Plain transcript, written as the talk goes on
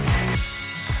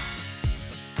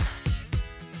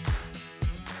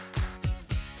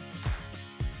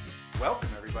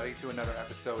everybody, to another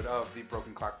episode of the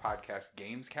Broken Clock Podcast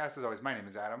Gamescast. As always, my name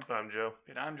is Adam. I'm Joe.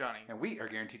 And I'm Johnny. And we are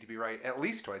guaranteed to be right at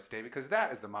least twice a day because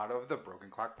that is the motto of the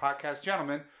Broken Clock Podcast.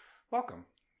 Gentlemen, welcome.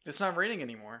 It's not raining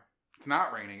anymore. It's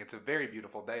not raining. It's a very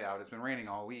beautiful day out. It's been raining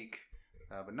all week.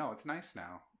 But no, it's nice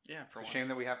now. Yeah, It's a shame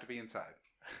that we have to be inside.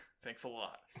 Thanks a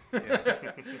lot.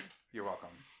 Yeah. You're welcome.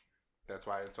 That's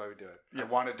why we do it. Yes.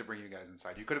 I wanted to bring you guys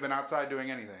inside. You could have been outside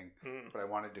doing anything, but I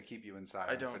wanted to keep you inside.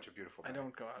 It's such a beautiful day. I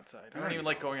don't go outside. I I know don't you even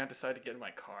like don't. going outside to get in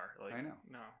my car. Like, I know.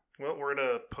 No. Well, we're in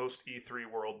a post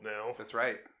E3 world now. That's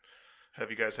right. Have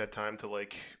you guys had time to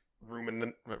like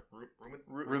ruminate?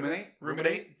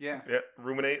 Ruminate? Yeah. Yeah,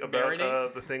 ruminate about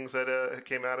Marinate? the things that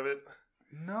came out of it.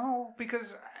 No,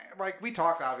 because like we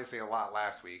talked obviously a lot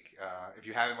last week. If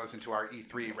you haven't listened to our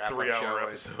E3 wrap-up 3-hour show,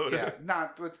 episode. yeah,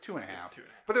 not it's 2.5. It's 2.5.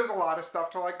 But there's a lot of stuff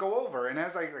to like go over. And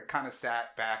as I kind of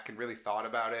sat back and really thought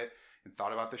about it and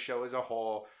thought about the show as a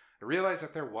whole, I realized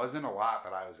that there wasn't a lot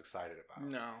that I was excited about.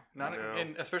 No. Not No.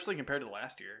 And especially compared to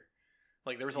last year.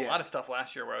 Like, there was a Yeah. lot of stuff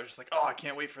last year where I was just like, oh, I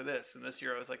can't wait for this. And this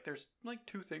year I was like, there's like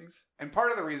 2 things. And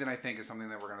part of the reason I think is something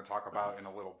that we're going to talk about in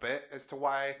a little bit as to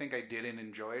why I think I didn't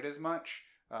enjoy it as much.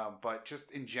 But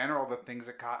just in general, the things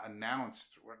that got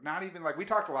announced were not even like we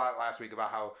talked a lot last week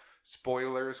about how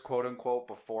spoilers, quote unquote,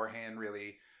 beforehand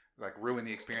really like ruin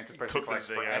the experience, especially Took for, the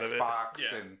zing for out of it. Xbox.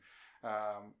 Yeah.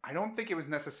 And I don't think it was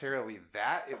necessarily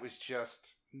that. It was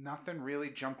just nothing really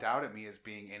jumped out at me as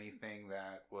being anything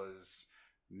that was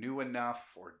new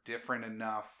enough or different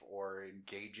enough or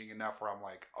engaging enough where I'm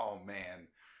like, oh man.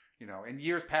 You know, in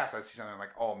years past, I'd see something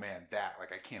like, oh man, that,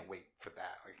 like, I can't wait for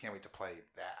that. Like, I can't wait to play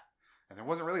that. And there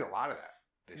wasn't really a lot of that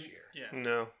this year. Yeah.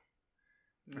 No.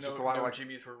 It's just a lot of, like-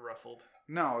 Jimmies were rustled.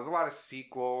 No, it was a lot of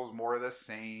sequels, more of the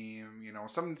same, you know,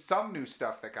 some new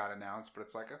stuff that got announced, but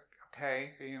it's like,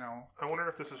 okay, you know. I wonder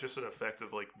if this is just an effect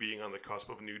of like being on the cusp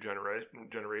of a new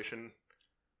generation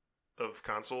of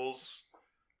consoles,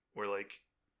 where like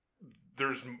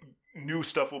there's new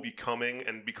stuff will be coming,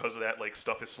 and because of that, like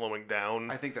stuff is slowing down.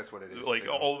 I think that's what it is. Like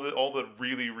too. all the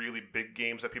really big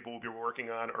games that people will be working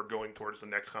on are going towards the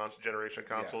next generation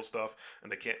console stuff,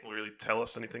 and they can't really tell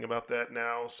us anything about that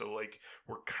now. So like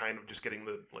we're kind of just getting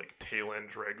the like tail end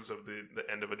dregs of the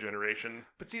end of a generation.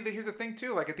 But see, here's the thing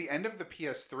too. Like at the end of the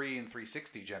PS3 and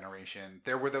 360 generation,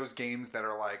 there were those games that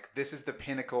are like, this is the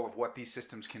pinnacle of what these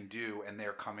systems can do, and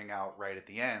they're coming out right at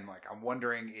the end. Like I'm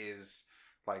wondering, is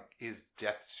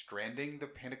Death Stranding the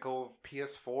pinnacle of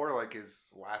PS4? Like,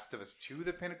 is Last of Us 2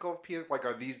 the pinnacle of PS? Like,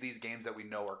 are these games that we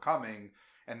know are coming,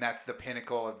 and that's the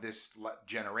pinnacle of this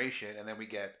generation, and then we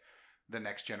get the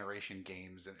next generation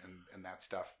games and that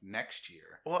stuff next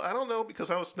year? Well, I don't know, because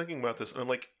I was thinking about this, and I'm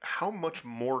like, how much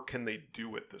more can they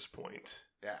do at this point?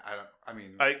 Yeah,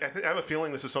 I have a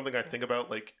feeling this is something I think about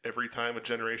like every time a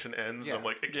generation ends. Yeah. I'm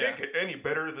like, it can't get any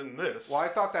better than this. Well, I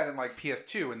thought that in like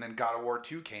PS2, and then God of War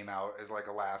 2 came out as like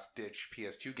a last ditch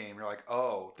PS2 game. You're like,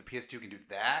 oh, the PS2 can do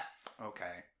that?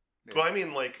 Okay. Well, I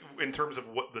mean, like in terms of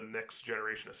what the next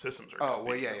generation of systems are. Oh, gonna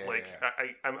well, be. yeah. Like,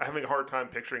 I'm having a hard time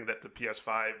picturing that the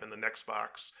PS5 and the next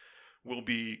box will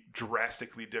be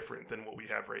drastically different than what we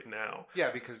have right now. Yeah,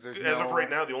 because there's as of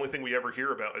right now, the only thing we ever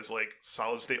hear about is like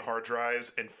solid state hard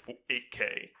drives and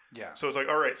 8K. Yeah. So it's like,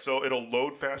 all right, so it'll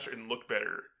load faster and look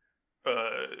better.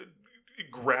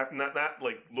 Not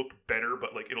like look better,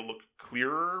 but like it'll look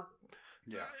clearer.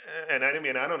 Yeah. And I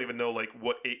mean, I don't even know like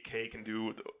what 8K can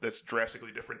do that's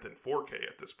drastically different than 4K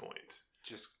at this point.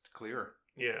 Just clearer.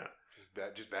 Yeah.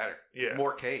 Just better. Yeah.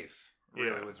 More Ks. Really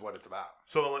Yeah. was what it's about.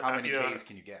 So How many Ks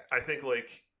can you get? I think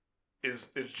like is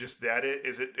just that it?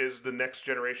 Is the next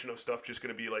generation of stuff just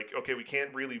going to be like, okay, we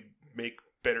can't really make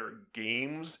better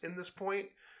games in this point,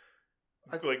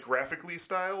 like graphically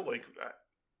style. Like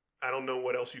I don't know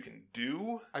what else you can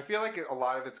do. I feel like a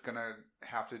lot of it's going to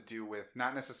have to do with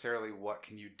not necessarily what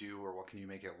can you do or what can you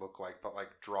make it look like, but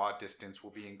like draw distance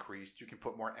will be increased. You can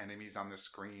put more enemies on the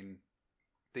screen.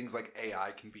 Things like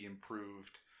AI can be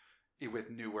improved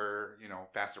with newer,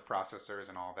 faster processors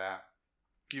and all that.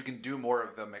 You can do more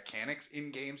of the mechanics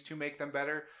in games to make them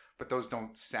better, but those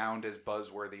don't sound as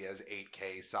buzzworthy as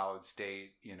 8K solid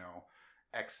state,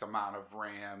 X amount of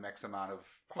RAM, X amount of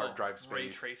hard drive space. Ray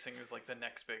tracing is like the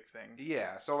next big thing.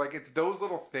 Yeah, so like it's those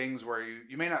little things where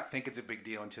you may not think it's a big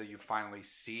deal until you finally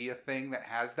see a thing that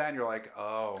has that, and you're like,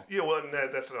 oh. Yeah, well, and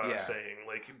that's what I was saying.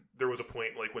 Like there was a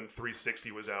point like when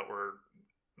 360 was out where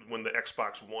when the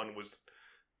Xbox One was,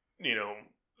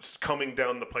 coming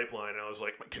down the pipeline, and I was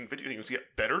like, can video games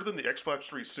get better than the Xbox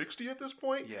 360 at this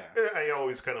point? Yeah. I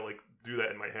always kind of like do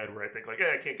that in my head where I think like,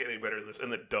 I can't get any better than this,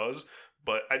 and it does.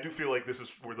 But I do feel like this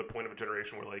is where the point of a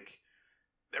generation where like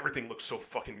everything looks so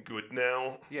fucking good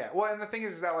now. Yeah, well, and the thing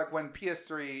is that like when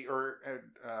PS3 or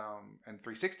and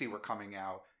 360 were coming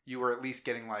out, you were at least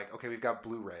getting like, okay, we've got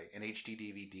Blu-ray and HD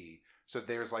DVD, so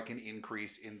there's like an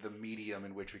increase in the medium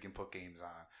in which we can put games on.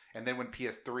 And then when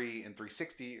PS3 and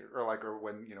 360 or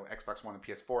when Xbox One and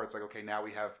PS4, it's like, okay, now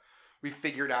we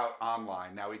figured out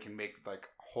online. Now we can make like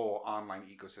whole online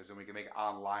ecosystem. We can make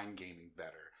online gaming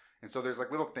better. And so there's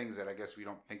like little things that I guess we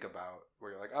don't think about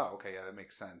where you're like, oh, okay, yeah, that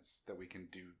makes sense that we can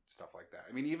do stuff like that.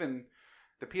 I mean, even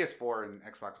the PS4 and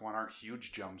Xbox One aren't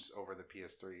huge jumps over the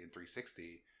PS3 and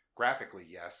 360. Graphically,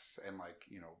 yes, and like,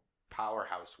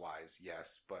 powerhouse wise,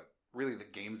 yes, but really the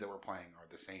games that we're playing are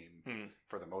the same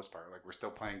for the most part. Like we're still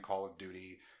playing Call of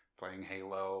Duty, playing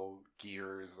Halo,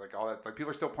 Gears, like all that. Like people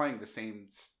are still playing the same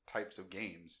types of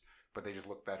games, but they just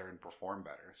look better and perform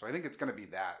better. So I think it's going to be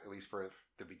that, at least for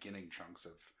the beginning chunks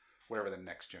of whatever the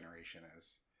next generation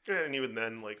is. Yeah, and even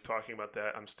then, like, talking about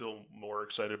that, I'm still more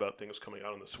excited about things coming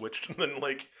out on the Switch than,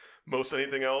 like, most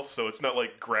anything else. So it's not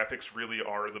like graphics really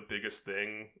are the biggest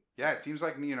thing. Yeah, it seems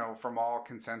like, from all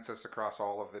consensus across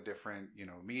all of the different,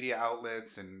 media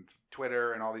outlets and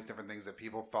Twitter and all these different things that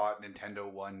people thought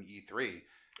Nintendo won E3.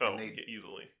 Oh,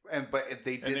 easily. But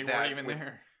they did they that weren't even with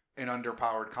there. An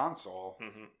underpowered console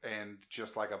and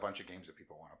just like a bunch of games that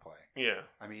people want to play. Yeah.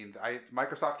 I mean,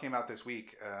 Microsoft came out this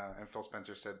week and Phil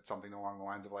Spencer said something along the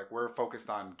lines of like, we're focused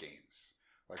on games.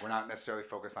 Like we're not necessarily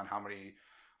focused on how many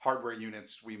hardware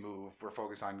units we move. We're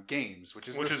focused on games, which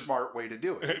is a smart way to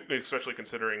do it. Especially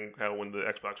considering how when the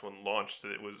Xbox One launched,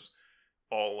 it was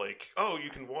all like, oh, you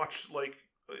can watch like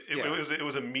it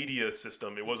was a media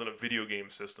system. It wasn't a video game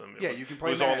system. You can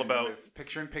play. It was all about with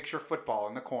picture-in-picture football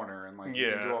in the corner, and like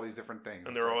you can do all these different things.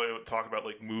 And they're all talk about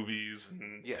like movies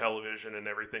and television and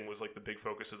everything was like the big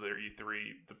focus of their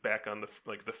E3 back on the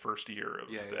first year of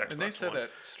the Xbox. And they said One.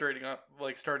 that straight up,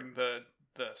 like starting the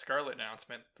Scarlet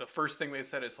announcement, the first thing they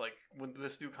said is like, with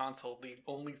this new console, the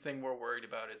only thing we're worried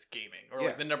about is gaming, or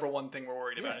like the number one thing we're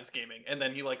worried about is gaming. And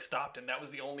then he like stopped, and that was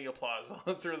the only applause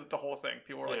through the whole thing.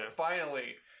 People were like,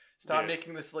 finally, stop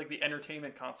making this like the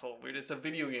entertainment console. It's a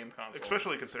video game console.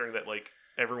 Especially considering that like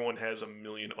everyone has a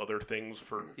million other things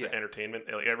for the entertainment.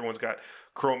 Like everyone's got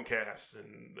Chromecasts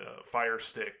and Fire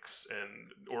Sticks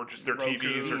or just their Roku,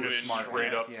 TVs are just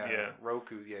straight up.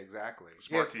 Roku, exactly.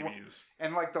 Smart TVs.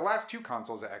 And like the last two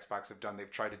consoles that Xbox have done,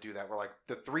 they've tried to do that. Where like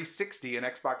the 360 and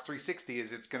Xbox 360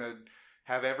 it's going to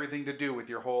have everything to do with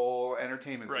your whole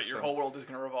entertainment system. Your whole world is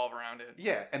going to revolve around it.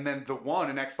 Yeah, and then the One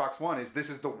in Xbox One this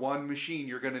is the one machine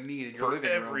you're going to need in your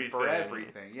living room for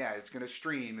everything. Yeah, it's going to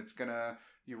stream. It's going to...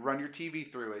 You run your TV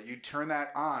through it. You turn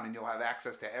that on, and you'll have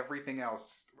access to everything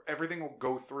else. Everything will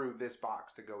go through this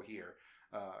box to go here.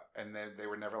 And then they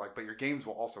were never like, but your games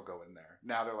will also go in there.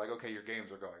 Now they're like, okay, your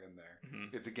games are going in there.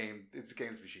 Mm-hmm. It's a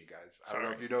games machine, guys. I don't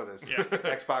know if you know this. Yeah.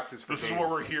 Xbox is for this games. is what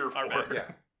we're here for.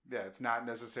 Yeah, it's not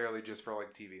necessarily just for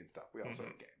like TV and stuff. We also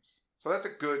have games. So that's a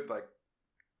good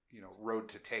road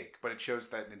to take. But it shows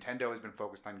that Nintendo has been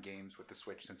focused on games with the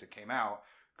Switch since it came out.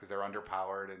 Because they're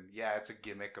underpowered, and it's a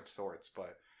gimmick of sorts,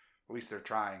 but at least they're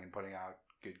trying and putting out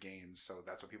good games, so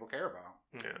that's what people care about.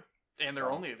 Yeah, and they're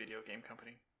only a video game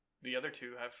company. The other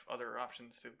two have other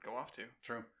options to go off to.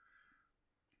 True.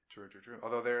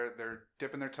 Although they're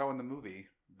dipping their toe in the movie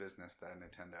business, that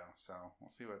Nintendo, so we'll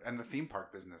see and the theme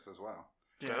park business as well.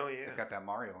 Yeah. Oh yeah, they've got that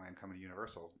Mario Land coming to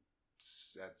Universal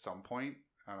at some point.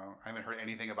 I haven't heard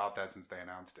anything about that since they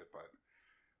announced it, but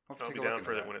I'll be down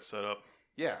for that when it's set up.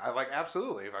 Yeah, I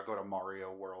absolutely. If I go to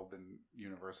Mario World and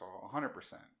Universal,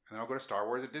 100%. And then I'll go to Star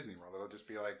Wars at Disney World. It'll just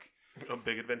be like... a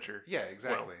big adventure. Yeah,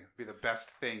 exactly. It'll be the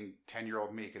best thing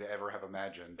 10-year-old me could ever have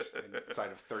imagined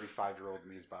inside of 35-year-old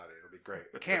me's body. It'll be great.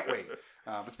 I can't wait.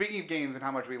 But speaking of games and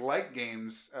how much we like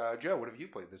games, Joe, what have you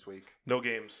played this week? No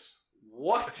games.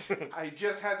 What? I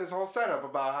just had this whole setup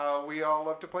about how we all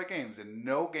love to play games, and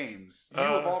no games. You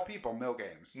of all people, no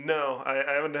games. No, I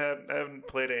haven't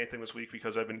played anything this week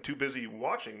because I've been too busy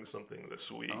watching something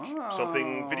this week.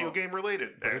 Something video game related,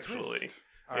 actually.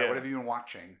 All right, what have you been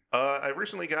watching? I've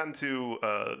recently gotten to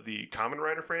the Kamen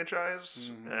Rider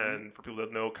franchise, and for people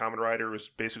that know, Kamen Rider was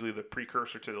basically the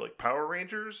precursor to like Power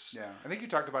Rangers. Yeah, I think you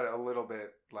talked about it a little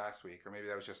bit last week, or maybe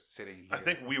that was just sitting here. I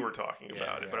think we were talking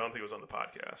about it, but I don't think it was on the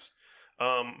podcast.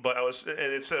 But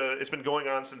it's been going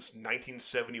on since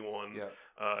 1971. Yeah.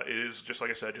 It is just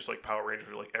like I said, just like Power Rangers,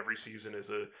 where like every season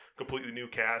is a completely new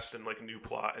cast and like a new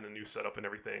plot and a new setup and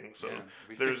everything. So it'll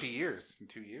be 50 years in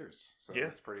 2 years. So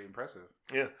that's pretty impressive.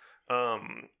 Yeah. I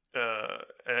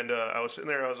was sitting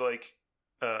there, I was like,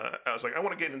 I was like, I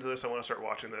want to get into this. I want to start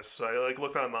watching this. So I like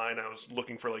looked online. I was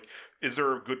looking for like, is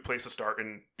there a good place to start?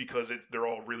 And because they're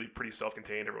all really pretty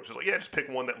self-contained, everyone's just like, yeah, just pick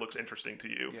one that looks interesting to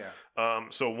you. Yeah.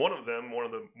 So one of the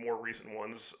more recent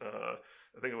ones,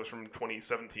 I think it was from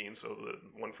 2017. So the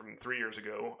one from 3 years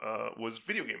ago was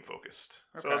video game focused.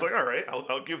 Okay. So I was like, all right,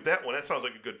 I'll give that one. That sounds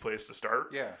like a good place to start.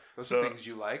 Yeah. Those are things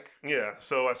you like. Yeah.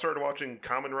 So I started watching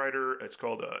Kamen Rider. It's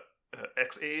called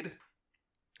X-Aid.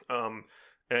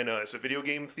 And it's a video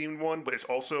game themed one, but it's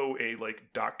also a like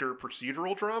doctor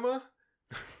procedural drama.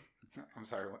 I'm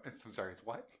sorry. It's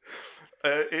what?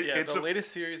 It's the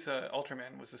latest series,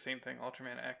 Ultraman, was the same thing.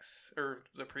 Ultraman X, or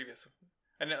the previous.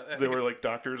 I they were like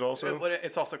doctors also.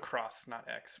 It's also cross, not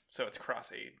X, so it's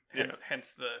cross aid.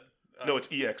 Hence the. No, it's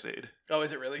EX-Aid. Oh,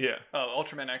 is it really? Yeah. Oh,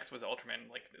 Ultraman X was Ultraman,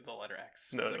 like the letter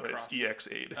X. No, it's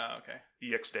EX-Aid. Oh,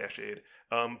 okay. EX-Aid.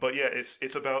 But yeah,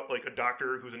 it's about like a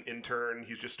doctor who's an intern.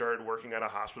 He's just started working at a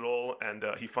hospital, and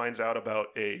he finds out about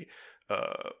a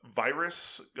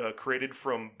virus created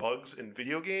from bugs in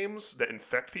video games that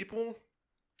infect people.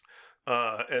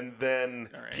 And then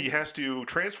he has to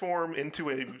transform into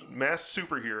a mass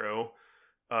superhero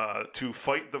to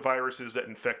fight the viruses that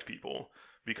infect people.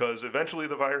 Because eventually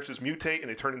the viruses mutate and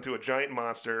they turn into a giant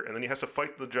monster, and then he has to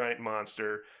fight the giant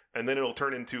monster, and then it'll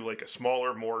turn into like a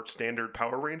smaller, more standard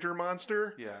Power Ranger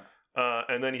monster. Yeah.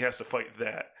 And then he has to fight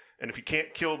that. And if he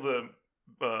can't kill the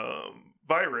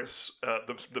virus,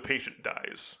 the patient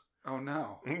dies. Oh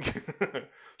no!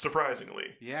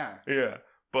 Surprisingly. Yeah. Yeah.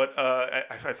 But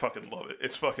I fucking love it.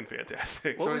 It's fucking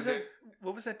fantastic. What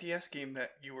was that DS game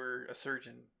that you were a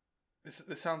surgeon? This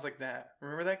sounds like that.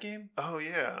 Remember that game? Oh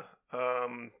yeah.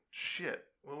 Shit.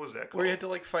 What was that called? Where you had to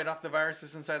like fight off the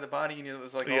viruses inside the body, and it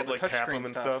was like you all had the like tap them touchscreen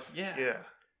and stuff. Yeah. Yeah.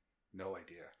 No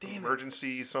idea. Damn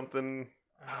Emergency something.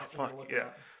 Oh, fuck yeah.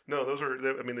 No, those are.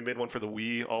 I mean, they made one for the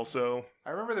Wii also.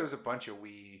 I remember there was a bunch of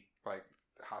Wii like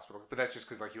hospital, but that's just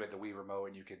because like you had the Wii remote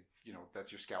and you could,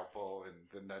 that's your scalpel and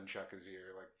the nunchuck is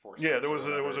your like force. Yeah, there was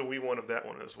a Wii one of that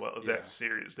one as well. That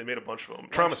series, they made a bunch of them.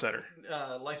 Trauma Center,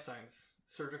 Life Science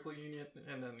Surgical Unit,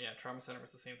 and then Trauma Center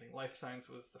was the same thing. Life Science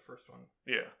was the first one.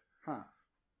 Yeah. Huh.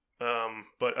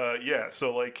 But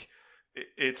so like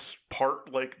it's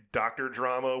part like doctor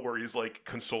drama where he's like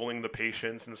consoling the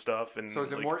patients and stuff. And so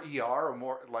is it like, more ER or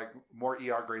more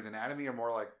ER Grey's Anatomy or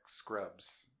more like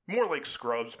Scrubs? More like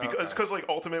Scrubs because like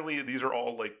ultimately these are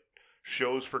all like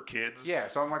shows for kids. Yeah,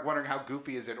 so I'm like wondering how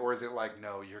goofy is it, or is it like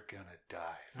no, you're gonna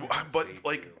die? But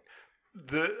like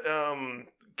the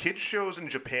kids shows in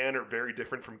Japan are very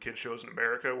different from kids shows in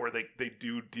America, where they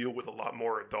do deal with a lot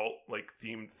more adult like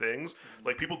themed things.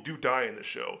 Like people do die in the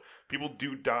show. People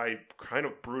do die kind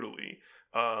of brutally.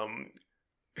 At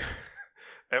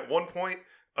one point,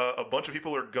 a bunch of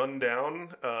people are gunned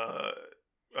down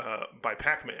by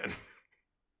Pac-Man.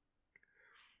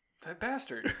 That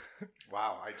bastard.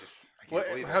 Wow, I can't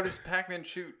believe it. How does Pac-Man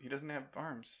shoot? He doesn't have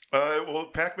arms.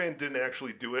 Well, Pac-Man didn't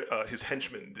actually do it. His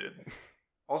henchmen did.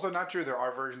 Also, not true. There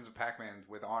are versions of Pac-Man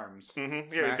with arms.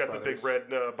 Mm-hmm. Yeah, he's got the big red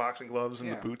boxing gloves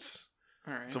and the boots.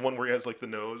 All right. It's the one where he has like the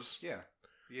nose. Yeah,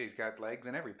 he's got legs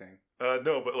and everything.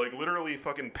 No, but like literally,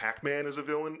 fucking Pac-Man is a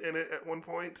villain in it at one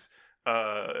point.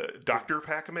 Dr.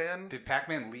 Pac-Man. Did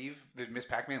Pac-Man leave? Did Miss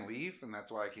Pac-Man leave, and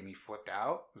that's why he flipped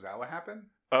out? Is that what happened?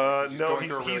 No,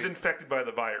 he's infected by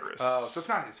the virus. Oh, so it's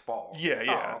not his fault. Yeah.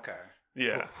 Oh, okay.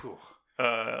 Yeah.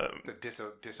 The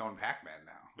disown Pac-Man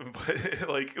now. But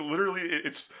like literally,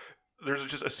 there's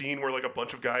just a scene where like a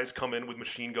bunch of guys come in with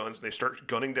machine guns and they start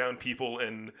gunning down people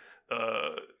in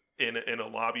a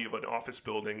lobby of an office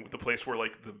building, the place where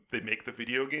like they make the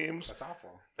video games. That's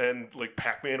awful. And like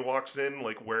Pac-Man walks in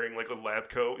like wearing like a lab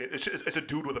coat. It's a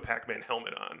dude with a Pac-Man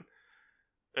helmet on.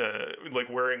 Like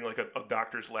wearing like a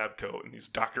doctor's lab coat, and he's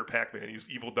Dr. Pac-Man. He's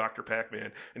evil Dr.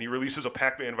 Pac-Man, and he releases a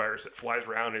Pac-Man virus that flies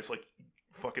around, and it's like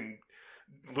fucking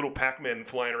little Pac-Man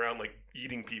flying around like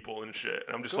eating people and shit.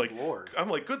 And I'm just good lord.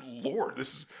 Good lord,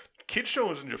 this is kid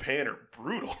shows in Japan are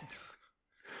brutal.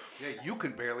 Yeah, you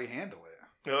can barely handle it.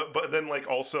 But then, like,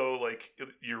 also, like,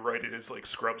 you're right, it is, like,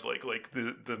 Scrubs, like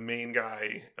the main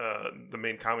guy, the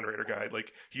main Kamen Rider guy,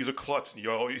 like, he's a klutz, and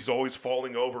he's always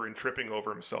falling over and tripping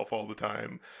over himself all the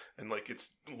time, and, like, it's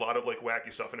a lot of, like,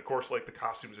 wacky stuff, and, of course, like, the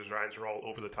costumes designs are all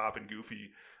over the top and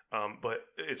goofy, but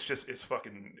it's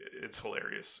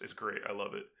hilarious, it's great, I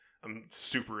love it, I'm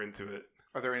super into it.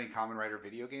 Are there any Kamen Rider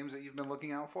video games that you've been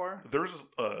looking out for? There's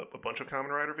a bunch of Kamen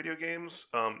Rider video games.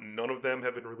 None of them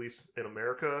have been released in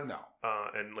America. No.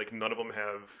 And like none of them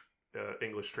have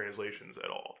English translations at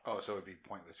all. Oh, so it'd be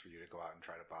pointless for you to go out and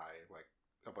try to buy like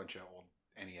a bunch of old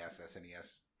NES,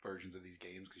 SNES versions of these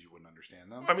games because you wouldn't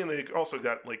understand them? I mean, they also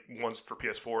got like ones for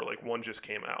PS4. Like one just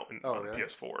came out on really?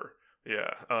 PS4.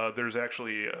 Yeah, there's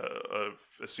actually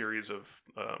a series of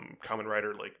Kamen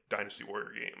Rider like Dynasty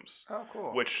Warrior games. Oh,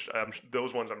 cool. Which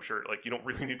those ones I'm sure like you don't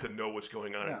really need to know what's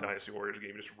going on in No. Dynasty Warriors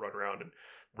game. You just run around and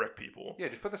wreck people. Yeah,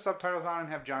 just put the subtitles on and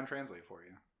have John translate for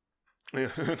you.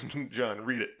 John,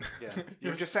 read it. Yeah, you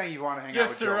were just saying you want to hang out Yes,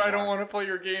 with sir. Joe I don't more. want to play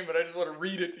your game, but I just want to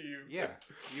read it to you. Yeah,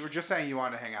 you were just saying you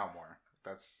wanted to hang out more. I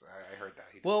heard that.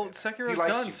 He did Well, say that. He Sekiro's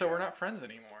likes done, you, so Joe. we're not friends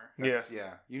anymore. Yeah.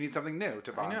 You need something new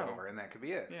to bond know. over, and that could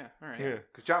be it. Yeah. All right. Yeah,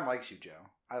 Because John likes you, Joe.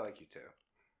 I like you too.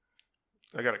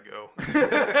 I gotta go.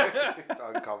 It's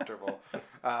uncomfortable.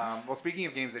 Well, speaking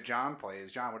of games that John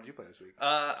plays, John, what did you play this week?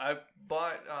 I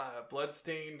bought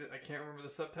Bloodstained. I can't remember the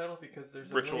subtitle because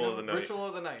there's a Ritual of the Night. Ritual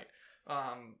of the Night.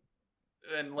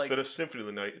 And like Instead of Symphony of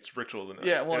the Night, it's Ritual of the Night.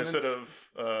 Yeah, well, and and instead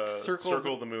of Circle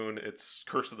Circle of the Moon, it's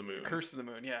Curse of the Moon. Curse of the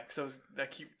Moon. Yeah, because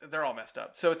they're all messed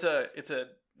up. So it's a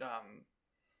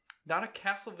not a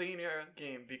Castlevania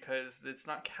game because it's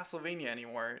not Castlevania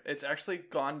anymore. It's actually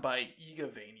gone by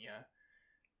Igavania.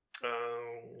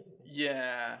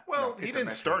 Yeah. Well, No, he it's a didn't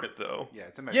Metro. start it though. Yeah,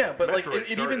 it's a Yeah, but like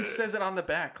Metroid it even started it. says it on the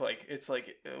back, like it's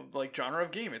like genre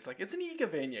of game. It's like it's an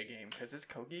Igavania game because it's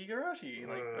Koji Igarashi,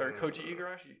 or Koji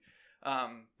Igarashi.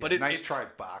 But nice it's, try,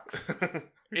 box.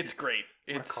 It's great.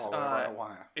 I'm It's call it whatever I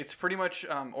want. it's pretty much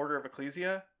Order of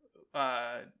Ecclesia,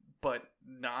 but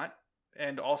not,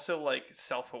 and also like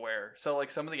self-aware. So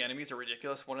like some of the enemies are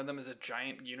ridiculous. One of them is a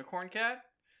giant unicorn cat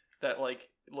that like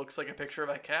looks like a picture of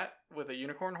a cat with a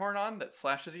unicorn horn on that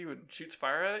slashes you and shoots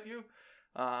fire at you.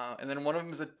 And then one of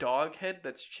them is a dog head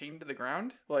that's chained to the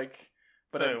ground. Like,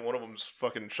 but and one of them's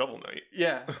fucking Shovel Knight.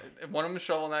 yeah, one of them is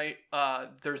Shovel Knight.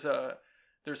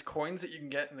 There's coins that you can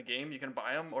get in the game. You can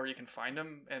buy them or you can find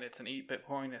them, and it's an 8-bit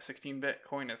coin, a 16-bit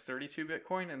coin, a 32-bit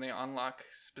coin, and they unlock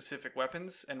specific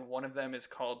weapons. And one of them is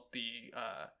called the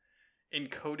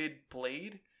encoded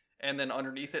blade, and then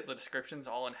underneath it, the description's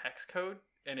all in hex code.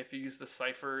 And if you use the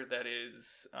cipher that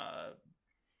is I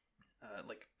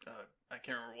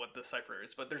can't remember what the cipher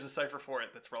is, but there's a cipher for it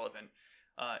that's relevant.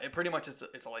 It pretty much is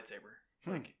it's a lightsaber.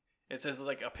 Like it says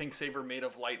like a pink saber made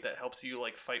of light that helps you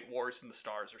like fight wars in the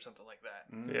stars or something like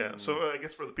that. Yeah, so I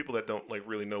guess for the people that don't like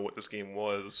really know what this game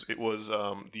was, it was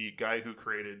the guy who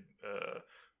created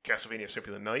Castlevania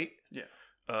Symphony of the Night. Yeah.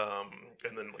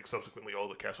 And then like subsequently all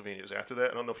the Castlevanias after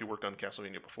that. I don't know if he worked on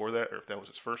Castlevania before that or if that was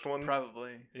his first one.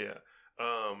 Probably. Yeah.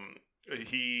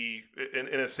 He in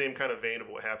the same kind of vein of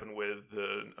what happened with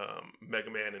the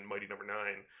Mega Man and Mighty Number 9,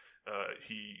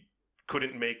 he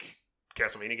couldn't make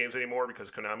Castlevania games anymore because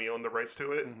Konami owned the rights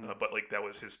to it. But like that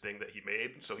was his thing that he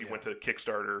made. So he went to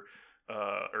Kickstarter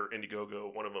or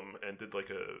Indiegogo, one of them, and did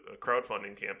like a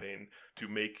crowdfunding campaign to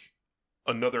make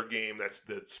another game that's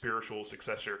the spiritual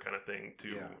successor kind of thing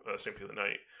to Symphony of the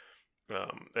Night.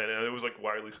 And it was like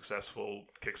widely successful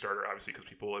Kickstarter, obviously, because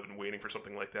people have been waiting for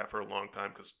something like that for a long time.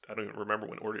 Because I don't even remember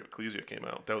when Order of Ecclesia came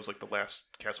out. That was like the last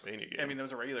Castlevania game. I mean, that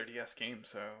was a regular DS game,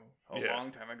 so a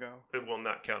long time ago. It will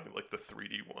not count like the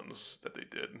 3D ones that they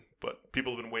did, but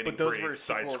people have been waiting But those for were a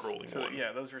side-scrolling one.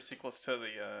 Yeah, those were sequels to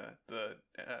the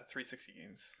 360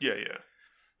 games. Yeah.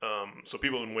 So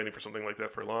people have been waiting for something like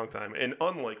that for a long time. And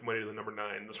unlike Mighty the Number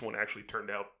 9, this one actually turned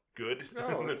out good.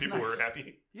 Oh, and people were nice.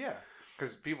 happy. Yeah,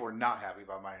 because people were not happy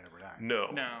about Mighty Number 9. No.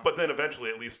 But then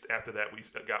eventually, at least after that, we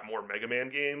got more Mega Man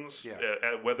games. Yeah.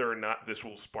 Whether or not this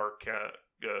will spark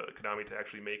Konami to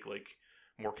actually make like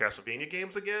more Castlevania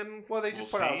games again. Well, they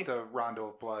just we'll put see. out the Rondo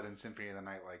of Blood and Symphony of the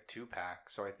Night like 2-pack,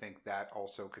 so I think that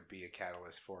also could be a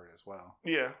catalyst for it as well.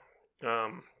 Yeah.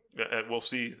 We'll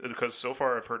see, because so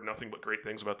far I've heard nothing but great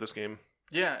things about this game.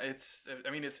 Yeah, it's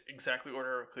exactly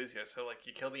Order of Ecclesia. So like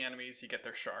you kill the enemies, you get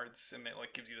their shards, and it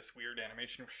like gives you this weird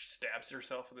animation where she stabs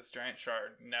herself with this giant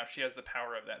shard. Now she has the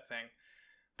power of that thing.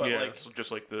 But yeah, like it's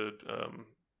just like the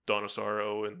Dawn of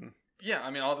Sorrow and yeah,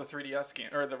 I mean all the 3DS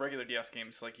games or the regular DS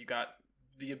games, like you got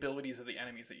the abilities of the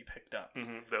enemies that you picked up.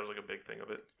 that was like a big thing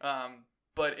of it.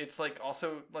 But it's like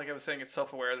also like I was saying, it's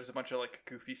self-aware. There's a bunch of like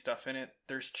goofy stuff in it.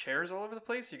 There's chairs all over the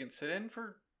place you can sit in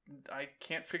for. I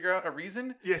can't figure out a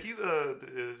reason. Yeah, he's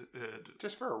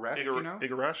Just for a rest, you know?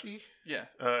 Igarashi. Yeah.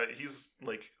 He's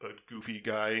like a goofy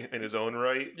guy in his own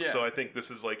right. Yeah. So I think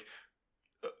this is like,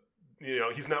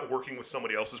 he's not working with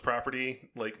somebody else's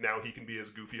property. Like now he can be as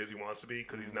goofy as he wants to be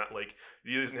because he's not like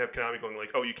he doesn't have Konami going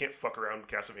like, oh, you can't fuck around with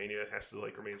Castlevania. It has to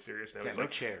like remain serious. Now Yeah, he's no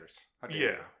like, chairs. How dare yeah,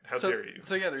 you. how dare you?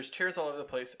 So yeah, there's chairs all over the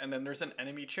place, and then there's an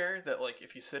enemy chair that like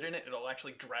if you sit in it, it'll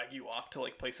actually drag you off to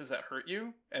like places that hurt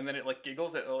you, and then it like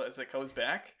giggles as it goes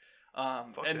back.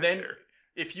 Fuck And that then chair.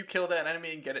 if you kill that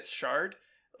enemy and get its shard,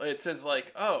 it says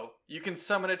like, oh, you can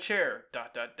summon a chair. ...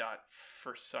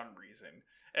 for some reason.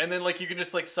 And then, like, you can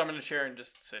just, like, summon a chair and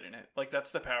just sit in it. Like,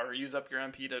 that's the power. Use up your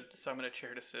MP to summon a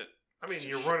chair to sit. I mean,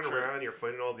 you're running around, you're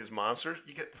fighting all these monsters,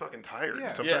 you get fucking tired.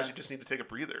 Yeah. Sometimes you just need to take a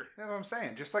breather. That's what I'm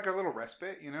saying. Just like a little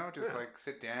respite, just like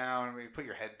sit down, maybe put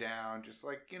your head down, just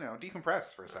like,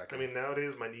 decompress for a second. I mean,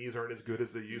 nowadays my knees aren't as good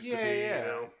as they used to be,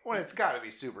 Yeah. Well, it's got to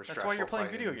be super stressful. That's why you're playing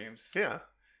fighting. video games. Yeah.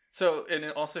 So, and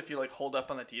also if you like hold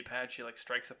up on the D-pad, she like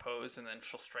strikes a pose and then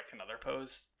she'll strike another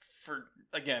pose for,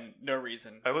 again, no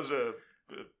reason. I was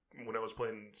when I was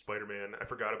playing Spider-Man, I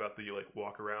forgot about the like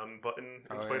walk around button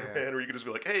in Spider-Man where you could just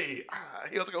be like, hey,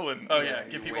 how's it going? Oh yeah,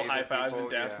 give people high fives and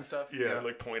dabs and stuff. Yeah,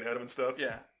 like point at them and stuff.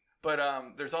 Yeah.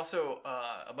 But there's also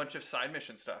a bunch of side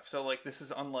mission stuff. So like this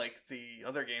is unlike the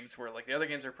other games where like the other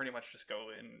games are pretty much just go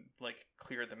and like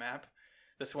clear the map.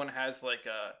 This one has like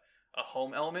a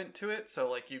home element to it. So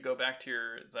like you go back to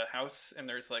the house and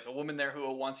there's like a woman there who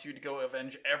wants you to go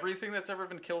avenge everything that's ever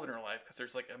been killed in her life because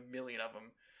there's like a million of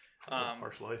them.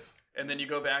 Harsh life. And then you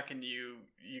go back and you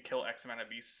kill X amount of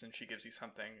beasts and she gives you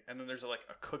something. And then there's like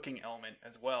a cooking element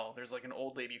as well. There's like an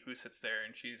old lady who sits there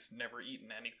and she's never eaten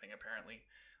anything apparently.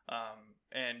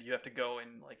 And you have to go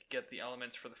and like get the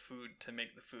elements for the food to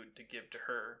make the food to give to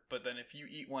her. But then if you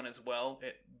eat one as well,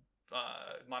 it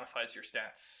modifies your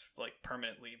stats like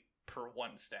permanently per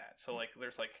one stat. So like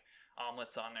there's like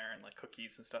omelets on there and like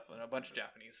cookies and stuff and a bunch of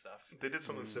Japanese stuff. They did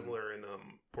something similar in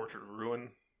Portrait of Ruin,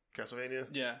 Castlevania.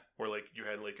 Yeah. Where like you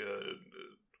had like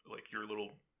like your little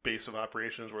base of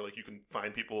operations where like you can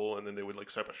find people and then they would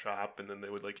like set up a shop and then they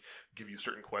would like give you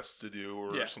certain quests to do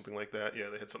or something like that. Yeah,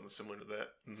 they had something similar to that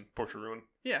in Portrait of Ruin.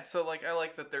 Yeah, so like I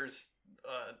like that there's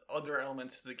other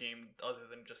elements to the game other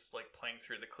than just like playing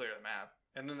through the clear the map.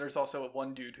 And then there's also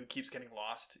one dude who keeps getting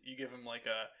lost. You give him like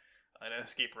an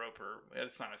escape rope, or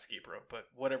it's not an escape rope, but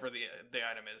whatever the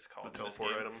item is called. The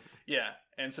teleport item. Yeah,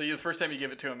 and so the first time you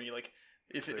give it to him, you like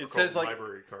if they it says like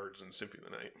library cards in Symphony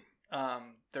of the Night.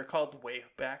 They're called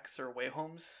waybacks or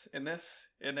wayhomes in this,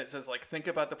 and it says like think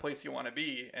about the place you want to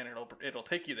be, and it'll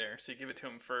take you there. So you give it to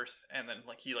him first, and then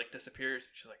like he like disappears.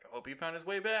 She's like, I hope he found his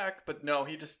way back, but no,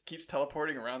 he just keeps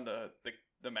teleporting around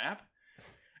the map.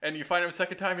 And you find him a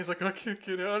second time. He's like, I can't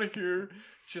get out of here.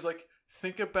 She's like,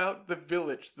 think about the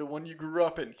village, the one you grew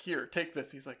up in. Here, take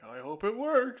this. He's like, I hope it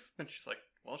works. And she's like,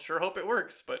 well, sure, hope it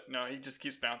works. But no, he just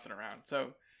keeps bouncing around.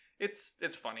 So it's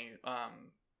funny.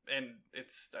 And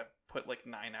I put like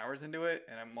 9 hours into it,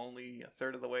 and I'm only a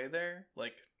third of the way there.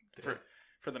 Like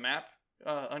for the map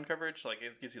uncoverage, like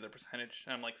it gives you the percentage.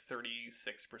 And I'm like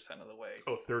 36% of the way.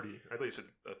 Oh, 30. I thought you said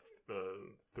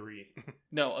 3.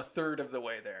 No, a third of the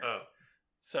way there. Oh.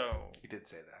 So he did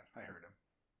say that. I heard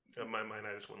him. In my mind,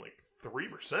 I just went like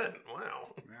 3%.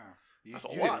 Wow. Yeah. That's a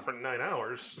lot for 9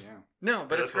 hours. Yeah. No,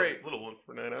 but it's great. A little one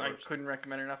for 9 hours. I couldn't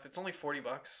recommend it enough. It's only $40.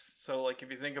 So like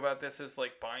if you think about this as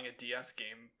like buying a DS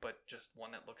game, but just one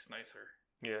that looks nicer.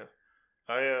 Yeah.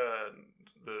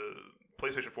 The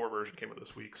PlayStation 4 version came out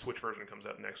this week. Switch version comes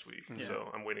out next week. Yeah.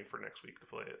 So I'm waiting for next week to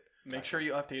play it. Make sure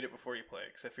you update it before you play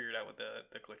it, because I figured out what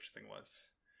the glitch thing was.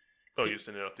 Oh, you just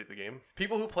didn't update the game?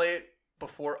 People who play it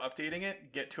before updating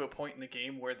it get to a point in the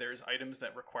game where there's items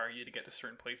that require you to get to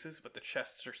certain places, but the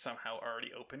chests are somehow already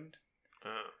opened.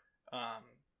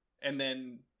 And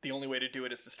then the only way to do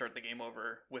it is to start the game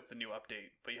over with the new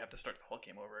update, but you have to start the whole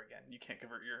game over again. You can't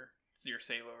convert your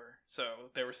save over. So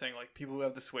they were saying like people who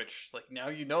have the Switch, like now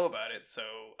you know about it, so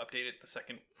update it the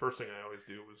second. First thing I always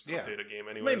do was update a game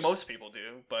anyway. I mean, most people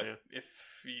do, but if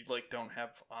you like don't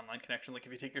have online connection, like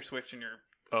if you take your Switch and you're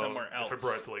somewhere else. If I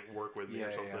brought it to like work with me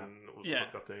or something, it wasn't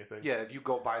hooked up to anything. Yeah, if you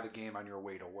go buy the game on your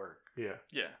way to work. Yeah.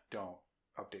 Don't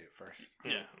update it first.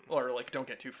 Yeah. Or like don't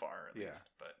get too far at least.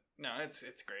 But no, it's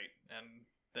great. And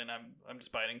then I'm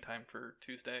just biding time for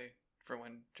Tuesday for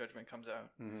when Judgment comes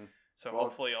out. Mm-hmm. So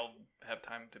hopefully I'll have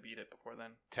time to beat it before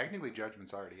then. Technically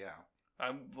Judgment's already out.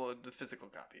 The physical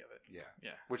copy of it. Yeah.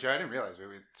 Which I didn't realize. We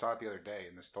saw it the other day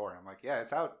in the store. And I'm like, yeah,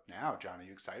 it's out now, John. Are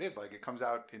you excited? Like, it comes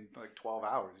out in like 12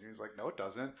 hours. And he's like, no, it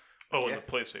doesn't. Oh, in the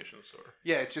PlayStation Store.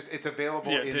 Yeah, it's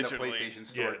available in digitally. the PlayStation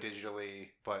Store digitally,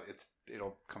 but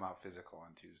it'll come out physical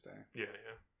on Tuesday. Yeah.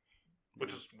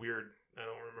 Which is weird. I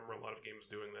don't remember a lot of games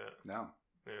doing that. No.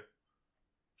 Yeah.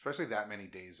 Especially that many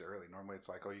days early. Normally it's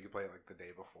like, you can play it like the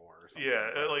day before or something.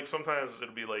 Yeah, like sometimes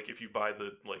it'll be like if you buy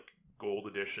the like gold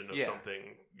edition of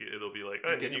something, it'll be like,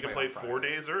 and you can play 4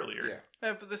 days earlier.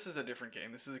 Yeah, but this is a different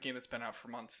game. This is a game that's been out for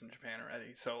months in Japan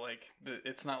already. So like,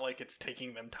 it's not like it's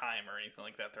taking them time or anything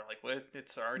like that. They're like, well,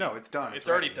 it's already it's done. It's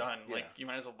already done. Yeah. Like you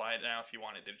might as well buy it now if you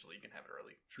want it digitally. You can have it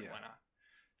early. Sure, why not?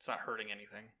 It's not hurting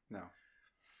anything. No.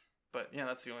 But yeah,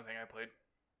 that's the only thing I played.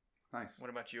 Nice. What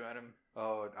about you, Adam?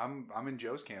 Oh, I'm in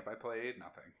Joe's camp. I played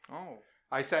nothing. Oh.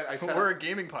 I said we're a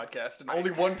gaming podcast, and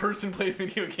only one person played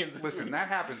video games this Listen, week. that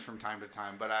happens from time to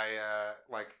time, but I,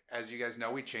 as you guys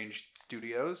know, we changed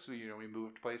studios. So, we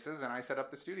moved places, and I set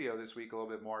up the studio this week a little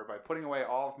bit more by putting away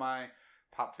all of my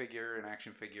pop figure and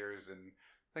action figures, and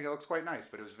I think it looks quite nice,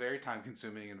 but it was very time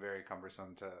consuming and very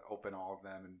cumbersome to open all of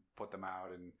them and put them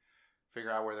out and figure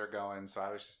out where they're going. So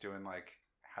I was just doing like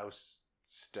house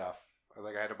stuff.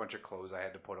 Like I had a bunch of clothes I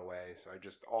had to put away. So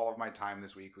all of my time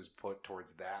this week was put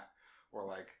towards that. Or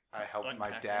like I helped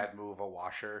my dad move a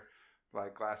washer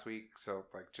like last week. So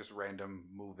like just random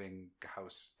moving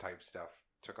house type stuff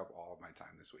took up all of my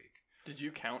time this week. Did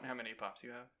you count how many pops you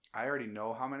have? I already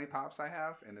know how many pops I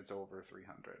have, and it's over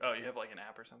 300. Oh, you have like an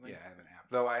app or something? Yeah, I have an app.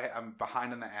 Though I'm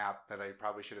behind in the app that I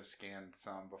probably should have scanned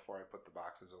some before I put the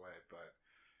boxes away, but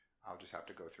I'll just have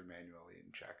to go through manually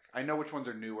and check. I know which ones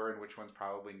are newer and which ones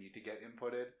probably need to get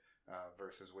inputted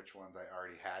versus which ones I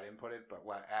already had inputted, but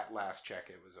at last check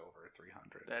it was over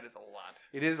 300. That is a lot.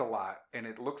 It is a lot, and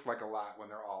it looks like a lot when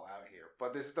they're all out here.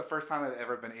 But this is the first time I've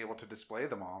ever been able to display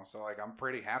them all, so like I'm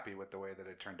pretty happy with the way that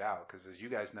it turned out, because as you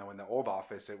guys know, in the old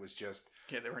office it was just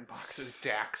they were in boxes.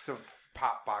 Stacks of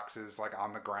pop boxes like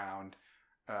on the ground.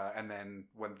 And then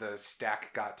when the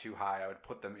stack got too high, I would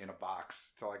put them in a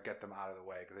box to like get them out of the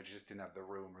way because I just didn't have the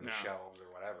room or the shelves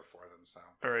or whatever for them. So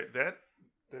all right, that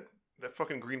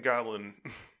fucking Green Goblin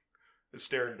is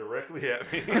staring directly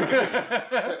at me.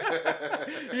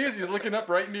 He is. He's looking up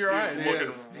right into your eyes. He's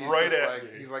looking right at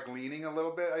me. He's like leaning a little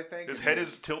bit, I think. His head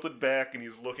is tilted back, and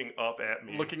he's looking up at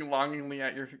me. Looking longingly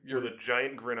at your... With a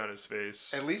giant grin on his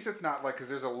face. At least it's not like... Because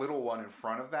there's a little one in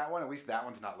front of that one. At least that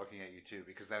one's not looking at you, too.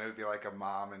 Because then it would be like a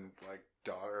mom and like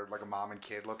daughter... Like a mom and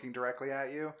kid looking directly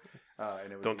at you.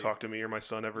 And it would Don't talk to me or my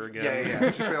son ever again. Yeah.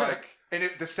 Just be like... And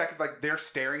the second... Like, they're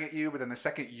staring at you, but then the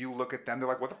second you look at them, they're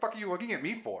like, what the fuck are you looking at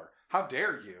me for? How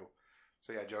dare you?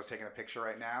 So yeah, Joe's taking a picture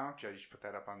right now. Joe, you should put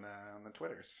that up on the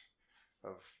Twitters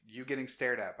of you getting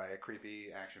stared at by a creepy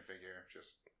action figure.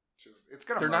 Just it's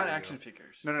gonna. They're not you. action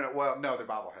figures. No. Well, no, they're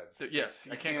bobbleheads. Yes,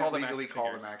 you can't legally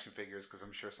call them action figures because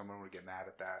I'm sure someone would get mad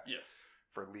at that. Yes,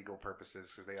 for legal purposes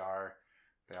because they are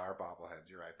bobbleheads.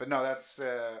 You're right, but no, that's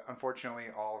unfortunately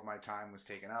all of my time was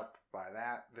taken up by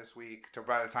that this week. So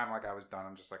by the time like I was done,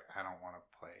 I'm just like I don't want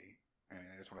to play.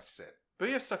 I just want to sit. But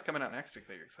you have stuff coming out next week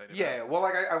that you're excited about. Yeah, well,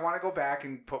 like I want to go back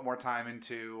and put more time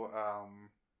into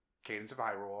Cadence of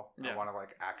Hyrule. Yeah. I want to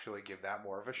like actually give that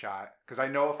more of a shot because I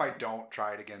know if I don't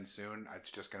try it again soon,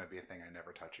 it's just going to be a thing I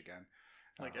never touch again.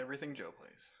 Like everything Joe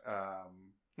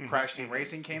plays. Crash Team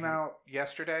Racing came out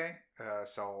yesterday,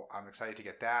 so I'm excited to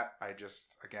get that.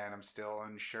 I'm still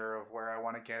unsure of where I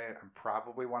want to get it. I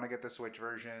probably want to get the Switch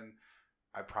version.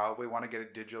 I probably want to get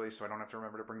it digitally so I don't have to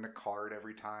remember to bring the card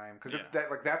every time. Because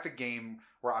that's a game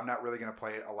where I'm not really going to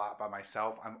play it a lot by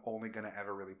myself. I'm only going to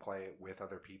ever really play it with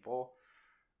other people.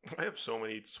 I have so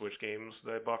many Switch games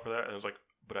that I bought for that, and I was like,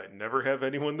 but I never have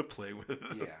anyone to play with.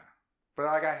 Yeah. But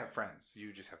like I have friends.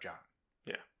 You just have John.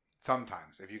 Yeah.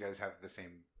 Sometimes, if you guys have the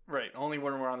same... Right. Only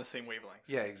when we're on the same wavelength.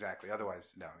 Yeah, exactly.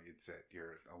 Otherwise, no.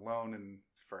 You're alone and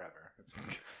forever. It's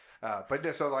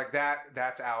but so like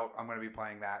that's out. I'm going to be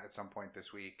playing that at some point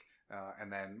this week.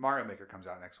 And then Mario Maker comes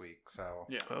out next week. So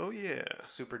yeah. Oh, yeah.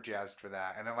 Super jazzed for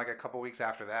that. And then like a couple weeks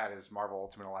after that is Marvel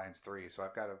Ultimate Alliance 3. So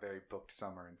I've got a very booked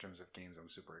summer in terms of games I'm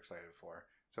super excited for.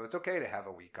 So it's okay to have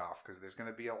a week off because there's going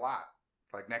to be a lot.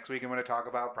 Like next week I'm going to talk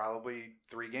about probably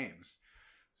 3 games.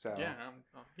 So yeah.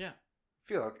 Yeah.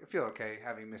 Feel okay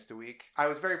having missed a week. I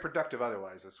was very productive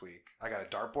otherwise this week. I got a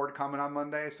dartboard coming on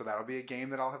Monday, so that'll be a game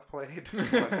that I'll have played.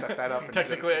 Let's set that up.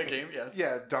 Technically a game, yes.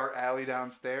 Yeah, Dart Alley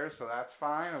downstairs, so that's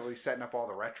fine. I'm really setting up all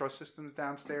the retro systems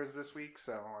downstairs this week,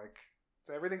 so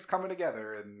everything's coming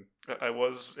together. And I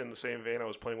was in the same vein. I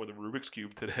was playing with a Rubik's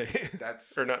Cube today.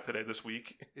 Or not today, this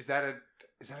week. Is that a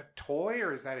toy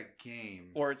or is that a game?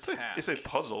 Or it's a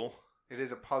puzzle. It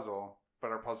is a puzzle,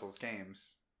 but are puzzles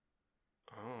games?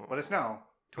 Oh. Let us know.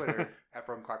 Twitter at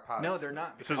Broken Clock Pods. No, they're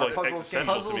not. This is like puzzles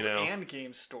now. And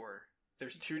game store.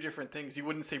 There's 2 different things. You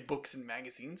wouldn't say books and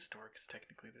magazine store because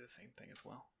technically they're the same thing as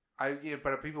well.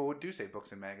 But people do say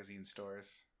books and magazine stores.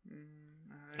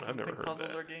 I've never heard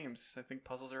puzzles that. are games. I think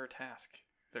puzzles are a task.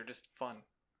 They're just fun.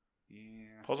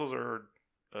 Yeah. Puzzles are.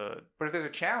 But if there's a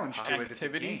challenge to it, it's a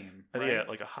game. Right? Yeah,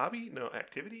 like a hobby? No,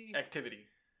 activity? Activity.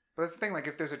 But that's the thing, like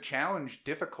if there's a challenge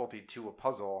difficulty to a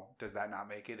puzzle, does that not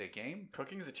make it a game?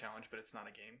 Cooking's a challenge, but it's not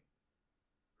a game.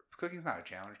 Cooking's not a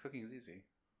challenge. Cooking is easy.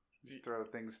 You just throw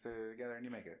things together and you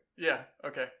make it. Yeah,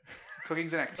 okay.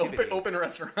 Cooking's an activity. Open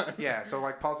restaurant. Yeah, so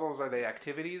like puzzles, are they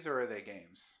activities or are they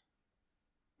games?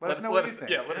 Let us know what you think.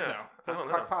 Yeah, let us know.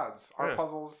 Clock Pods. Are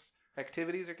puzzles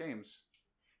activities or games?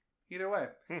 Either way.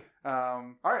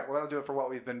 All right, well, that'll do it for what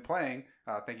we've been playing.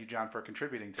 Thank you, John, for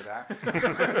contributing to that.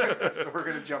 So we're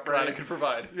going to jump right in. can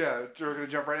provide. Yeah, we're going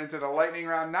to jump right into the lightning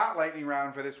round, not lightning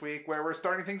round for this week, where we're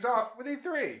starting things off with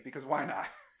E3, because why not?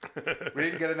 We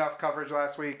didn't get enough coverage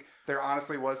last week. There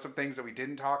honestly was some things that we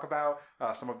didn't talk about.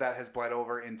 Some of that has bled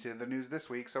over into the news this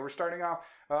week. So we're starting off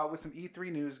with some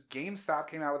E3 news. GameStop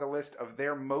came out with a list of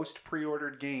their most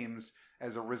pre-ordered games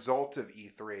as a result of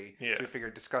E3. Yeah. So we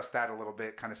figured discuss that a little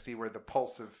bit, kind of see where the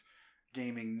pulse of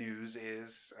gaming news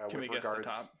is Can with we guess the regards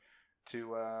top?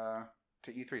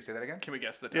 to E3. Say that again? Can we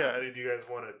guess the top? Yeah, do you guys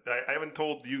want to? I haven't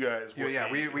told you guys. What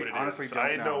Yeah, we what it honestly is. don't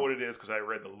I know. know what it is because I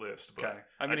read the list. But Okay.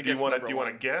 I'm going to do you guess want to? number Do you one.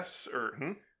 want to guess or?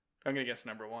 I'm going to guess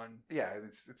number one. Yeah,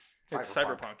 it's It's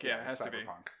Cyberpunk, yeah, it has to be.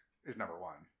 Cyberpunk is number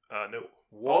one. No.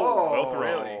 Whoa. Well thrown.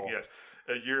 really? Yes.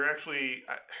 You're actually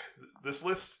this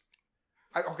list.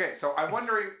 Okay, so I'm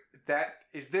wondering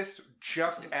is this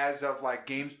just as of like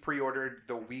games pre-ordered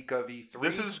the week of E3?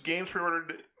 This is games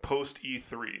pre-ordered post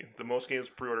E3. The most games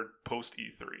pre-ordered post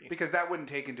E3. because that wouldn't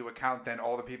take into account then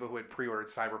all the people who had pre-ordered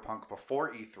Cyberpunk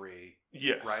before E3,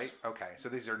 Yes. right? Okay, so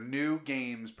these are new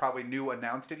games, probably new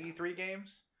announced at E3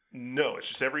 games. No, it's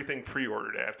just everything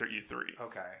pre-ordered after E3.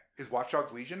 Okay, is Watch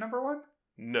Dogs Legion number one?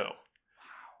 No. Wow.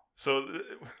 So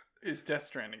Is Death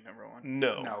Stranding number one?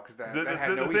 no. No, because that The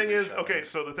had no thing E3 is, show. okay,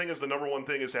 so the thing is, the number one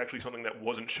thing is actually something that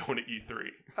wasn't shown at E3.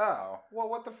 Oh, well,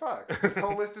 what the fuck? This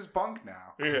whole list is bunk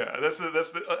now. Yeah, that's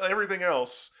the everything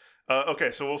else.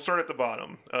 Okay, so we'll start at the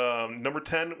bottom. Number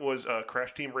 10 was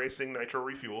Crash Team Racing Nitro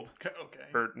Refueled. Okay.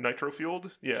 Or Nitro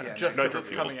Fueled? Yeah. Yeah, Just because Nitro it's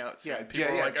Fueled. coming out soon. Yeah, People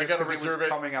are like, I just gotta 'cause it was reserve it.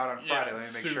 coming out on Friday. Yeah, Let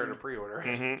me make sure to soon. pre-order.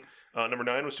 Mm-hmm. Number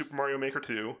 9 was Super Mario Maker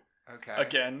 2. Okay.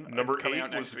 Again. Number coming 8 out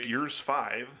next was week. Gears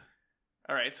 5.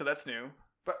 All right, so that's new.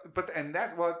 But and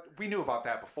that we knew about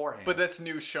that beforehand. But that's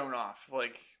new shown off.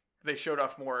 Like, they showed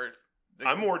off more.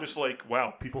 I'm more just like,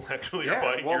 wow, people actually are yeah.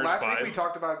 buying Well, Gears last 5. week we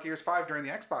talked about Gears 5 during the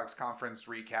Xbox conference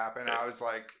recap, and I was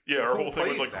like, Yeah, our who whole thing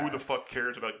was plays like, who that? the fuck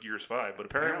cares about Gears 5? But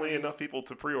apparently enough people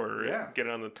to pre-order it Yeah. and get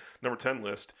it on the number 10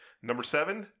 list. Number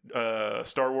 7,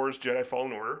 Star Wars Jedi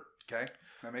Fallen Order. Okay,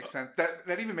 that makes sense.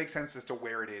 That even makes sense as to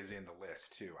where it is in the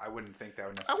list too. I wouldn't think that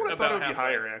would I necessarily. would have thought it would be halfway.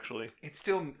 higher, actually. It's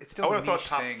still I would a have thought niche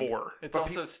top thing. 4. It's But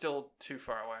also still too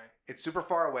far away. It's super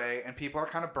far away, and people are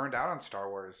kind of burned out on Star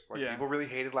Wars. Like Yeah. people really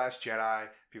hated Last Jedi.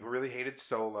 People really hated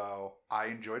Solo. I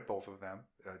enjoyed both of them,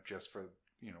 just for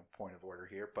point of order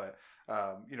here. But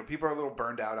people are a little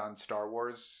burned out on Star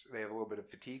Wars. They have a little bit of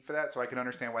fatigue for that, so I can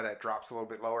understand why that drops a little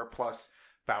bit lower. Plus,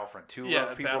 Battlefront 2 Yeah,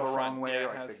 rubbed people the wrong Battlefront, way. yeah,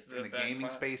 like has in the a bad gaming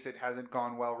clout. space, it hasn't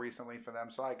gone well recently for them,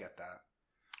 so I get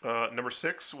that. Number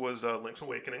 6 was Link's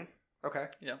Awakening. Okay,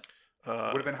 Yeah.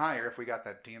 would have been higher if we got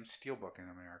that damn Steelbook in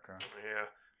America.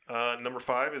 Yeah. Number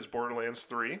 5 is Borderlands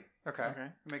 3. Okay, Okay.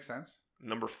 makes sense.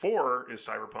 Number 4 is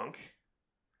Cyberpunk.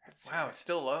 Wow, it's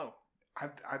still low.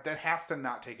 That has to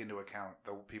not take into account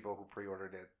the people who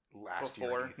pre-ordered it last year.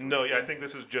 Before. at E3. No, yeah, I think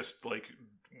this is just like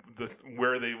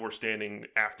where they were standing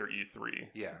after E3.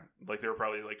 Yeah. Like they were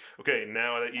probably like, okay,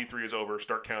 now that E3 is over,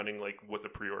 start counting like what the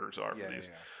pre-orders are Yeah, for these.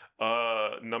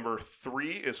 yeah. Number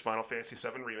 3 is Final Fantasy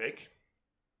VII Remake.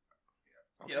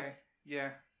 Okay. Yep. Yeah.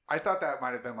 I thought that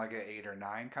might have been like an 8 or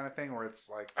 9 kind of thing, where it's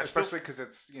like, I still- especially because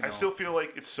it's I still feel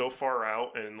like it's so far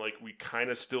out, and like we kind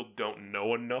of still don't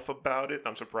know enough about it.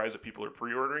 I'm surprised that people are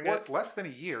pre-ordering well, it. it's less than a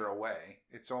year away.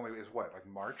 It's only what, like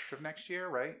March of next year,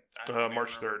 right? I don't even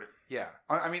March remember. 3rd. Yeah.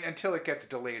 I mean, until it gets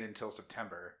delayed until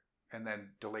September, and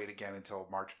then delayed again until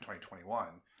March of 2021.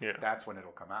 Yeah. That's when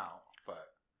it'll come out. But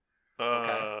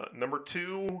Number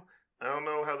 2, I don't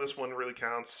know how this one really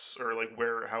counts or like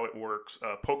how it works.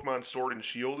 Pokemon Sword and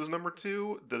Shield is number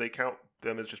 2. Do they count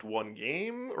them as just one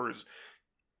game, or is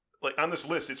like on this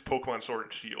list it's Pokemon Sword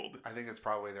and Shield? I think that's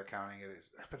probably they're counting it as.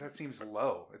 But that seems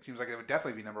low. It seems like it would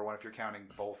definitely be number 1 if you're counting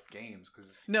both games,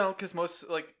 because No, because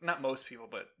not most people,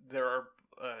 but there are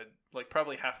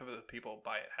probably half of the people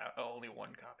buy it only one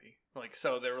copy. Like,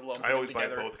 so they were lumping I always them buy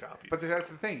together. both copies. But that's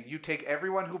the thing. You take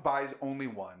everyone who buys only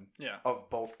one Yeah. of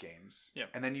both games, Yeah.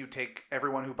 and then you take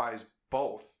everyone who buys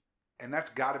both, and that's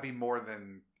got to be more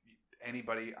than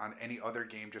anybody on any other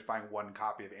game just buying one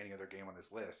copy of any other game on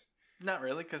this list. Not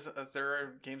really, because there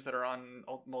are games that are on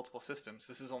multiple systems.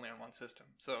 This is only on one system.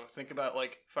 So think about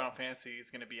like Final Fantasy is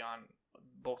going to be on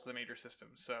both of the major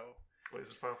systems. So Wait,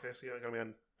 is it Final Fantasy going to be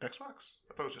on Xbox?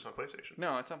 I thought it was just on PlayStation.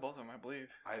 no, it's on both of them, I believe.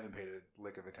 I haven't paid a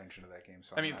lick of attention to that game,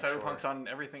 so I mean, I'm not Cyberpunk's sure. on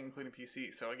everything, including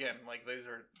PC. So again, like these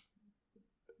are,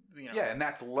 Yeah, and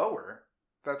that's lower.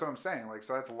 That's what I'm saying. Like,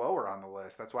 so that's lower on the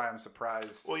list. That's why I'm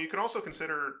surprised. Well, you can also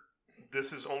consider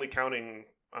this is only counting,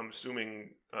 I'm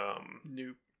assuming,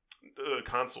 new.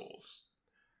 consoles.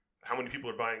 How many people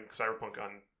are buying Cyberpunk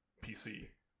on PC?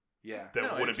 Yeah.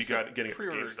 that wouldn't be getting it from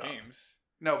pre-order GameStop. games.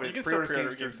 No, but You it's can still pre-order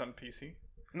pre-order games games on PC.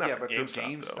 Not yeah, for but GameStop,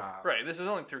 through though. GameStop. Right, this is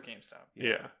only through GameStop.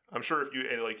 Yeah. I'm sure if you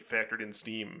like factored in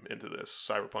Steam into this,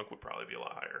 Cyberpunk would probably be a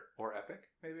lot higher. Or Epic,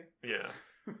 maybe? Yeah.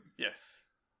 Yes.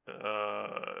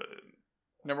 Number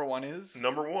Number one is?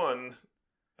 one,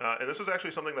 and this is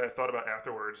actually something that I thought about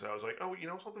afterwards. I was like, oh, you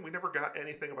know something? We never got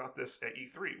anything about this at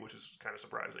E3, which is kind of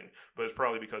surprising. But it's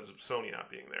probably because of Sony not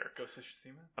being there. Ghost of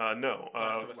Tsushima? No.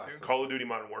 Last of Us 2? Call of Duty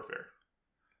Modern Warfare.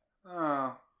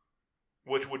 Oh.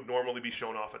 Which would normally be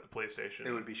shown off at the PlayStation.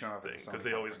 It would be shown off at the Sony because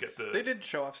they always get conference. the. They did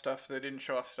show off stuff. They didn't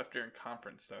show off stuff during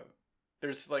conference, though.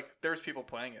 There's people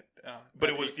playing it. But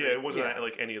at it was E3. it wasn't at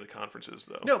like any of the conferences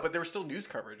though. No, but there was still news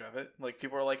coverage of it. Like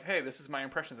people were like, "Hey, this is my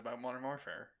impressions about Modern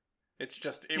Warfare." It's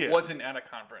just it wasn't at a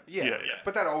conference. Yeah.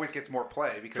 But that always gets more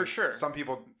play because For sure. some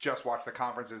people just watch the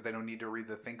conferences. They don't need to read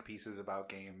the think pieces about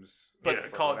games. But Yeah,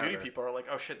 Call of Duty people are like,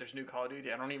 "Oh shit, there's new Call of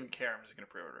Duty. I don't even care. I'm just gonna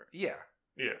pre-order it." Yeah.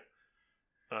 Yeah.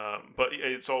 But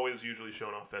it's always usually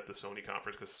shown off at the Sony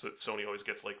conference because Sony always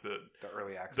gets like the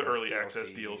early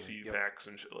access DLC Yep. packs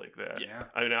and shit like that. Yeah.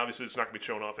 I mean, obviously, it's not going to be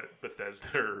shown off at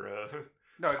Bethesda or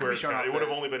No, it could be shown off. It would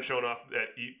have only been shown off at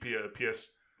PS,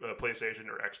 PlayStation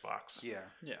or Xbox. Yeah.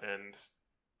 Yeah. And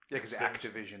Yeah, because Sticks.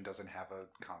 Activision doesn't have a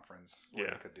conference where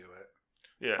Yeah. they could do it.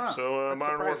 yeah, Huh, so that's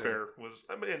Modern surprising. Warfare was.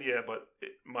 I mean, yeah, but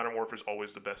Modern Warfare is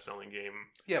always the best-selling game.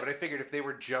 Yeah, but I figured if they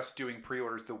were just doing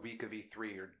pre-orders the week of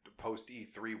E3 or post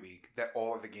E3 week, that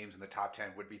all of the games in the top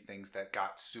 10 would be things that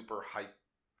got super hyped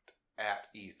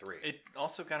at E3. It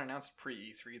also got announced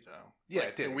pre-E3 though. Yeah, Like,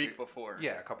 it did. the week before.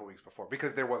 Yeah, a couple weeks before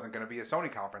because there wasn't going to be a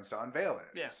Sony conference to unveil it.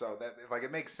 Yeah. So that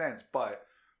it makes sense, but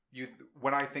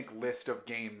when I think list of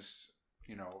games,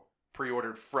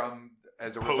 pre-ordered from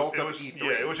as a result of E3.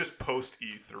 Yeah, it was just post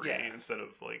E3 Yeah. instead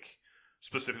of like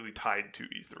specifically tied to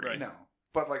E3. Right. No.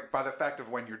 But like by the fact of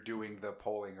when you're doing the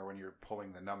polling or when you're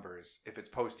pulling the numbers, if it's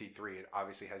post E3, it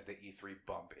obviously has the E3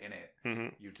 bump in it. Mm-hmm.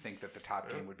 You'd think that the top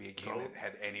game would be a game Call- that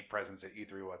had any presence at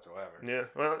E3 whatsoever. Yeah,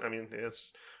 well, I mean,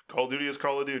 it's Call of Duty is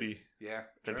Call of Duty, Yeah.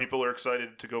 and sure. people are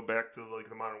excited to go back to like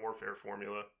the Modern Warfare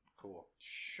formula. Cool.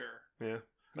 Sure. Yeah,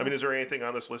 I mean, is there anything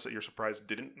on this list that you're surprised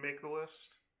didn't make the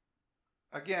list?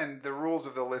 Again, the rules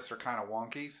of the list are kind of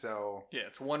wonky, so Yeah,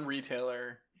 it's one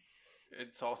retailer.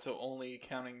 It's also only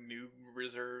counting new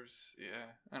reserves. Yeah.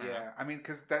 I don't know. yeah. I mean,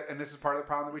 and this is part of the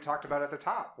problem that we talked about at the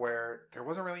top, where there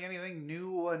wasn't really anything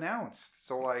new announced.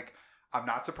 So like, I'm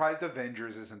not surprised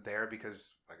Avengers isn't there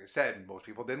because, like I said, most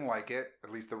people didn't like it,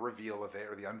 at least the reveal of it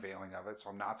or the unveiling of it. So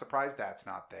I'm not surprised that's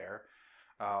not there.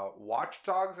 Watch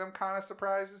Dogs, I'm kind of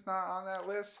surprised is not on that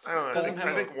list. I don't know. Doesn't have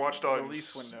I think a Watch Dogs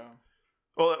release window.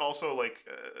 Well, and also like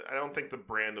I don't think the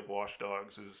brand of Watch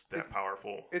Dogs is that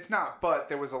powerful. It's not, but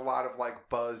there was a lot of like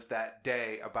buzz that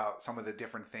day about some of the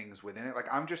different things within it. Like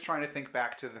I'm just trying to think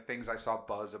back to the things I saw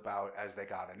buzz about as they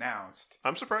got announced.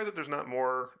 I'm surprised that there's not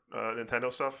more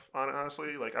Nintendo stuff on it,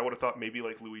 honestly. Like I would have thought maybe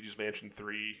like Luigi's Mansion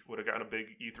 3 would have gotten a big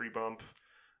E3 bump.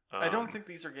 I don't think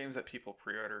these are games that people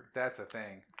pre-order. That's the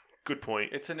thing. Good point.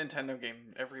 It's a Nintendo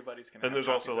game. Everybody's gonna. And have there's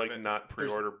also copies of like it. not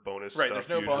pre-order bonus Right, stuff.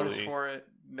 there's no bonus usually. for it.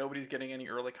 Nobody's getting any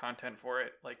early content for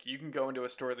it. Like you can go into a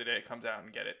store the day it comes out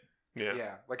and get it.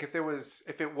 Yeah. Like if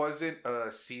it wasn't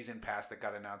a season pass that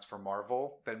got announced for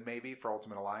Marvel, then maybe for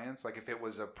Ultimate Alliance. Like if it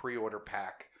was a pre-order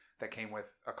pack that came with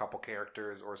a couple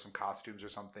characters or some costumes or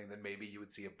something, then maybe you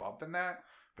would see a bump in that.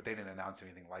 But they didn't announce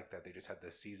anything like that. They just had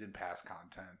the season pass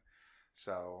content.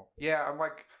 So yeah,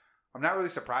 I'm not really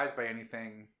surprised by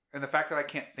anything. And the fact that I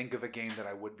can't think of a game that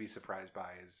I would be surprised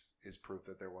by is proof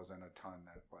that there wasn't a ton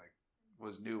that like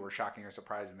was new or shocking or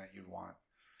surprising that you'd want.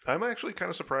 I'm actually kind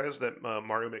of surprised that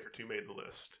Mario Maker 2 made the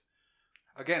list.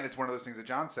 Again, it's one of those things that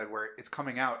John said where it's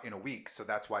coming out in a week, so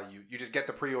that's why you just get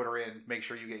the pre-order in, make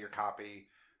sure you get your copy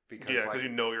Because you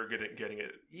know you're getting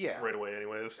it right away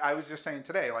anyways. I was just saying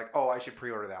today, like, oh, I should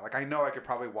pre-order that. Like, I know I could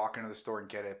probably walk into the store and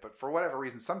get it, but for whatever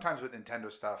reason, sometimes with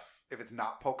Nintendo stuff, if it's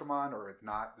not Pokemon or it's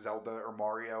not Zelda or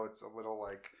Mario, it's a little,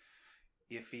 like,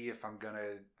 iffy if I'm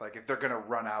gonna, like, if they're gonna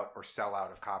run out or sell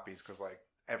out of copies, because, like,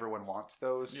 everyone wants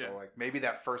those. Yeah. So, like, maybe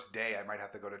that first day I might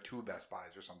have to go to 2 Best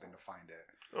Buys or something to find it.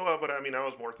 Well, but I mean, I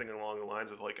was more thinking along the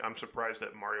lines of, like, I'm surprised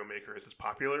that Mario Maker is as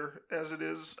popular as it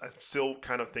is. I still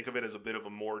kind of think of it as a bit of a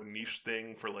more niche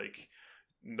thing for, like,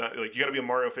 not, like, you gotta be a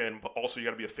Mario fan, but also you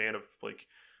gotta be a fan of, like,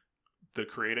 the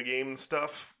Create-A-Game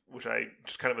stuff, which I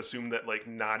just kind of assumed that, like,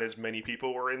 not as many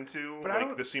people were into. But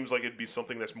like, this seems like it'd be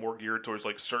something that's more geared towards,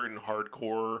 like, certain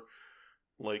hardcore,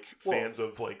 fans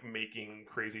of making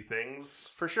crazy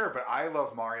things. For sure, but I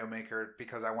love Mario Maker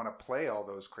because I want to play all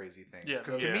those crazy things.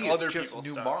 Because to me, other it's just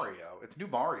new stuff. Mario. It's new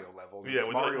Mario levels. Yeah,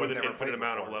 Mario with an I've never infinite played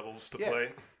amount before. of levels to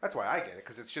play. That's why I get it,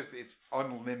 because it's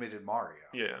unlimited Mario.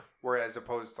 Yeah. Whereas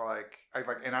opposed to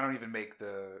and I don't even make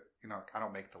I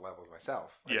don't make the levels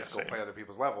myself. I just go play other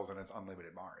people's levels, and it's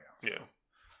unlimited Mario. So. Yeah.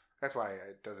 That's why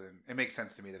it makes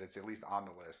sense to me that it's at least on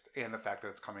the list, and the fact that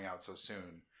it's coming out so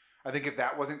soon. I think if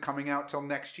that wasn't coming out till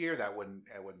next year, it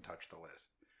wouldn't touch the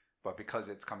list. But because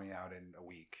it's coming out in a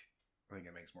week, I think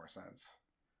it makes more sense.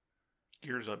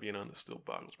 Gears not being on this still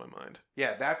boggles my mind.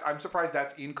 Yeah, I'm surprised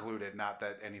that's included, not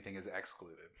that anything is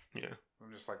excluded. Yeah.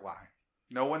 I'm just like, why?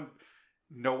 No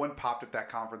one popped at that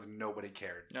conference, and nobody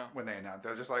cared when they announced.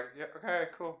 They're just like, yeah, okay,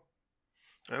 cool.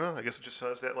 I don't know. I guess it just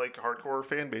has that hardcore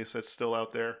fan base that's still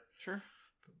out there. Sure.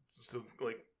 Still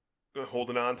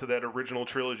holding on to that original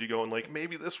trilogy, going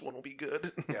maybe this one will be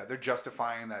good. Yeah, they're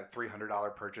justifying that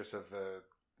 $300 purchase of the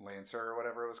Lancer or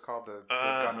whatever it was called, the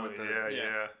gun with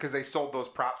the because they sold those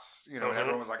props, and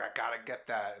everyone was like, I gotta get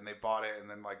that, and they bought it, and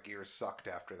then Gears sucked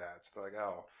after that. So they're like,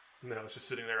 oh. Now it's just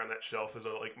sitting there on that shelf as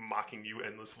mocking you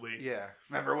endlessly. Yeah.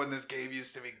 Remember when this game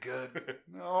used to be good?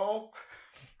 No.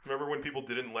 Remember when people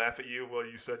didn't laugh at you while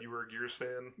you said you were a Gears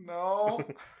fan? No.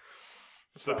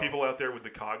 So people out there with the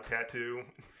COG tattoo.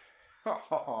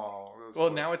 Oh,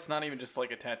 well, now it's not even just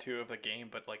a tattoo of the game,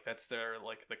 but that's their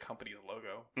the company's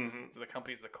logo. Mm-hmm. So the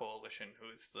company's the Coalition,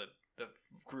 who's the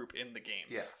group in the games.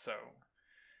 Yeah. So,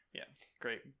 yeah,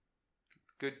 great.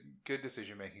 Good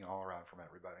decision making all around from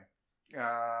everybody.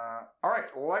 All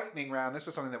right, lightning round. This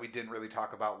was something that we didn't really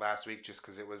talk about last week, just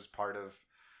because it was part of.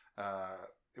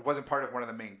 It wasn't part of one of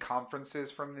the main conferences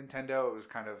from Nintendo. It was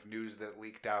kind of news that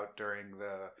leaked out during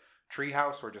the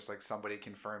Treehouse, where just somebody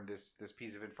confirmed this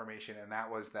piece of information, and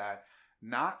that was that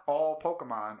not all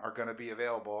Pokemon are going to be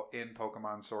available in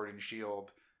Pokemon Sword and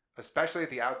Shield, especially at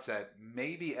the outset,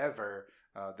 maybe ever.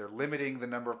 They're limiting the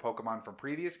number of Pokemon from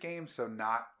previous games, so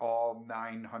not all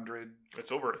 900. It's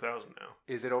over 1,000 now.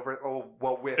 Is it over? Oh,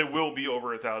 well, it will be over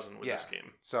 1,000 with this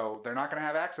game. So they're not going to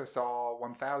have access to all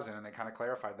 1,000, and they kind of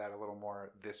clarified that a little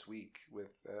more this week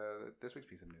with this week's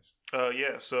piece of news.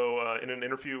 Yeah. So in an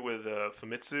interview with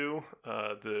Famitsu,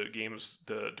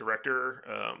 the director,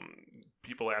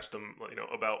 people asked him,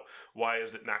 about why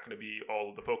is it not going to be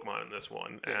all of the Pokemon in this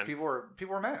one, and people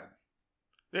were mad.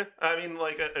 Yeah, I mean,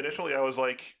 initially I was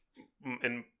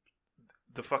and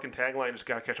the fucking tagline is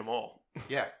 "Gotta catch them all."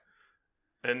 Yeah,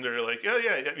 and they're like, "Oh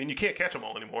yeah, I mean, you can't catch them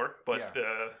all anymore." But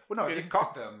well, no, if you've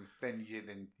caught them, then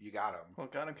you got them. Well,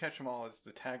 "Gotta catch them all" is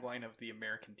the tagline of the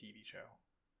American TV show.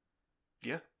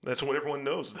 Yeah, that's what everyone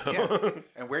knows, though. Yeah.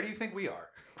 And where do you think we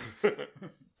are?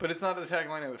 But it's not the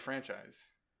tagline of the franchise.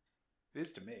 It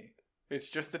is to me. It's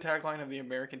just the tagline of the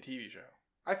American TV show.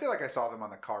 I feel like I saw them on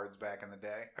the cards back in the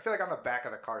day. I feel like on the back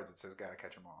of the cards it says "Gotta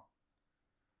catch them all."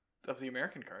 Of the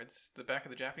American cards, the back of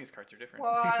the Japanese cards are different.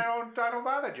 Well, I don't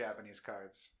buy the Japanese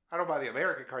cards. I don't buy the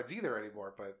American cards either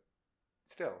anymore. But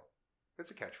still,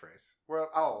 it's a catchphrase. Well,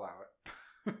 I'll allow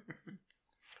it.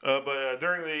 But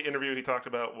during the interview, he talked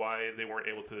about why they weren't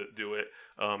able to do it.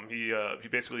 He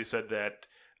basically said that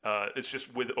it's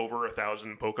just with over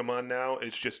 1,000 Pokemon now,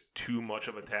 it's just too much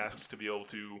of a task to be able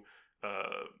to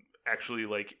actually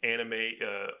animate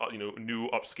new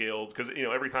upscaled, because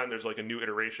every time there's a new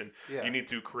iteration, you need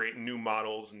to create new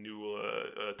models, new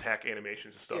attack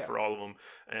animations and stuff for all of them.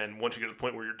 And once you get to the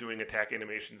point where you're doing attack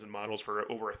animations and models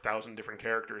for over 1,000 different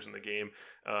characters in the game,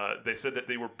 they said that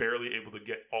they were barely able to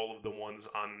get all of the ones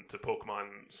onto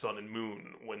Pokemon Sun and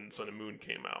Moon when Sun and Moon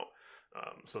came out.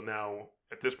 So now,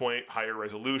 at this point, higher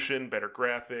resolution, better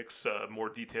graphics, more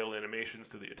detailed animations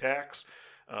to the attacks.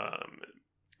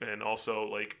 And also,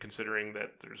 considering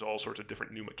that there's all sorts of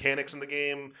different new mechanics in the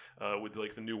game, with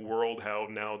the new world, how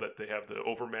now that they have the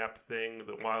overmap thing,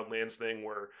 the wildlands thing,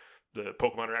 where the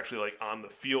Pokemon are actually on the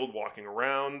field walking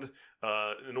around.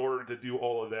 In order to do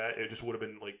all of that, it just would have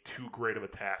been too great of a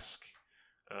task.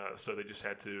 So they just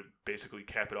had to basically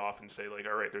cap it off and say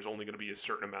all right, there's only going to be a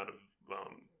certain amount of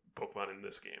Pokemon in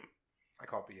this game. I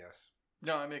call it BS.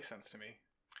 No, it makes sense to me.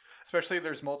 Especially if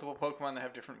there's multiple Pokemon that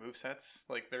have different movesets.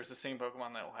 There's the same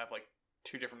Pokemon that will have,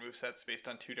 2 different movesets based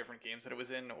on 2 different games that it was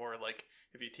in. Or,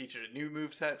 if you teach it a new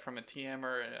moveset from a TM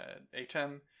or a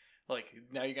HM,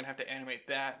 now you're going to have to animate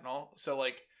that and all. So,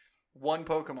 one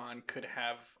Pokemon could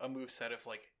have a moveset of,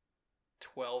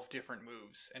 12 different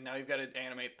moves. And now you've got to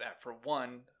animate that for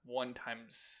 1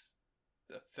 times,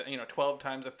 12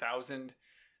 times 1,000.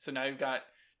 So now you've got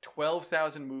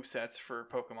 12,000 movesets for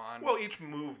Pokemon. Well, each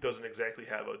move doesn't exactly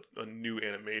have a new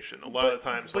animation. A lot of the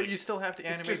times, but you still have to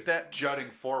animate just that jutting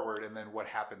forward, and then what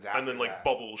happens after, and then like that.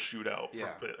 bubbles shoot out.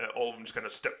 Yeah. All of them just kind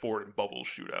of step forward and bubbles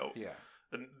shoot out. Yeah.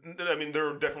 And I mean, there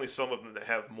are definitely some of them that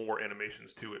have more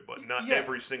animations to it, but not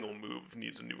every single move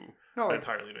needs an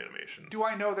entirely new animation. Do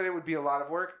I know that it would be a lot of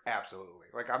work? Absolutely.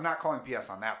 Like, I'm not calling BS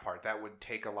on that part. That would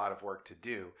take a lot of work to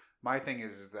do. My thing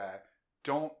is that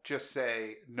don't just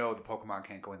say, no, the Pokemon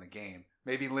can't go in the game.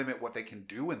 Maybe limit what they can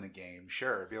do in the game.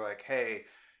 Sure. Be like, hey,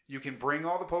 you can bring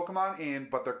all the Pokemon in,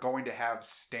 but they're going to have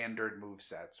standard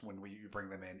movesets when you bring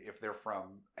them in if they're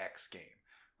from X game.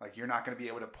 Like, you're not going to be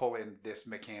able to pull in this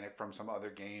mechanic from some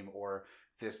other game or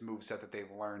this moveset that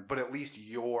they've learned, but at least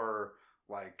your,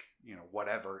 like, you know,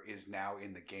 whatever is now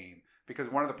in the game. Because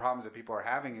one of the problems that people are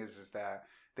having is that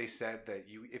they said that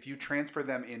if you transfer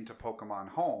them into Pokemon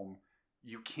Home,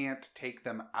 you can't take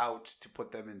them out to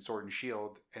put them in Sword and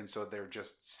Shield, and so they're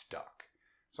just stuck.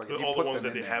 So like, all the ones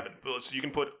that they haven't. So you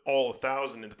can put all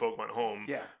 1,000 into Pokemon Home,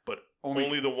 but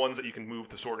only the ones that you can move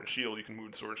to Sword and Shield, you can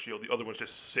move to Sword and Shield. The other ones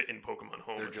just sit in Pokemon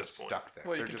Home. They're just stuck there.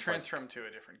 Well, you they're can just transfer them to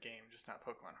a different game, just not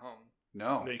Pokemon Home.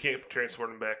 No, you can't transfer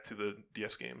them back to the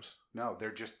DS games. No,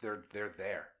 they're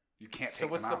there. You can't take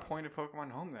them out. So what's the point of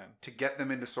Pokemon Home then? To get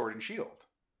them into Sword and Shield.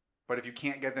 But if you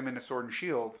can't get them into Sword and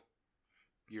Shield,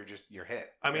 you're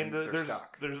hit. I mean,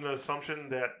 there's an assumption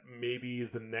that maybe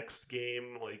the next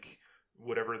game, like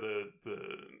whatever the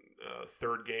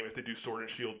third game, if they do Sword and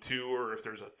Shield 2, or if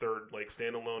there's a third like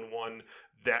standalone one,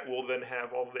 that will then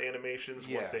have all the animations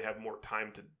once they have more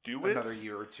time to do it. Another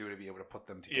year or two to be able to put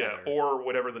them together. Yeah, or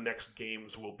whatever the next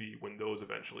games will be when those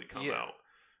eventually come out.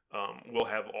 We'll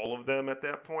have all of them at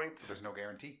that point. There's no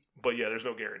guarantee. But yeah, there's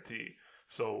no guarantee.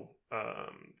 So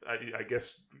I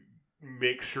guess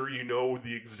make sure you know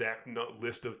the exact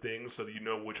list of things so that you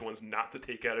know which ones not to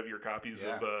take out of your copies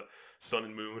of Sun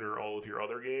and Moon or all of your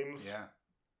other games. Yeah.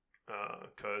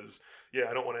 Because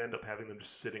I don't want to end up having them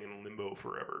just sitting in limbo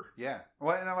forever. Yeah.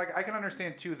 Well, and I can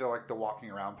understand too the walking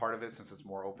around part of it since it's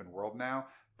more open world now.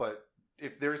 But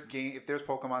if there's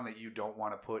Pokemon that you don't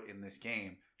want to put in this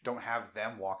game, don't have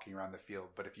them walking around the field.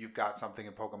 But if you've got something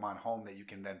in Pokemon Home that you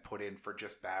can then put in for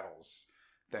just battles,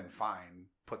 then fine,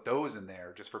 put those in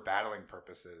there just for battling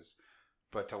purposes.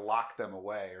 But to lock them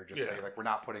away or just say like we're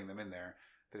not putting them in there,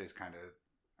 that is kind of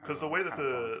because the way that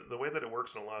the way that it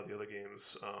works in a lot of the other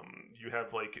games, you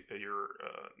have like your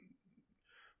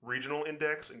regional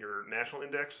index and your national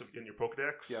index in your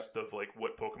Pokedex of like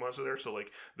what Pokemons are there. So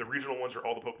like the regional ones are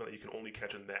all the Pokemon that you can only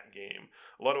catch in that game.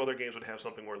 A lot of other games would have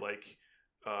something where like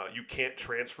you can't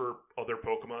transfer other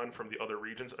Pokemon from the other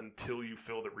regions until you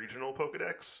fill the regional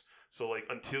Pokedex. So, like,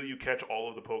 until you catch all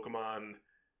of the Pokemon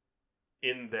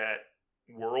in that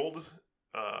world,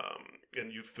 and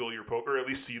you fill your or at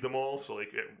least see them all. So,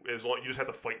 like, as long you just have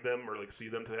to fight them or like see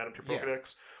them to add them to your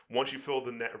Pokedex. Once you fill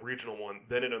the regional one,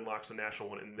 then it unlocks the national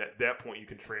one, and at that point you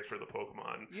can transfer the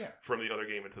Pokemon from the other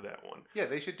game into that one. Yeah,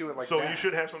 they should do it like so that. You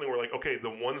should have something where like, okay, the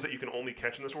ones that you can only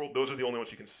catch in this world, those are the only ones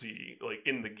you can see like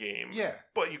in the game. Yeah,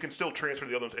 but you can still transfer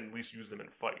the other ones and at least use them in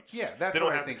fights. Yeah, that's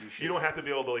what I think you should. You don't have to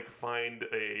be able to like find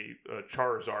a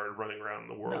Charizard running around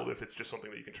the world if it's just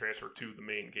something that you can transfer to the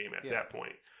main game at that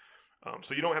point.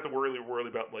 So you don't have to worry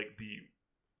about like the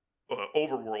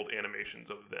overworld animations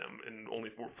of them, and only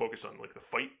focus on like the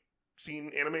fight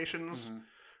scene animations.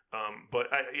 Mm-hmm.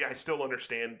 But I still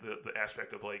understand the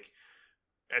aspect of like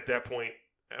at that point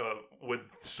with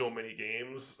so many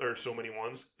games or so many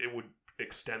ones, it would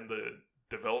extend the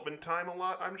development time a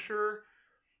lot, I'm sure.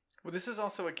 Well, this is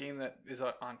also a game that is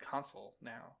on console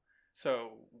now,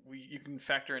 so you can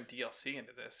factor in DLC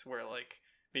into this, where like.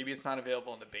 Maybe it's not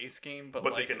available in the base game, but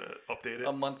like they can update it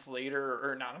a month later,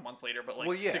 or not a month later, but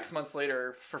like 6 months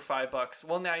later for $5.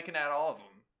 Well, now you can add all of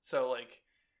them. So like,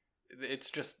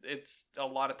 it's a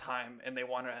lot of time, and they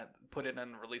want to put it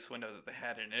in the release window that they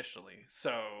had initially.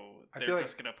 So they're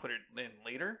just gonna put it in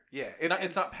later. Yeah,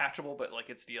 it's not patchable, but like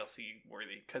it's DLC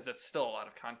worthy because it's still a lot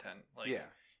of content. Like,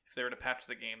 if they were to patch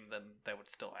the game, then that would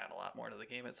still add a lot more to the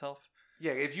game itself.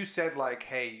 Yeah, if you said like,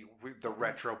 hey, the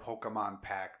retro Pokemon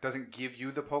pack doesn't give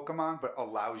you the Pokemon, but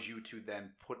allows you to then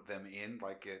put them in,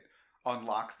 like it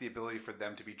unlocks the ability for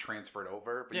them to be transferred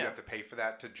over, but you have to pay for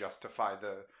that to justify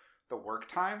the work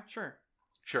time.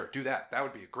 Sure, do that. That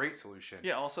would be a great solution.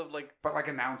 Yeah, also like... But like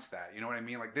announce that, you know what I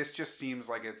mean? Like this just seems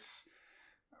like it's...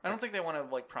 I don't think they want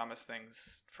to like promise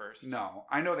things first. No,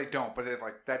 I know they don't, but it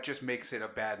like that just makes it a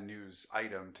bad news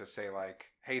item to say like,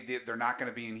 hey, they're not going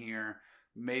to be in here.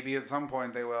 Maybe at some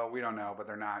point they will. We don't know, but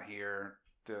they're not here.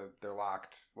 They're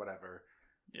locked. Whatever.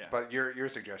 Yeah. But your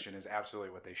suggestion is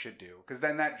absolutely what they should do, because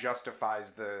then that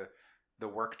justifies the the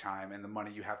work time and the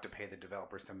money you have to pay the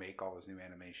developers to make all those new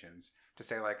animations to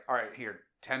say like, all right, here,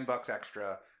 $10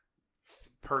 extra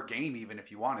per game, even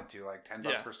if you wanted to, like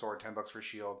 $10 for sword, $10 for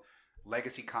shield,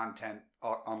 legacy content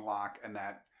unlock, and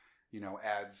that,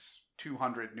 adds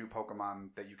 200 new Pokemon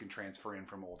that you can transfer in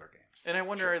from older games. And I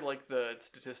wonder, like, the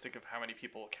statistic of how many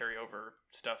people carry over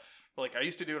stuff. Like, I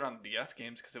used to do it on the DS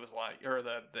games because it was a lot, or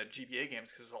the GBA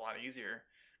games because it was a lot easier.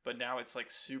 But now it's,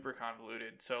 like, super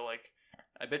convoluted. So, like,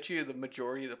 I bet you the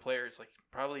majority of the players, like,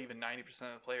 probably even 90%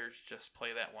 of the players just play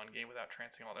that one game without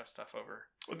transferring all their stuff over.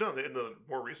 Well, no, the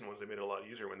more recent ones, they made it a lot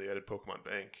easier when they added Pokemon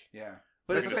Bank. Yeah.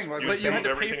 But it's the thing, but you had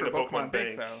to pay for Pokemon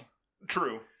Bank, though.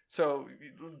 True. So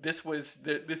this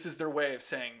is their way of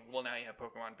saying, well, now you have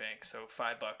Pokemon Bank, so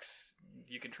 $5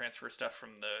 you can transfer stuff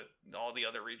from all the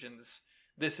other regions.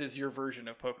 This is your version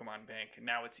of Pokemon Bank.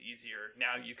 Now it's easier.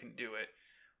 Now you can do it.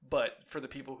 But for the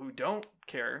people who don't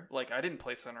care, like I didn't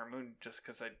play Sun or Moon just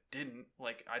because I didn't.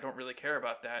 Like I don't really care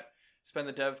about that. Spend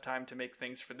the dev time to make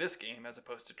things for this game as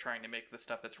opposed to trying to make the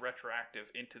stuff that's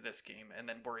retroactive into this game and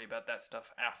then worry about that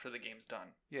stuff after the game's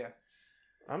done. Yeah.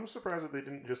 I'm surprised that they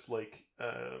didn't just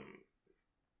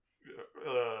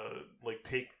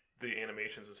take the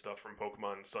animations and stuff from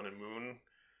Pokemon Sun and Moon,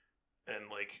 and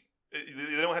like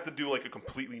they don't have to do like a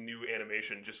completely new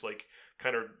animation. Just like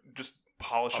kind of just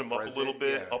polish them up a little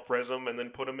bit, up-res them, and then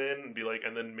put them in, and be like,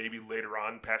 and then maybe later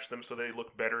on patch them so they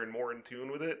look better and more in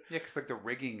tune with it. Yeah, because like the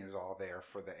rigging is all there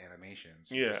for the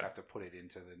animations. You just have to put it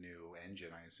into the new engine.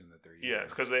 I assume that they're using. Yeah,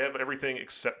 because they have everything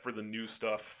except for the new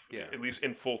stuff. Yeah. At least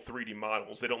in full 3D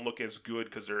models, they don't look as good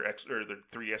because they're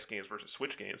 3DS games versus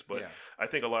Switch games. But I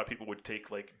think a lot of people would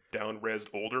take like down-resed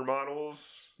older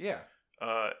models. Yeah.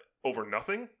 Over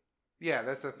nothing. Yeah,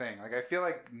 that's the thing. Like, I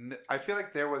feel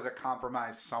like there was a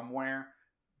compromise somewhere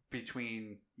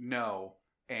between no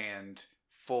and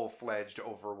full-fledged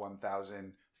over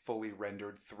 1,000 fully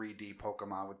rendered 3D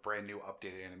Pokemon with brand new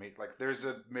updated animation. Like, there's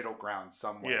a middle ground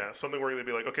somewhere. Yeah, something where they'd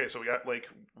be like, okay, so we got like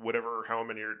whatever, how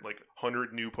many, like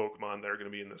 100 new Pokemon that are going to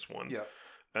be in this one. Yeah.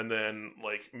 And then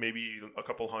like maybe a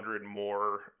couple hundred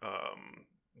more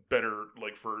better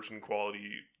like version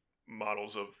quality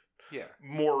models of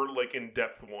more like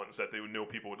in-depth ones that they would know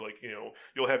people would like.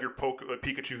 You'll have your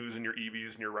Pikachus and your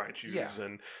Eevees and your Raichus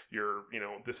and your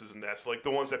this is and that's like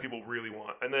the ones that people really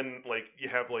want, and then like you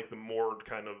have like the more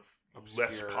kind of obscure,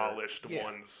 less polished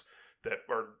ones that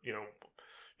are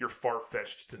your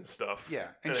Farfetch'd and stuff,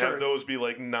 and have those be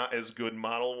like not as good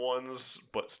model ones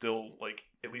but still like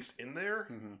at least in there.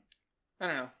 Mm-hmm. I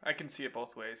don't know. I can see it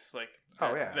both ways. Like,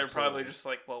 they're probably just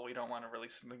like, well, we don't want to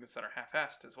release something that's that are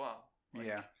half-assed as well. Like,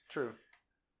 yeah, true.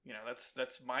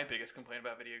 That's my biggest complaint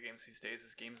about video games these days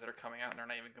is games that are coming out and are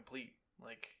not even complete.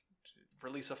 Like,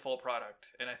 release a full product.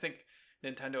 And I think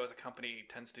Nintendo as a company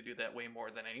tends to do that way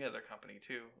more than any other company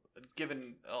too.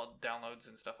 Given downloads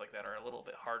and stuff like that are a little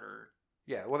bit harder.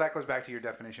 Yeah, well, that goes back to your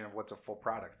definition of what's a full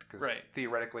product. Because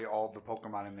theoretically, all the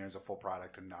Pokemon in there is a full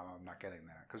product, and now I'm not getting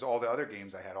that. Because all the other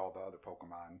games, I had all the other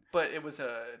Pokemon. But it was an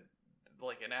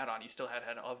add-on. You still had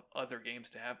other games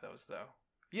to have those, though.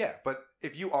 Yeah, but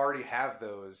if you already have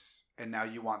those, and now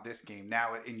you want this game,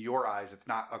 now in your eyes, it's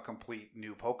not a complete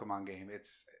new Pokemon game.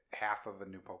 It's half of a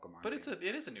new Pokemon game. But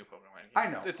it is a new Pokemon game. I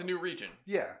know. It's a new region.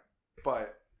 Yeah,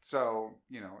 but... So,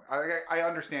 I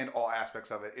understand all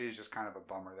aspects of it. It is just kind of a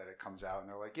bummer that it comes out and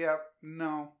they're like, yeah,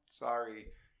 no, sorry.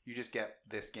 You just get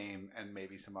this game and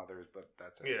maybe some others, but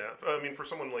that's it. Yeah, I mean, for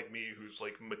someone like me who's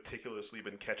like meticulously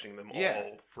been catching them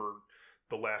all for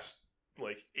the last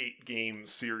like 8 game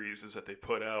series that they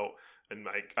put out, and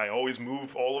I always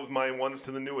move all of my ones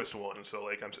to the newest one. So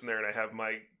like I'm sitting there and I have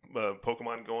my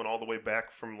Pokemon going all the way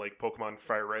back from like Pokemon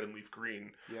Fire Red and Leaf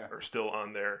Green are still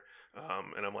on there.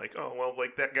 And I'm like, oh, well,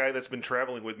 like that guy that's been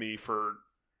traveling with me for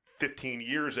 15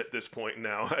 years at this point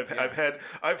now. I've had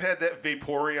that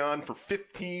Vaporeon for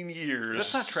 15 years.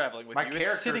 That's not traveling with you.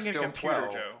 It's sitting in computer,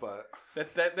 12, Joe. But...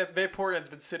 That Vaporeon's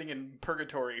been sitting in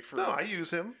purgatory for... No, I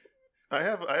use him. I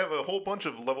have a whole bunch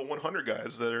of level 100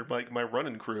 guys that are like my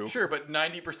running crew. Sure, but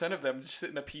 90% of them just sit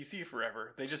in a PC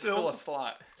forever. They just fill a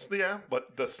slot. Yeah,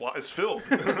 but the slot is filled.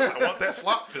 I want that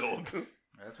slot filled.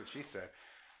 That's what she said.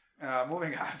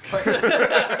 Moving on.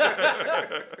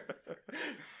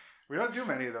 We don't do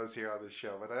many of those here on this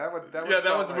show, but that one's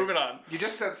like, moving on. You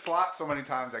just said slot so many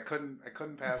times, I couldn't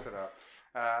pass it up.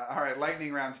 All right,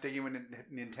 lightning round. Sticking with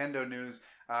Nintendo news.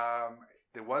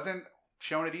 It wasn't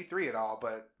shown at E3 at all,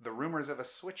 but the rumors of a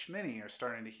Switch Mini are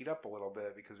starting to heat up a little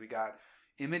bit because we got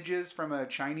images from a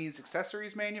Chinese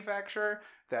accessories manufacturer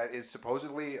that is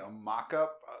supposedly a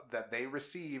mock-up that they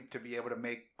received to be able to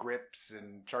make grips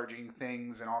and charging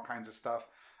things and all kinds of stuff,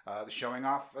 showing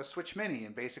off a Switch Mini.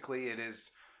 And basically it is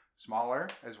Smaller,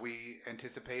 as we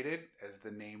anticipated, as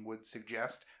the name would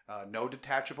suggest. No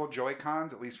detachable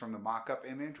Joy-Cons, at least from the mock-up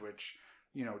image, which,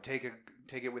 take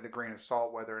it with a grain of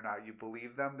salt whether or not you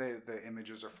believe them. The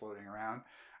images are floating around.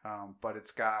 But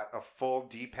it's got a full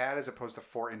D-pad as opposed to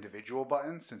 4 individual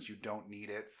buttons, since you don't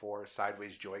need it for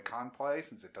sideways Joy-Con play,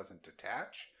 since it doesn't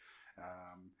detach.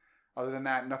 Other than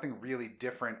that, nothing really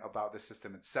different about the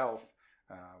system itself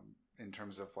in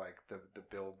terms of like the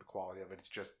build quality of it. It's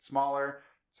just smaller.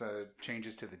 So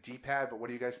changes to the D-pad. But what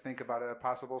do you guys think about a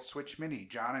possible Switch Mini?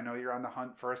 John, I know you're on the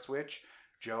hunt for a Switch.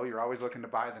 Joe, you're always looking to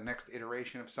buy the next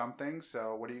iteration of something.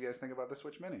 So what do you guys think about the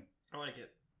Switch Mini? I like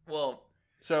it. Well,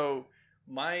 so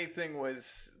my thing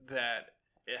was that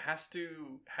it has to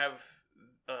have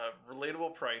a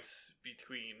relatable price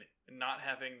between not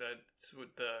having the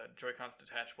Joy-Cons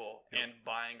detachable and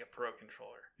buying a Pro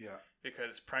controller. Yeah.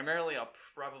 Because primarily I'll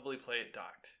probably play it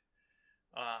docked.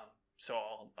 So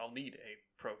I'll need a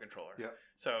Pro controller. Yeah.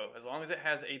 So as long as it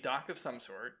has a dock of some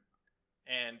sort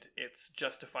and it's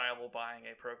justifiable buying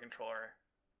a Pro controller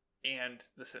and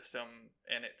the system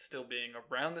and it still being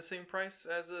around the same price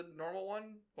as a normal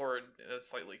one or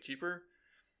slightly cheaper.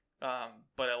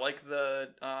 But I like the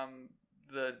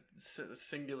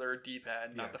singular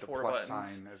D-pad, not the 4 plus buttons.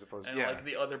 sign as opposed and I like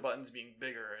the other buttons being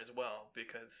bigger as well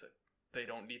because they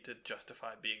don't need to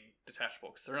justify being detachable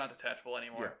because they're not detachable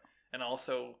anymore. Yeah. And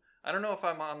also, I don't know if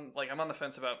I'm on the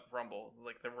fence about Rumble.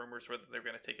 Like the rumors were that they're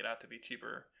going to take it out to be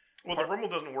cheaper. Well, the Rumble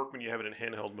doesn't work when you have it in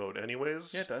handheld mode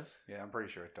anyways. Yeah, it does. Yeah, I'm pretty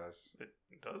sure it does. It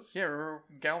does? Yeah, remember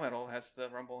Galmetal has the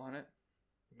Rumble on it.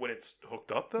 When it's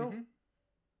hooked up, though? Mm-hmm.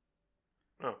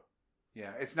 Oh.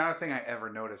 Yeah, it's not a thing I ever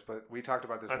noticed, but we talked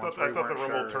about this I once. thought the Rumble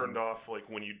sure turned off like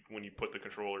when you put the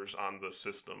controllers on the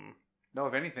system. No,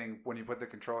 if anything, when you put the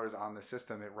controllers on the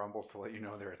system, it rumbles to let you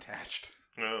know they're attached.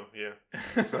 Oh,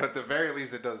 yeah. So at the very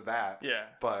least, it does that. Yeah.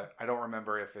 But I don't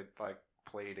remember if it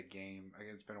played a game.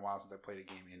 It's been a while since I played a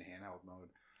game in handheld mode.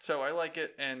 So I like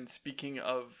it. And speaking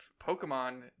of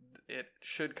Pokemon, it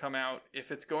should come out.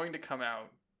 If it's going to come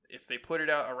out, if they put it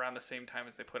out around the same time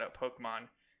as they put out Pokemon,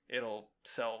 it'll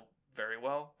sell very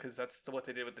well because that's what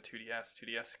they did with the 2DS.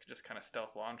 2DS just kind of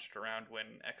stealth launched around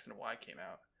when X and Y came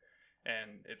out.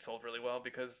 And it sold really well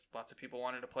because lots of people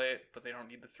wanted to play it, but they don't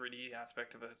need the 3D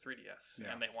aspect of a 3DS.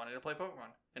 Yeah. And they wanted to play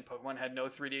Pokemon. And Pokemon had no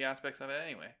 3D aspects of it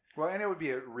anyway. Well, and it would be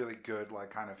a really good,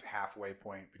 kind of halfway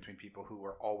point between people who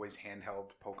were always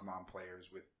handheld Pokemon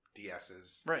players with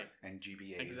DSs Right. and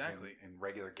GBAs Exactly. and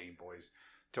regular Game Boys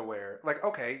to where,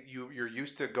 okay, you're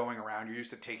used to going around, you're used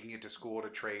to taking it to school to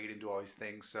trade and do all these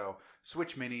things. So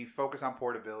Switch Mini, focus on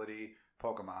portability,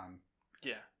 Pokemon.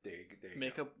 Yeah. There you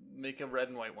Make a red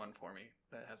and white one for me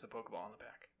that has a Pokeball on the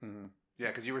back. Mm-hmm. Yeah,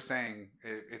 because you were saying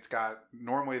it's got.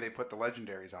 Normally they put the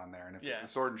legendaries on there, and if it's the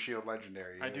Sword and Shield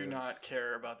legendary, I do not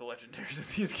care about the legendaries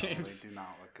of these games. They do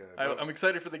not look good. I'm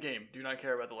excited for the game. Do not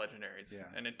care about the legendaries. Yeah.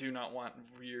 And I do not want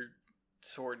weird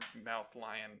sword mouth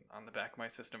lion on the back of my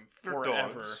system They're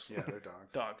forever. dogs. Yeah, they're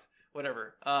dogs. Dogs.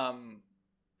 Whatever.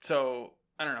 So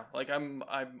I don't know. I'm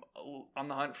on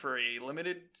the hunt for a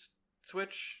limited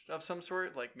Switch of some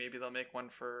sort. Like maybe they'll make one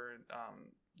for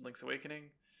Link's Awakening.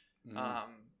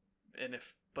 Mm-hmm. And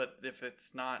if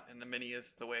it's not and the mini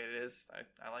is the way it is,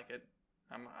 I like it.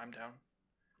 I'm down.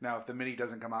 Now, if the mini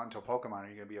doesn't come out until Pokemon, are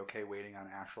you gonna be okay waiting on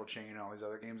Astral Chain and all these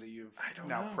other games that you've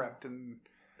now prepped and?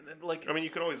 I mean,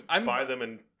 you can always buy them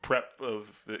in prep of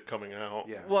it coming out.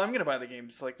 Yeah. Well, I'm gonna buy the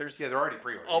games. Like there's. Yeah, they're already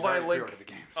pre-ordered. I'll buy the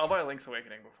games. I'll buy Link's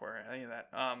Awakening before any of that.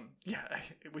 Yeah,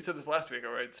 we said this last week.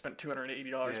 I spent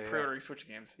 $280 pre-ordering Switch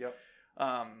games. Yep.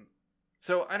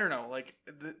 So I don't know. Like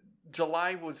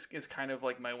July is kind of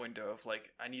like my window of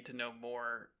I need to know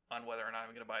more on whether or not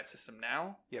I'm gonna buy a system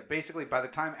now. Yeah, basically, by the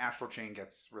time Astral Chain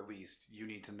gets released, you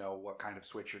need to know what kind of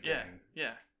Switch you're getting.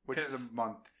 Yeah. Which is a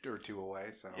month or two away.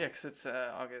 So yeah, because it's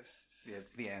August. Yeah,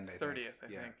 it's the end. 30th, I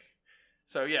think.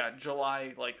 So yeah,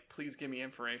 July. Please give me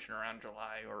information around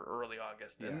July or early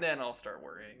August, and then I'll start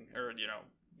worrying, or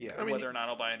whether or not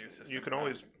I'll buy a new system. You can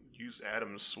always use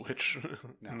Adam's Switch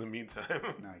in the meantime.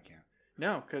 No, you can't.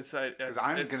 No, because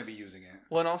I'm going to be using it.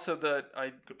 Well, and also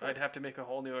I'd have to make a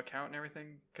whole new account and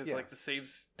everything because the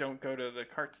saves don't go to the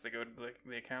carts; they go to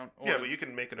the account. Yeah, but you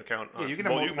can make an account. You can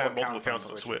have multiple accounts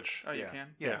on the Switch. Oh, you can.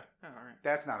 Yeah. Oh, all right.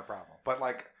 That's not a problem. But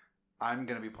I'm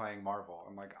going to be playing Marvel.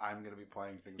 I'm going to be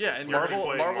playing things. Yeah, like and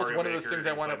Switch. Marvel's one of those things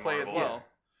I want to play as well.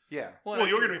 Yeah. Well,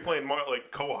 you're going to be playing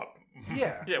co-op.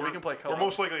 Yeah. Yeah, we can play co-op. We're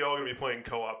most likely all going to be playing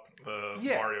co-op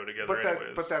Mario together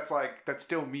anyways. But that's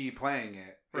still me playing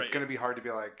it. It's going to be hard to be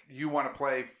you want to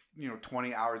play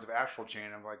 20 hours of Astral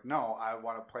Chain. I'm like, no, I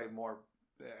want to play more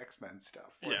X-Men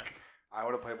stuff. I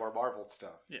want to play more Marvel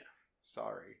stuff. Yeah.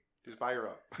 Sorry. Just buy your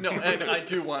own. No, and I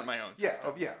do want my own Yeah,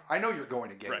 system. yeah. I know you're going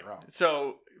to get Right. your own.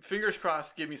 So, fingers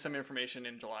crossed, give me some information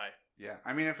in July. Yeah,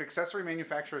 I mean, if accessory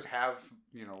manufacturers have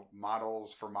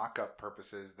models for mock-up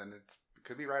purposes, then it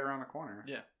could be right around the corner.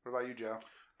 Yeah. What about you, Joe?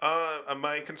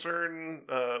 My concern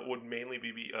would mainly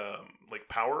be like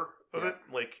power of it.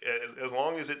 Like as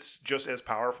long as it's just as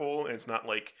powerful and it's not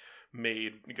like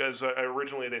made, because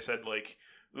originally they said like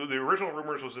the original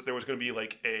rumors was that there was going to be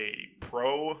like a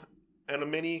Pro and a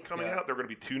Mini coming out. There were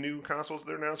going to be 2 new consoles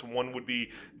that are announced. One would be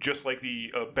just like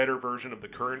the better version of the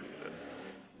current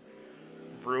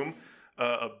room.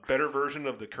 A better version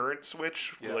of the current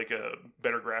Switch, with like a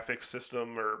better graphics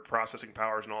system or processing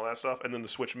powers and all that stuff. And then the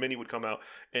Switch Mini would come out,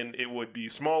 and it would be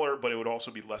smaller, but it would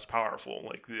also be less powerful.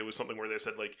 Like it was something where they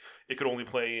said like it could only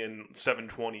play in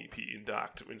 720p in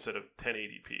docked instead of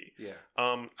 1080p.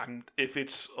 Yeah. If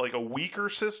it's like a weaker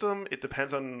system, it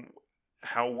depends on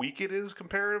how weak it is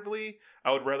comparatively.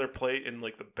 I would rather play in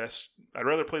like the best. I'd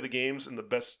rather play the games in the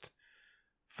best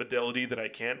fidelity that I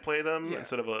can play them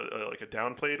instead of a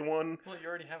downplayed one. Well, you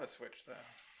already have a Switch, though.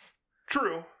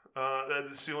 True.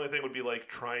 That's the only thing would be like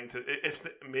trying to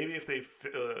if they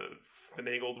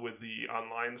finagled with the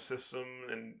online system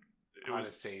and how to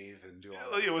save and do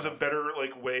all that it was stuff. a better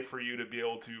like way for you to be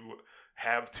able to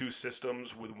have 2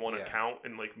 systems with one account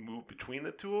and like move between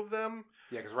the 2 of them.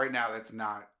 Yeah, because right now it's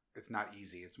not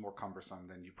easy. It's more cumbersome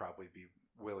than you'd probably be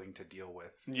willing to deal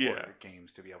with for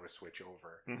games to be able to switch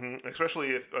over. Mm-hmm. Especially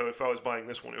if I was buying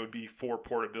this one, it would be for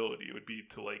portability. It would be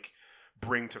to like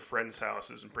bring to friends'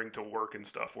 houses and bring to work and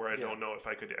stuff, where I don't know if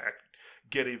I could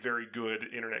get a very good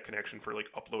internet connection for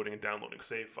like uploading and downloading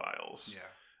save files.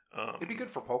 Yeah, it'd be good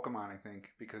for Pokemon, I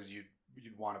think, because you'd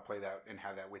want to play that and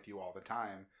have that with you all the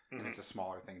time, and it's a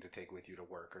smaller thing to take with you to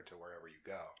work or to wherever you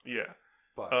go. Yeah.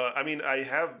 But I mean, I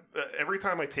have every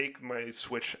time I take my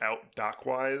Switch out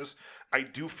dock-wise, I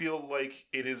do feel like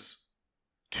it is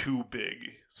too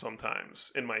big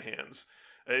sometimes in my hands.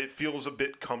 It feels a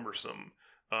bit cumbersome,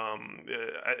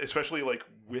 especially like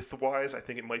width-wise. I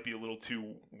think it might be a little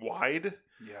too wide.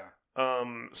 Yeah.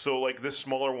 So like this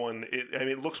smaller one,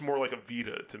 it looks more like a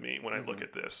Vita to me when I look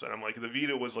at this, and I'm like, the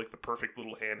Vita was like the perfect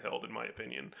little handheld in my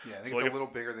opinion. Yeah, I think it's a little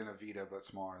bigger than a Vita, but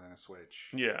smaller than a Switch.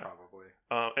 Yeah, probably.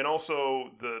 And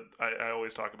also I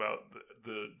always talk about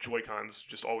the Joy-Cons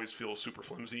just always feel super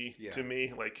flimsy to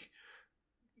me. Like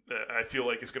I feel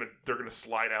like they're gonna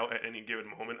slide out at any given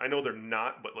moment. I know they're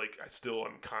not, but like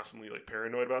I'm constantly like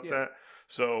paranoid about that.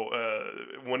 So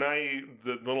when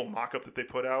the little mock-up that they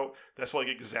put out, that's like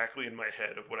exactly in my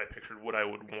head of what I pictured what I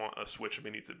would want a Switch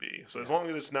Mini to be. So as long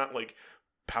as it's not like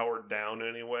powered down in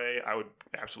any way, I would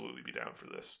absolutely be down for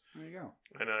this. There you go.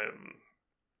 And I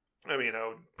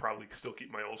would probably still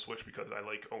keep my old Switch because I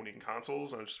like owning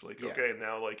consoles. I'm just like, okay, and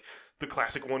now like the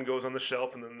classic one goes on the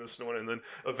shelf, and then this one, and then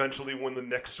eventually when the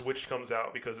next Switch comes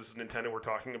out, because this is Nintendo we're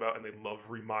talking about, and they love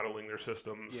remodeling their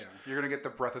systems. Yeah, you're gonna get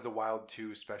the Breath of the Wild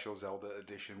 2 Special Zelda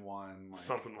Edition one,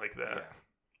 something like that.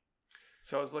 Yeah.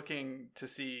 So I was looking to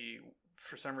see.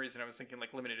 For some reason, I was thinking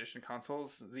like limited edition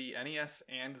consoles. The NES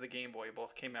and the Game Boy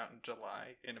both came out in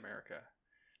July in America.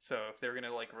 So if they were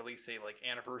gonna like release a like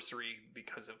anniversary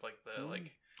because of like the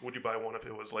like, would you buy one if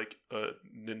it was like a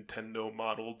Nintendo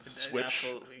modeled Switch?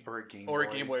 Absolutely. Or a Game or Boy.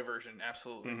 a Game Boy version?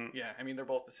 Absolutely. Mm-hmm. Yeah, I mean they're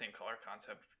both the same color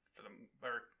concept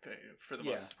for the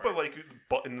most part. But like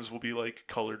buttons will be like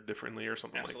colored differently or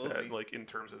something like Absolutely. that. Like in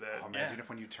terms of that. Oh, imagine if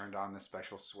when you turned on the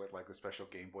special Switch, like the special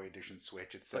Game Boy Edition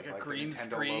Switch, it said Like a like green the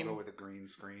Nintendo screen? logo with a green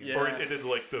screen. Yeah. Or it did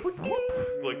like the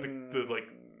whoop, like the like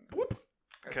whoop,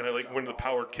 kind of like when the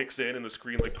power kicks in and the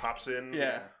screen like pops in.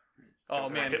 Yeah. Oh I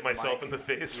man, hit myself in the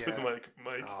face with my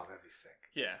mic. Oh, that'd be sick.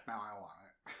 yeah. Now I want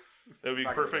it. It would be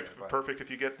Not gonna perfect. get it, but- Perfect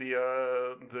if you get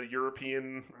the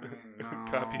European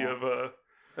copy of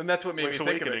And that's what made Link's me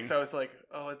think of Awakening. it. So I was like,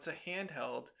 oh, it's a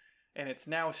handheld, and it's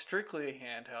now strictly a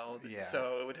handheld. Yeah.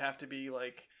 So it would have to be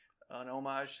like an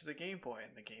homage to the Game Boy,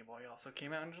 and the Game Boy also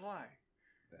came out in July.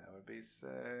 That would be sick.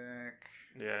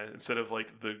 Yeah, instead of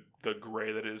like the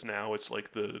gray that is now, it's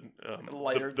like the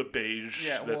Lighter- the beige.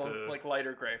 Yeah, that well, like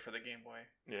lighter gray for the Game Boy.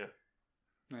 yeah.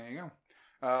 There you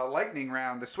go. Lightning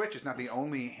round. The Switch is not the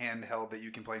only handheld that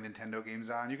you can play Nintendo games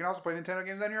on. You can also play Nintendo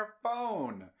games on your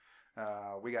phone.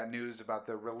 We got news about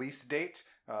the release date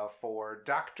for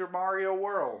Dr. Mario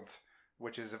World,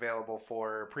 which is available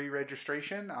for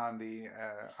pre-registration on the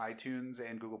iTunes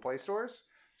and Google Play stores.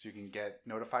 So you can get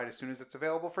notified as soon as it's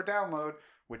available for download,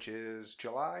 which is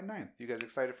July 9th. You guys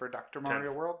excited for Dr.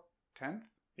 Mario 10th. World? 10th?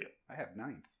 Yeah. I have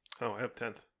 9th. Oh, I have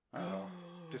 10th. Oh.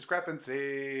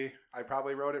 Discrepancy. I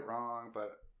probably wrote it wrong,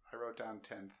 but I wrote down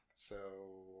 10th, so...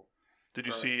 Did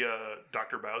you Right. see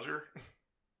Dr. Bowser?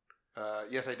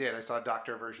 Yes, I did. I saw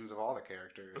doctor versions of all the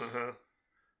characters. Uh-huh.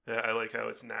 Yeah, I like how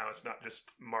it's not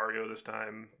just Mario this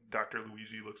time. Dr.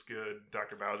 Luigi looks good.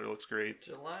 Dr. Bowser looks great.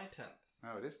 July 10th.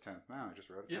 Oh, it is 10th. Wow, I just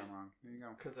wrote it down wrong. There you go.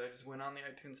 Because I just went on the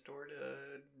iTunes store to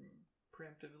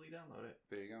preemptively download it.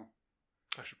 There you go.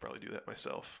 I should probably do that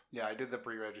myself. Yeah, I did the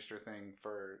pre-register thing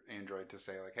for Android to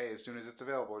say, like, hey, as soon as it's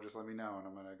available, just let me know, and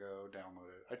I'm going to go download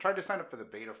it. I tried to sign up for the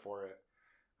beta for it,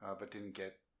 but didn't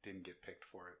get picked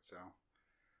for it, so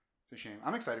it's a shame.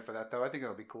 I'm excited for that, though. I think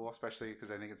it'll be cool, especially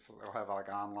because I think it'll have, like,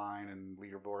 online and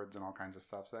leaderboards and all kinds of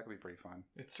stuff, so that could be pretty fun.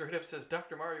 It straight up says,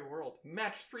 Dr. Mario World,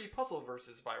 match 3 puzzle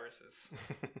versus viruses.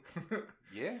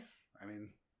 Yeah, I mean,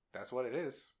 that's what it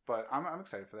is, but I'm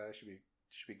excited for that. It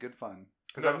should be good fun.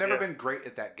 Because No, I've never yeah. been great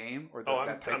at that game or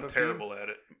that type I'm of terrible game. at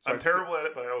it. So I'm terrible at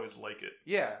it, but I always like it.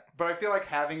 Yeah, but I feel like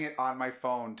having it on my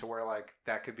phone to where like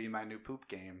that could be my new poop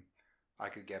game, I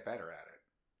could get better at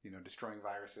it. You know, destroying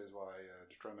viruses while I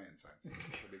destroy my insides.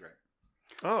 Would be great.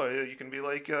 Oh, yeah, you can be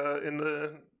like in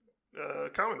the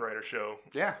Kamen Rider show.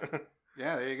 Yeah,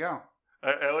 yeah. There you go.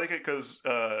 I like it because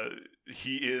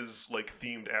he is like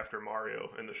themed after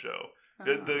Mario in the show.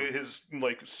 His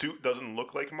like suit doesn't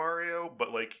look like Mario,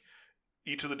 but like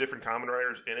each of the different Kamen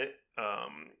Riders in it,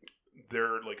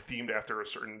 they're like themed after a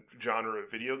certain genre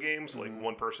of video games. Like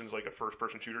one person's like a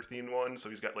first-person shooter themed one, so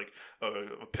he's got like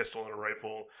a pistol and a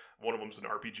rifle. One of them's an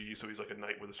RPG, so he's like a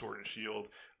knight with a sword and shield.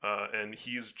 And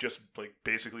he's just like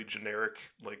basically generic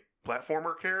like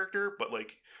platformer character, but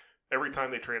like every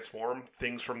time they transform,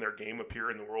 things from their game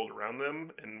appear in the world around them.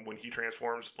 And when he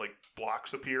transforms, like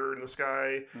blocks appear in the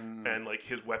sky, and like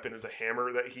his weapon is a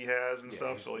hammer that he has and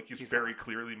stuff. So like he's very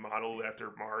clearly modeled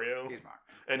after Mario. He's Mario.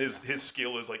 And his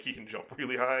skill is like he can jump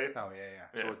really high. Oh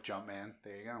yeah. So with Jumpman,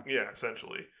 there you go. Yeah,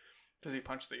 essentially. Does he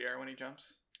punch the air when he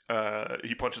jumps?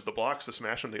 He punches the blocks to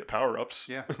smash them to get power ups.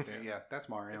 Yeah, yeah. That's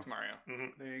Mario. It's Mario. Mm-hmm.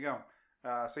 There you go.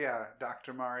 So yeah,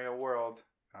 Dr. Mario World,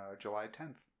 July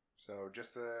 10th. So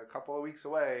just a couple of weeks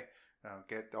away.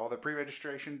 Get all the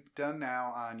pre-registration done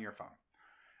now on your phone.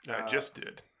 I just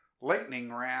did. Lightning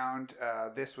round.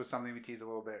 This was something we teased a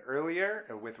little bit earlier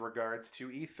with regards to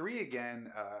E3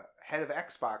 again. Head of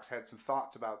Xbox had some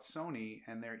thoughts about Sony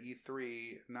and their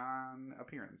E3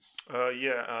 non-appearance.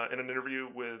 In an interview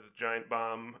with Giant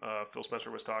Bomb, Phil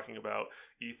Spencer was talking about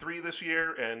E3 this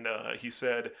year, and he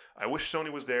said, I wish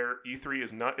Sony was there. E3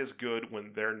 is not as good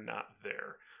when they're not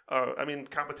there. I mean,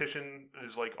 competition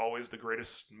is like always the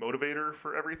greatest motivator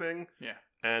for everything. Yeah.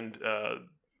 And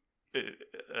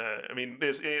I mean,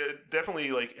 there's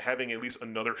definitely like having at least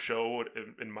another show,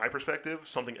 in my perspective,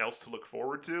 something else to look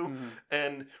forward to. Mm-hmm.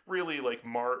 And really, like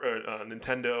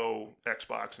Nintendo,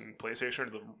 Xbox, and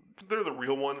PlayStation, they're the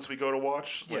real ones we go to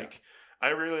watch. Yeah. Like, I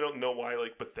really don't know why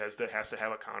like Bethesda has to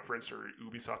have a conference or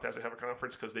Ubisoft has to have a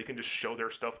conference, because they can just show their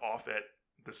stuff off at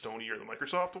the Sony or the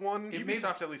Microsoft one.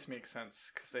 Ubisoft at least makes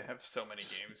sense because they have so many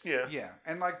games. Yeah. Yeah,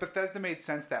 and like Bethesda made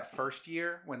sense that first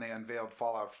year when they unveiled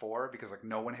Fallout 4 because like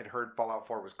no one had heard Fallout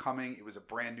 4 was coming. It was a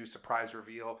brand new surprise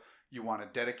reveal. You want to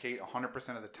dedicate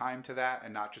 100% of the time to that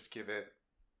and not just give it,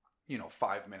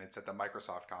 5 minutes at the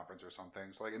Microsoft conference or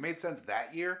something. So like it made sense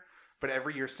that year, but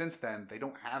every year since then they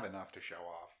don't have enough to show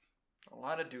off. A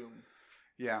lot of Doom.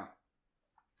 Yeah.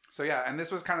 So yeah, and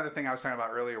this was kind of the thing I was talking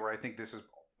about earlier where I think this is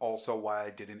also why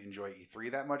I didn't enjoy E3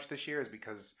 that much this year, is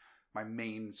because my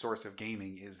main source of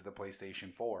gaming is the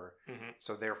PlayStation 4. Mm-hmm.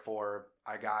 So therefore,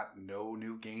 I got no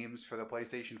new games for the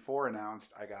PlayStation 4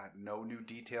 announced. I got no new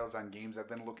details on games I've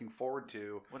been looking forward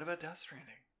to. What about Death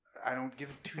Stranding? I don't give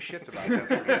two shits about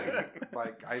Death Stranding.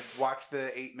 Like, I watched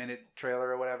the 8-minute trailer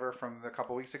or whatever from a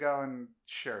couple weeks ago, and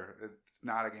sure, it's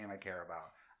not a game I care about.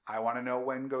 I want to know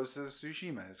when Ghost of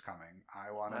Tsushima is coming.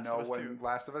 I want to know when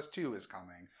Last of Us 2 is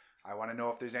coming. I want to know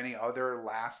if there's any other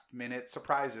last-minute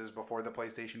surprises before the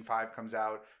PlayStation 5 comes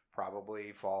out,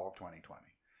 probably fall of 2020.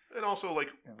 And also,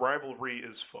 like, rivalry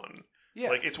is fun. Yeah.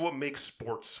 Like, it's what makes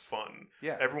sports fun.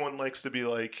 Yeah. Everyone likes to be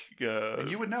like... and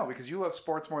you would know, because you love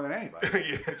sports more than anybody.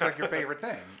 Yeah. It's like your favorite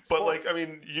thing. But, like, I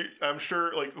mean, I'm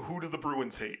sure, like, who do the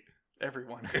Bruins hate?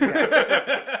 Everyone.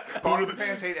 Boston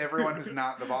fans hate everyone who's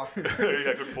not the Boston fans.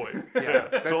 Yeah, good point.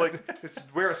 Yeah. So, like...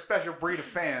 we're a special breed of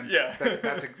fan. Yeah.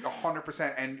 That's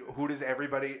 100%. And who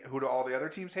do all the other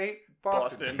teams hate?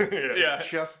 Boston. Yeah. It's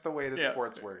just the way that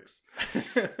sports works.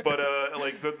 But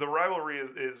like the rivalry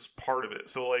is part of it.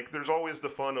 So like there's always the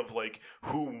fun of like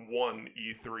who won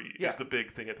E3 is the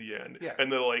big thing at the end. Yeah.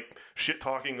 And the like shit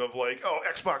talking of like, oh,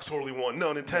 Xbox totally won.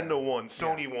 No, Nintendo won.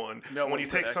 Sony won. No when you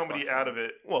take somebody out of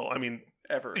it, well, I mean,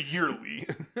 ever yearly.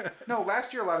 No,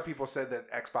 last year a lot of people said that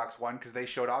Xbox won because they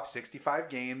showed off 65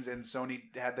 games and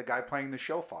Sony had the guy playing the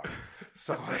shofar.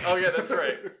 So like, Oh yeah, that's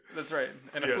right.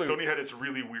 And yeah, a flute. Sony had its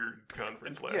really weird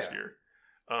conference last year.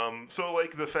 So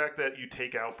like the fact that you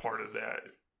take out part of that,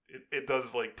 it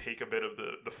does like take a bit of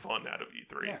the fun out of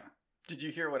E3. Yeah. Did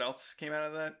you hear what else came out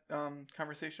of that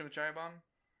conversation with Giabon?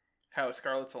 How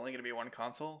Scarlet's only going to be one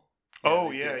console?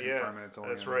 Oh they yeah, did confirm it, it's only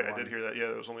that's gonna be right. I one. did hear that. Yeah,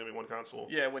 there was only one console.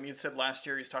 Yeah, when you said last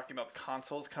year he's talking about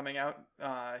consoles coming out,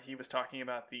 he was talking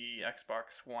about the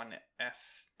Xbox One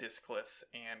S discless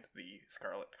and the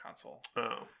Scarlet console.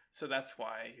 Oh. So that's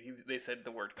why they said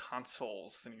the word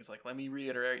consoles, and he was like, let me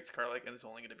reiterate, Scarlet is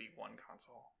only going to be one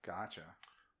console. Gotcha.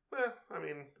 Well, I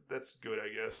mean, that's good, I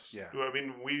guess. Yeah. I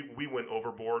mean, we went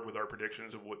overboard with our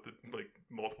predictions of what the like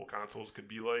multiple consoles could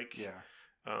be like. Yeah.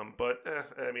 But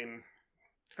I mean,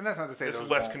 and that's not to say it's those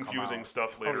less won't come confusing out.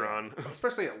 stuff later on.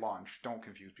 Especially at launch. Don't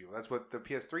confuse people. That's what the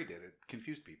PS3 did. It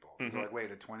confused people. It's like,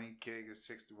 wait, a 20 gig is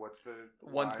 60. What's the...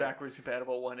 One's why? backwards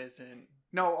compatible, one isn't.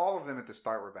 No, all of them at the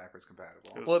start were backwards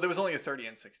compatible. Well, there was only a 30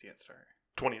 and 60 at start.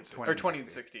 20 and 60. Or 20 and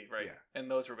 60, right. Yeah.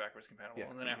 And those were backwards compatible. Yeah.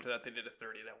 And then after that, they did a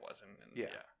 30 that wasn't. And Yeah.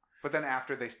 But then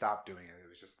after they stopped doing it, it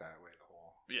was just that way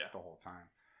the whole time.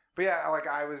 But yeah, like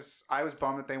I was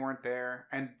bummed that they weren't there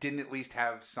and didn't at least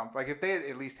have something. Like if they had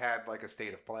at least had like a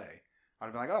state of play, I'd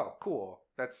have been like, oh, cool.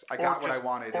 I got what I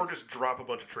wanted. Or just drop a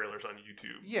bunch of trailers on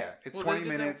YouTube. Yeah, it's Well, 20 they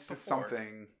did that minutes. It's before.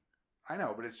 something. I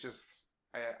know, but it's just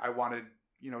I wanted.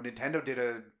 Nintendo did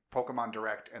a Pokemon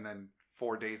Direct, and then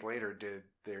 4 days later did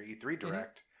their E3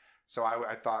 Direct. So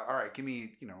I thought, all right, give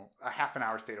me a half an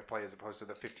hour state of play as opposed to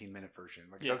the 15-minute version.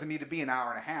 Like it doesn't need to be an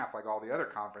hour and a half like all the other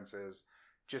conferences.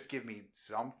 Just give me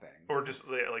something. Or just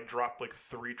like drop like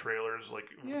 3 trailers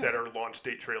that are launch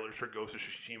date trailers for Ghost of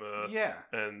Tsushima. Yeah.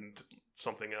 And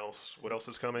something else. What else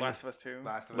is coming? Last of Us 2.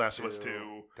 Last of Us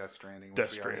 2. Death Stranding.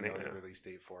 Which we already know the release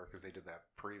date for because they did that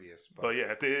previous. But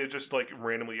yeah, if they just like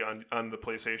randomly on the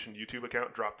PlayStation YouTube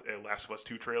account dropped a Last of Us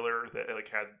 2 trailer that like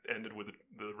had ended with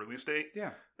the release date.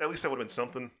 Yeah. At least that would have been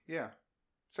something. Yeah.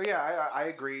 So yeah, I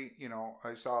agree.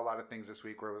 I saw a lot of things this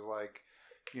week where it was like,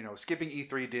 skipping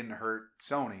E3 didn't hurt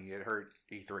Sony. It hurt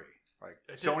E3. Like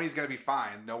Sony's going to be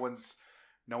fine. No one's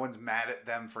mad at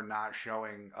them for not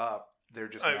showing up. They're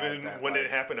just. When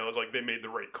it happened, I was like, they made the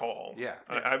right call. Yeah.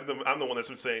 I'm the one that's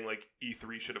been saying like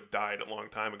E3 should have died a long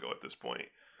time ago at this point.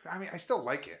 I mean, I still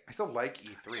like it. I still like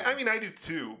E3. I mean, I do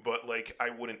too, but like,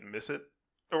 I wouldn't miss it.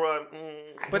 Or,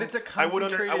 but it's a I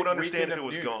concentrated would understand if it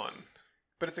was news. gone.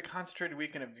 But it's a concentrated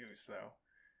weekend of news, though.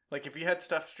 Like if you had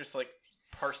stuff just like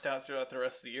parsed out throughout the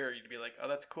rest of the year, you'd be like, oh,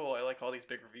 that's cool. I like all these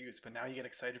big reviews. But now you get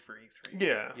excited for E3.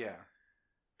 Yeah. Yeah.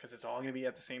 Because it's all going to be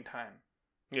at the same time.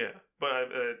 Yeah.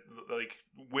 But like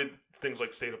with things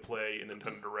like State of Play and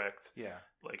Nintendo Direct, yeah,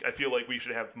 like I feel like we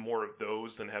should have more of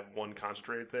those than have one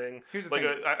concentrated thing. Here's the like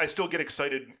thing. I still get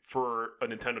excited for a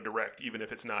Nintendo Direct, even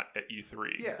if it's not at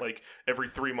E3. Yeah. Like every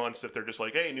 3 months, if they're just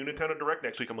like, hey, new Nintendo Direct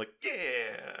next week, I'm like,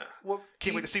 yeah. Well,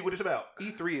 can't wait to see what it's about.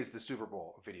 E3 is the Super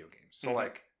Bowl of video games. So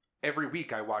like every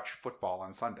week I watch football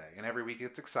on Sunday, and every week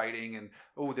it's exciting, and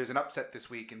oh, there's an upset this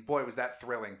week, and boy, was that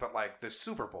thrilling. But like the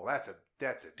Super Bowl, that's a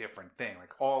different thing.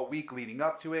 Like all week leading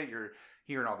up to it, you're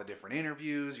hearing all the different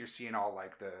interviews, you're seeing all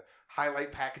like the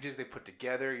highlight packages they put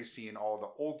together, you're seeing all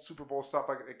the old Super Bowl stuff.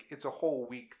 Like it's a whole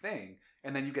week thing,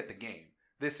 and then you get the game.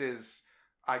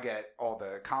 I get all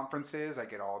the conferences, I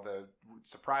get all the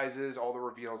surprises, all the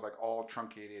reveals, like all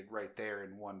truncated right there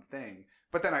in one thing.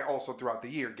 But then I also throughout the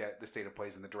year get the State of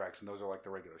Plays and the Directs, and those are like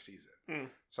the regular season.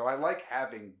 So I like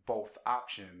having both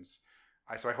options.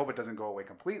 So I hope it doesn't go away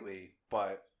completely,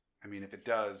 but I mean, if it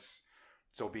does,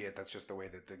 so be it. That's just the way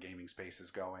that the gaming space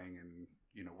is going, and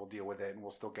we'll deal with it, and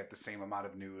we'll still get the same amount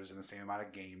of news and the same amount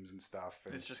of games and stuff.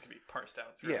 And it's just gonna be parsed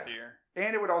out throughout the year.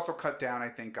 And it would also cut down, I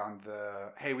think, on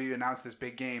the hey, we announced this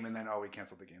big game, and then we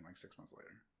canceled the game like 6 months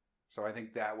later. So I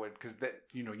think that would, because that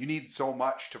you need so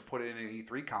much to put it in an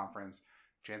E3 conference.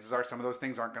 Chances are some of those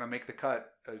things aren't going to make the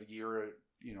cut a year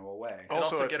away.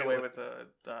 Also get away with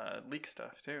the leak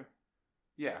stuff too.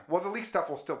 Yeah. Well, the leak stuff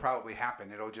will still probably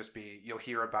happen. It'll just be, you'll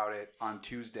hear about it on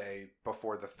Tuesday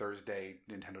before the Thursday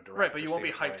Nintendo Direct. Right, but you won't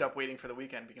be hyped up waiting for the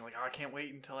weekend, being like, oh, I can't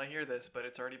wait until I hear this, but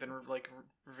it's already been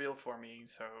revealed for me,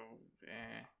 so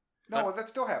No, that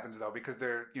still happens though, because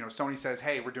they're, Sony says,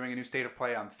 hey, we're doing a new State of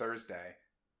Play on Thursday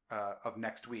of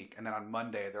next week, and then on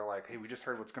Monday they're like, hey, we just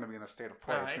heard what's going to be in the State of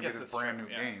Play. It's going to be this brand new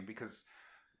game, because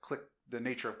the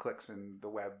nature of clicks in the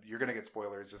web, you're going to get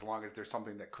spoilers as long as there's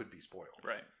something that could be spoiled.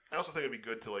 Right. I also think it'd be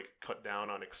good to cut down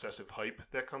on excessive hype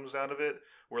that comes out of it,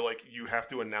 where you have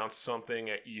to announce something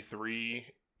at E3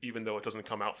 even though it doesn't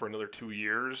come out for another 2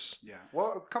 years. Yeah.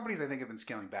 Well, companies I think have been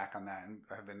scaling back on that and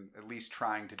have been at least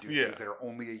trying to do things that are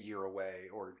only a year away,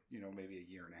 or maybe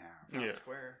a year and a half. Not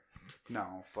Square.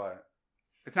 No, but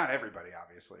It's not everybody,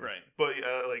 obviously. Right. But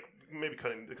like maybe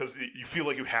cutting because you feel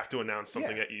like you have to announce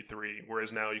something at E3,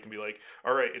 whereas now you can be like,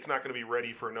 all right, it's not going to be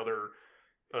ready for another.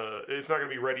 It's not going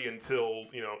to be ready until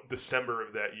December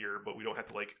of that year, but we don't have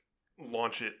to like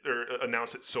launch it or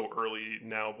announce it so early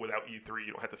now without E3.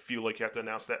 You don't have to feel like you have to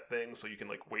announce that thing, so you can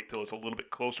like wait till it's a little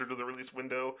bit closer to the release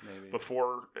window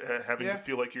before having to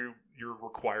feel like you're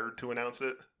required to announce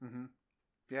it. Mm-hmm.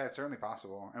 Yeah, it's certainly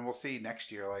possible, and we'll see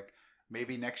next year. Like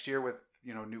maybe next year with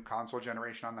new console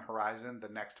generation on the horizon, the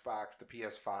next box, the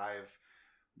PS5,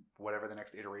 whatever the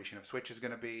next iteration of Switch is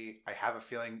going to be. I have a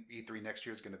feeling E3 next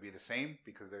year is going to be the same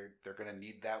because they're going to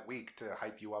need that week to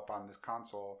hype you up on this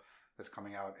console that's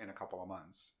coming out in a couple of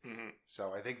months. Mm-hmm.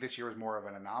 So I think this year was more of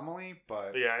an anomaly,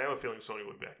 but yeah, I have a feeling Sony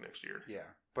will be back next year. Yeah,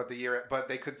 but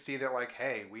they could see that like,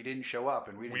 hey, we didn't show up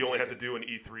and we only had to do an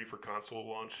E3 for console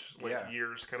launch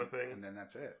years kind of thing, and then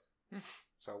that's it.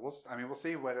 So we'll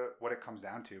see what it comes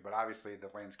down to, but obviously the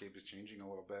landscape is changing a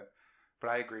little bit. But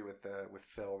I agree with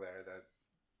Phil there that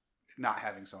not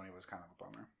having Sony was kind of a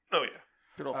bummer. Oh yeah,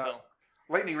 good old Phil.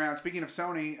 Lightning round. Speaking of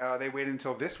Sony, they waited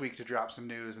until this week to drop some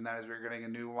news, and that is we're getting a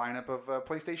new lineup of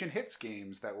PlayStation Hits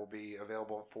games that will be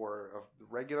available for a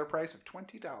regular price of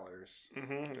 $20.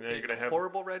 Mm-hmm. And then you're gonna have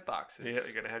horrible red boxes. Yeah,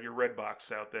 you're gonna have your red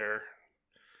box out there.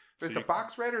 Is the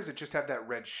box red, or does it just have that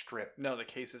red strip? No, the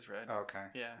case is red. Oh, okay.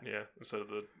 Yeah. Instead of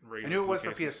the regular. I knew it was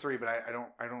cases. for PS3, but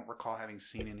I don't recall having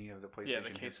seen any of the PlayStation. Yeah, the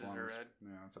cases are red.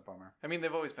 Yeah, it's a bummer. I mean,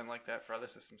 they've always been like that for other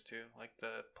systems too. Like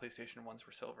the PlayStation ones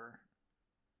were silver.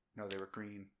 No, they were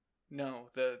green. No,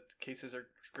 the cases are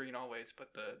green always,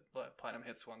 but the Platinum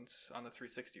Hits ones on the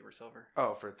 360 were silver.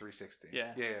 Oh, for 360.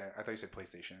 Yeah. Yeah. I thought you said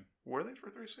PlayStation. Were they for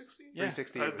 360? Yeah.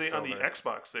 360. On the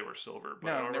Xbox, they were silver. But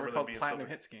no, they were called Platinum silver.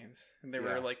 Hits games, and they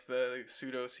were like the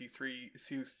pseudo see-through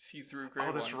gray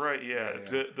Oh, that's ones. right. Yeah.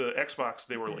 The Xbox,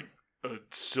 they were like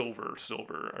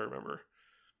silver. I remember.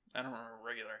 I don't remember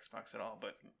regular Xbox at all,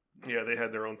 but yeah, they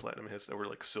had their own Platinum Hits that were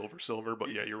like silver. But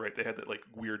yeah, you're right. They had that like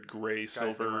weird gray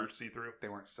silver see-through. They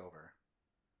weren't silver.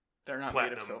 They're not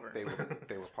platinum. made of silver.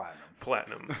 They were platinum.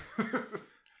 Platinum.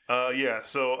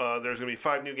 So there's going to be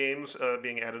 5 new games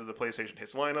being added to the PlayStation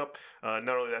Hits lineup. Not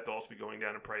only that, they'll also be going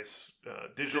down in price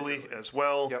digitally as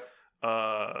well. Yep.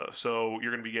 So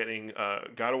you're going to be getting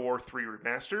God of War 3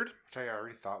 Remastered. Which I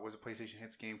already thought was a PlayStation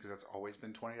Hits game because that's always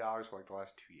been $20 for like the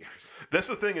last 2 years. That's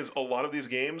the thing is a lot of these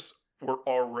games were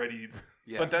already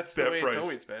but that's the way price. it's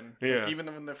always been. Yeah. Like, even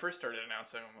when they first started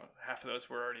announcing them, half of those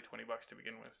were already $20 to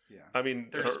begin with. Yeah. I mean,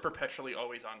 they're just perpetually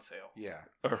always on sale. Yeah.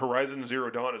 Horizon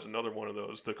Zero Dawn is another one of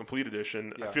those, the complete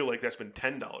edition. Yeah. I feel like that's been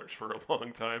 $10 for a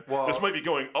long time. Well, this might be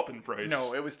going up in price.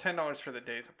 No, it was $10 for the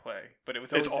days of play, but it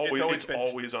was It's always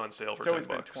always on sale for $10. It's always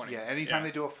been $20. Yeah, anytime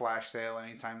they do a flash sale,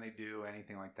 anytime they do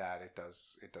anything like that, it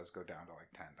does go down to like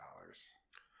 $10.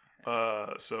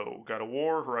 So God of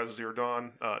War, Horizon Zero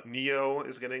Dawn, Neo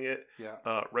is getting it. Yeah.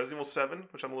 Resident Evil 7,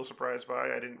 which I'm a little surprised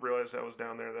by. I didn't realize that was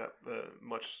down there that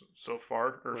much so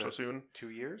far or so soon. 2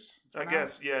 years? I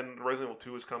guess, yeah. And Resident Evil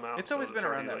 2 has come out. It's always been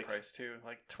around that like, price too,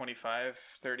 like 25,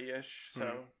 30-ish.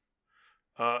 So.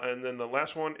 And then the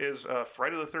last one is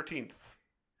Friday the 13th.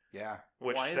 Yeah.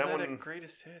 Which why is that that one, a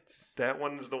greatest hits? That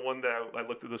one is the one that I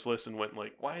looked at this list and went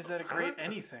like, why is that a great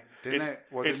anything?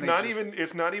 It's not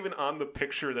even on the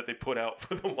picture that they put out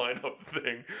for the lineup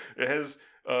thing. It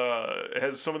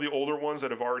has some of the older ones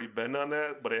that have already been on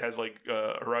that, but it has like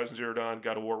Horizon Zero Dawn,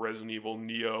 God of War, Resident Evil,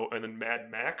 Neo, and then Mad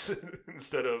Max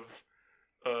instead of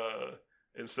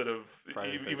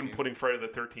even putting Friday the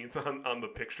 13th on the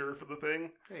picture for the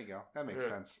thing. There you go. That makes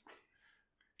sense.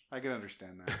 I can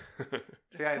understand that.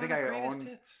 See, I think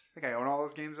I own all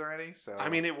those games already. So I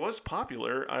mean, it was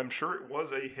popular. I'm sure it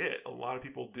was a hit. A lot of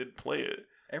people did play it.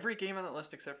 Every game on that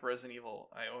list except for Resident Evil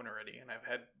I own already, and I've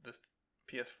had this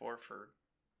PS4 for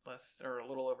a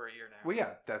little over a year now. Well,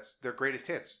 yeah, that's their greatest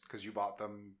hits because you bought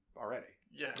them already.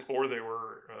 Yeah. Or they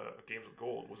were games with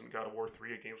gold. Wasn't God of War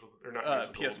 3 a games with or not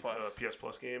games PS with gold, Plus. PS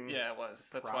Plus game? Yeah, it was.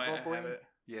 That's Probably. why I have it.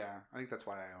 Yeah, I think that's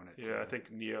why I own it. Yeah, too. I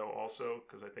think Neo also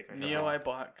because I think I Neo I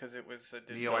bought because it was a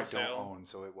digital Neo I sale. don't own,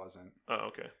 so it wasn't. Oh,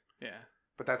 okay. Yeah,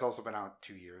 but that's also been out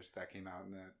 2 years. That came out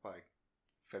in the like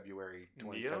February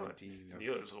 2017.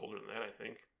 Neo is older than that, I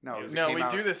think. No, we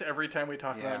do this every time we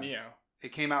talk about Neo.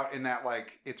 It came out in that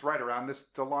like it's right around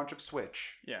the launch of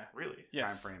Switch. Yeah, really. Yes.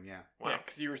 Time frame. Yeah. Wow. Yeah,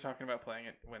 because you were talking about playing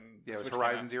it when it was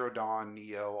Horizon Zero Dawn,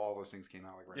 Neo, all those things came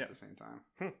out like right at the same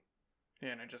time. Yeah,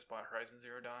 and I just bought Horizon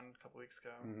Zero Dawn a couple weeks ago.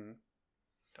 Mm-hmm.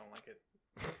 Don't like it.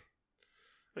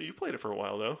 Well, you played it for a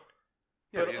while though.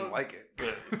 Yeah, but I didn't like it.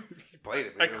 You played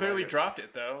it. But I clearly dropped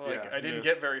it though. Like I didn't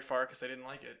get very far because I didn't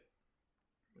like it.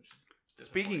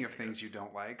 Speaking of I things guess. you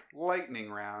don't like, lightning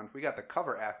round. We got the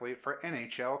cover athlete for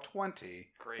NHL 20.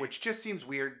 Great. Which just seems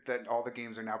weird that all the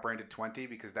games are now branded 20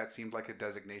 because that seemed like a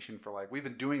designation for like, we've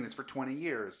been doing this for 20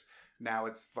 years. Now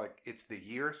it's like, it's the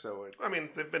year, so it... I mean,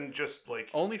 they've been just like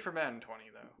Only for Madden 20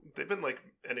 though. they've been like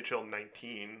NHL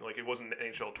 19. Like it wasn't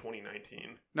NHL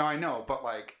 2019. No, I know, but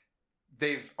like,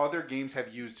 other games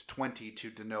have used 20 to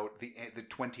denote the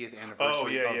 20th anniversary Oh,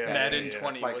 yeah, of yeah. that Madden game.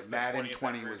 20 Like was the Madden 20th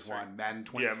 20 was anniversary. one. Madden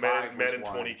 25 Yeah, Madden was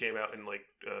 20 one. came out in like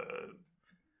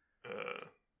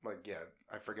Like, yeah,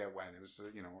 I forget when. It was,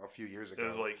 a few years ago. it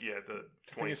was like the I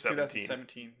think it's 2017.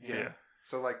 2017. Yeah.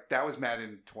 So, like, that was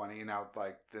Madden 20, and now,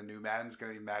 like, the new Madden's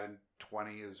going to be Madden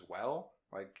 20 as well.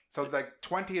 Like, so, like,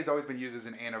 20 has always been used as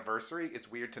an anniversary. It's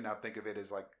weird to now think of it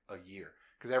as, like, a year.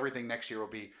 Because everything next year will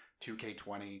be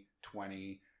 2K20,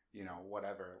 20,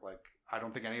 whatever. Like, I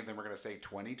don't think any of them are going to say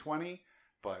 2020,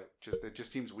 but it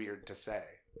just seems weird to say.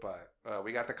 But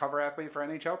we got the cover athlete for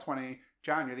NHL 20.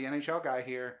 John, you're the NHL guy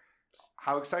here.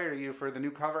 How excited are you for the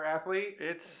new cover athlete?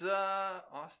 It's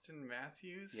Austin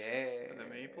Matthews. Yeah. For the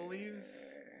Maple Leafs.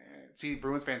 See,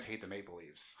 Bruins fans hate the Maple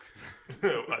Leafs.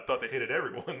 I thought they hated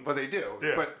everyone. But they do.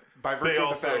 Yeah. But by virtue They of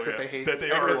also, the fact that yeah, they hate that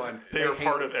they everyone. they are hate-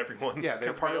 part of everyone. Yeah, they're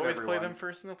Because part we of always everyone. play them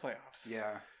first in the playoffs.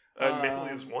 Yeah. Maple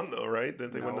Leafs won though, right?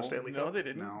 Didn't they win the No. Stanley No, Cup? they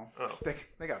didn't. No. Oh.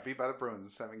 They got beat by the Bruins in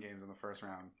 7 games in the first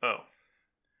round. Oh,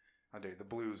 Oh, dude, the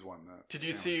Blues won the Did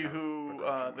you Stanley see Cup, who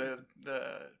but that's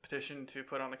the petition to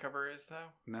put on the cover is though?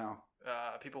 No.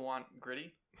 People want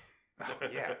Gritty. Oh,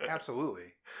 yeah, absolutely.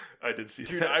 I did see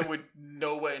Dude, that. I would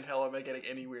no way in hell am I getting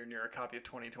anywhere near a copy of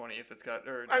 2020 if it's got.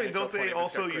 Or I mean, NHL don't 20 they if it's got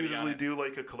also Gritty on usually it. do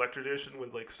like a collector edition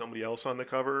with like somebody else on the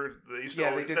cover? They used to Yeah,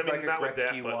 always, they did I mean, like a not with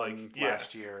that, Gretzky but one like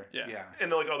last year. Yeah. Yeah.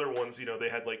 and like other ones, they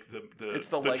had like It's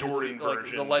the legacy, Jordan like,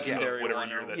 version, the legendary of whatever one,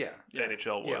 year or- that Yeah. Yeah.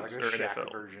 NHL was Yeah, like a or Shaq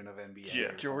NFL. version of NBA. Yeah. or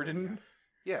something, Jordan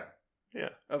Yeah.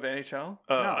 of NHL.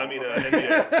 I mean,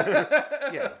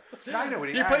 NBA. Yeah. No, I know what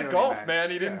He I know played what golf, meant.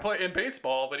 man. He didn't Yeah. play in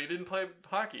baseball, but he didn't play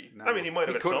hockey. No. I mean, he might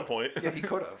have at some could've. point. Yeah, he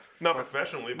could have. Not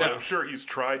professionally, but No. I'm sure he's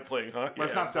tried playing hockey.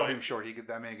 Let's at not sell some him point. short.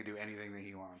 That man could do anything that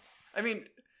he wants. I mean,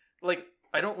 like,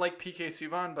 I don't like PK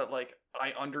Subban, but like,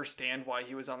 I understand why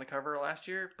he was on the cover last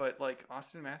year. But like,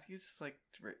 Austin Matthews, like,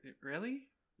 really?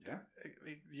 Yeah.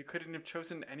 You couldn't have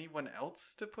chosen anyone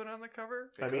else to put on the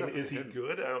cover? They I could mean, have, is they he didn't.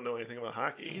 good? I don't know anything about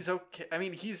hockey. He's okay. I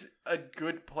mean, he's a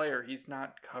good player. He's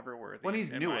not cover worthy. When he's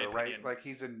in newer, my right? opinion. Like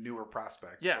he's a newer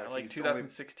prospect. Yeah, like he's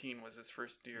 2016 was his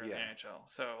first year Yeah. in the NHL.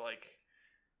 So like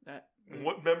that.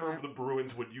 What member of the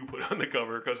Bruins would you put on the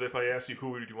cover? Because if I asked you who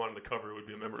would you want on the cover, it would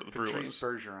be a member of the Patrice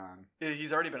Bruins. Bergeron.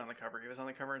 He's already been on the cover. He was on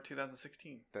the cover in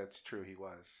 2016. That's true. He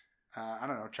was. I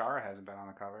don't know. Chara hasn't been on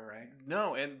the cover, right?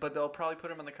 No, but they'll probably put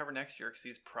him on the cover next year because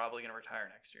he's probably going to retire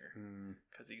next year Mm,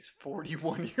 because he's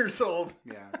 41 years old.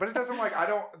 yeah, but it doesn't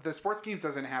the sports team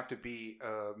doesn't have to be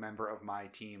a member of my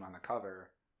team on the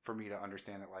cover for me to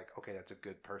understand that, like, okay, that's a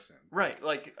good person. Right,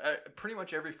 like pretty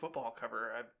much every football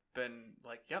cover, I've been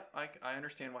like, yep, I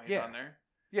understand why he's Yeah. on there.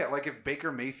 Yeah, like if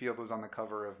Baker Mayfield was on the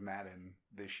cover of Madden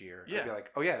this year, I'd Yeah. be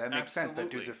like, oh yeah, that makes sense. That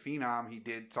Absolutely. dude's a phenom. He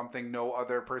did something no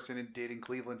other person did in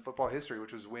Cleveland football history,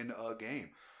 which was win a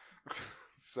game.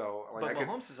 So, like, But I could,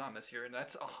 Mahomes is on this year, and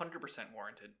that's 100%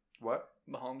 warranted. what?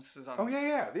 Mahomes is on. Oh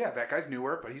yeah. That guy's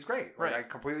newer, but he's great. Like, Right. I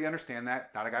completely understand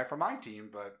that. Not a guy from my team,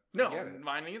 but No, I get it.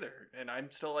 mine either, and I'm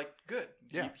still like, good.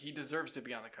 Yeah. He deserves to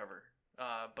be on the cover.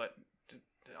 But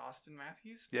Austin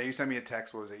Matthews? Yeah, you sent me a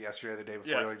text. What was it, yesterday or the day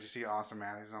before? Yeah. You're like, did you see Austin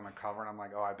Matthews on the cover? And I'm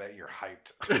like, oh, I bet you're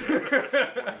hyped.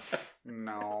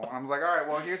 No. And I was like, all right,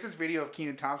 well, here's this video of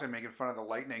Keenan Thompson making fun of the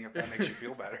Lightning if that makes you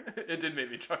feel better. It did make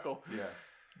me chuckle. Yeah.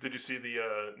 Did you see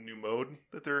the new mode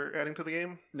that they're adding to the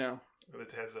game? No.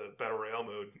 It has a battle royale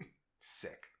mode.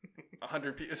 Sick.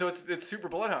 100 people. So it's Super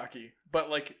Blood Hockey, but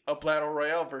like a battle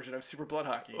royale version of Super Blood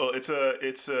Hockey. Well,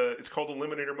 it's called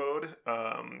Eliminator mode.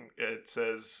 It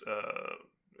says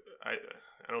I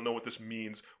don't know what this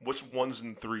means. What's ones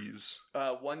and threes?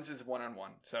 Ones is 1-on-1.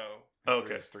 So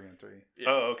Okay. It's 3-3. yeah.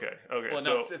 Oh, okay. Well,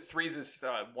 So no, threes is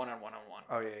 1-on-1-on-1.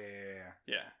 Oh, yeah.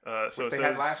 Yeah, so Which it they says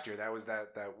had last year. That was that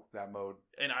mode.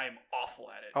 and I am awful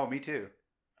at it. Oh, me too.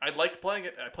 I liked playing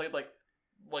it. I played like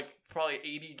probably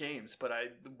 80 games, but I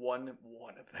won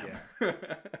one of them.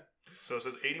 So it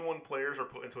says 81 players are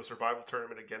put into a survival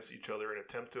tournament against each other in an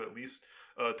attempt to at least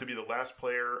to be the last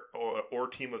player or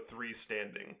team of three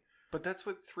standing. But that's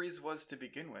what threes was to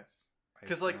begin with. I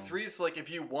Because like know. threes, like if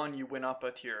you won, you went up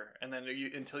a tier, and then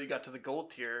until you got to the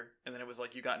gold tier, and then it was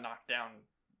like you got knocked down.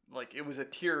 Like it was a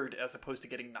tiered as opposed to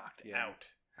getting knocked Yeah. out.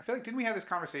 I feel like, didn't we have this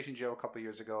conversation, Joe, a couple of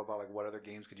years ago about like what other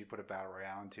games could you put a battle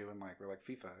royale into? And like we're like,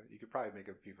 FIFA. You could probably make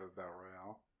a FIFA battle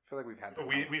royale. I feel like we've had that.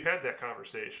 We've had that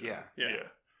conversation. Yeah. Yeah. Yeah.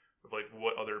 Like,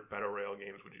 what other battle royale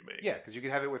games would you make? Yeah, because you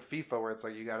could have it with FIFA where it's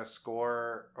like you got to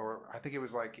score, or I think it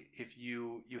was like if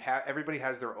you have everybody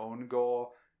has their own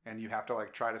goal and you have to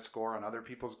like try to score on other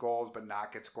people's goals but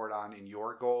not get scored on in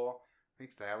your goal. I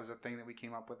think that was a thing that we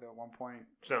came up with at one point.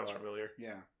 Sounds familiar.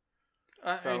 Yeah.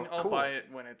 I'll buy it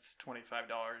when it's $25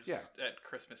 Yeah. at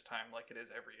Christmas time, like it is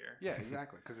every year. Yeah,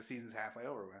 exactly, because the season's halfway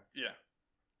over with. Yeah.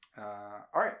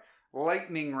 All right.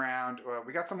 Lightning round.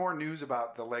 We got some more news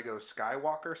about the Lego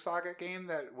Skywalker Saga game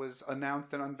that was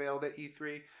announced and unveiled at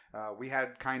E3. We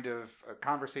had kind of a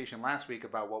conversation last week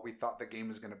about what we thought the game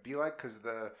was going to be like, because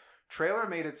the trailer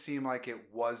made it seem like it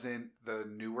wasn't the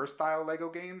newer style Lego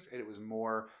games. It was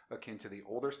more akin to the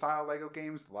older style Lego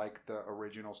games, like the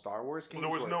original Star Wars games.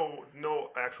 Well, there was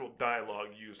no actual dialogue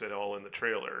used at all in the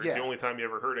trailer. Yeah. The only time you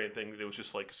ever heard anything, it was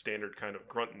just like standard kind of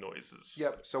grunt noises.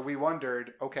 Yep. So we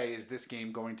wondered, okay, is this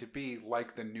game going to be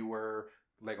like the newer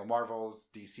Lego Marvels,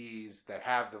 DCs that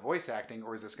have the voice acting,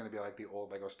 or is this going to be like the old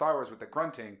Lego Star Wars with the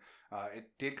grunting? It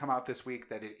did come out this week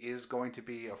that it is going to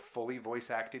be a fully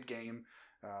voice acted game.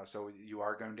 So you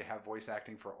are going to have voice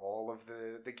acting for all of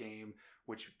the game,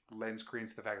 which lends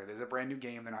credence to the fact that it is a brand new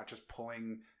game. They're not just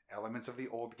pulling elements of the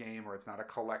old game, or it's not a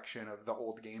collection of the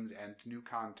old games and new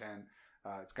content.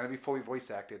 It's going to be fully voice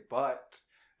acted, but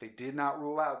they did not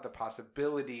rule out the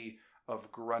possibility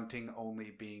of grunting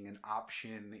only being an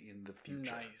option in the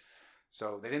future. Nice.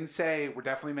 So they didn't say we're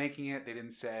definitely making it. They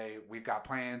didn't say we've got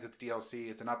plans, it's DLC,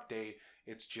 it's an update.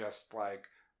 It's just like,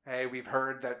 hey, we've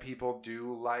heard that people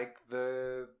do like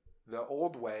the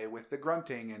old way with the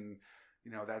grunting, and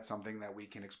that's something that we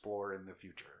can explore in the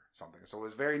future. Something. So it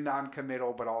was very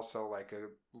non-committal, but also like a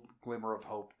glimmer of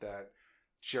hope that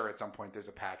sure, at some point there's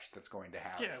a patch that's going to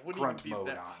have it wouldn't grunt even be mode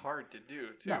that on. hard to do,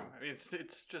 too. No. I mean, it's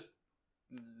just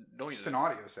noises. It's just an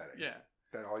audio setting. Yeah.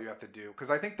 That all you have to do, because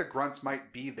I think the grunts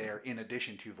might be there in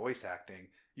addition to voice acting.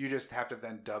 You just have to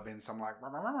then dub in some like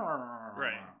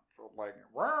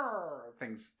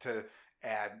things to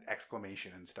add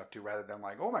exclamation and stuff to, rather than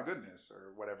like, oh my goodness,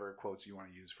 or whatever quotes you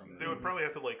want to use from They would probably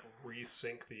have to like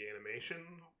resync the animation,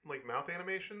 like mouth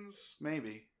animations.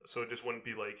 Maybe. So it just wouldn't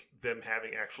be like them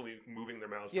having actually moving their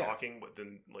mouths talking, but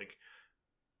then like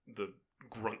the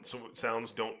grunt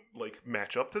sounds don't like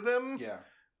match up to them. Yeah.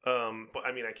 But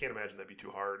I mean, I can't imagine that'd be too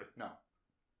hard. No.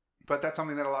 But that's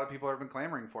something that a lot of people have been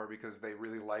clamoring for because they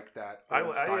really like that. I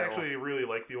actually really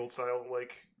like the old style,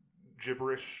 like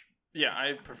gibberish. Yeah,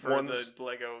 I prefer the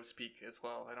Lego speak as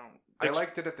well. I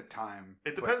liked it at the time.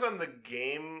 It depends on the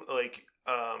game. Like,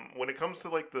 when it comes to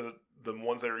like the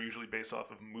ones that are usually based off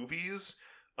of movies,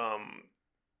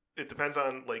 it depends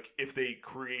on like if they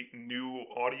create new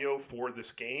audio for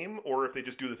this game or if they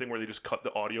just do the thing where they just cut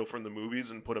the audio from the movies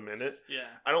and put them in it. Yeah,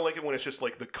 I don't like it when it's just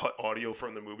like the cut audio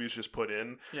from the movies just put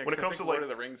in. Yeah, when it comes to Lord like of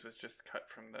the Rings was just cut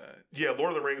from the. Yeah, Lord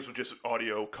of the Rings was just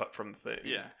audio cut from the thing.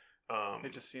 Yeah.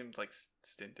 It just seemed like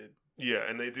stinted. Yeah,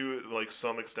 and they do like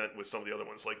some extent with some of the other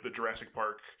ones, like the Jurassic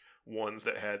Park ones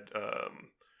that had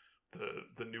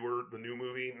the new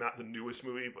movie, not the newest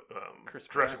movie, but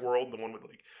Jurassic World, the one with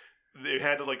like they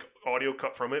had like audio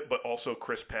cut from it, but also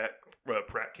Chris Pratt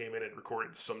came in and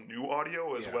recorded some new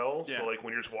audio as well. Yeah. So like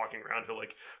when you're just walking around, he'll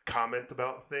like comment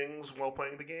about things while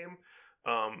playing the game.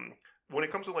 When it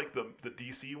comes to like the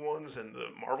DC ones and the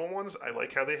Marvel ones, I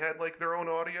like how they had like their own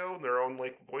audio, their own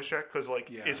like voice check, because like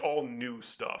it's all new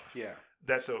stuff. Yeah,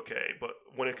 that's okay. But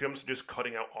when it comes to just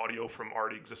cutting out audio from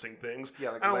already existing things,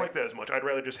 like I don't like that as much. I'd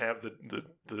rather just have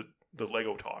the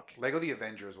Lego talk. Lego The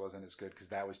Avengers wasn't as good because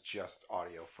that was just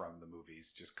audio from the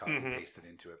movies, just cut and pasted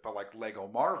into it. But like Lego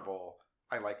Marvel,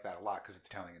 I like that a lot because it's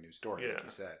telling a new story, like you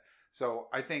said. So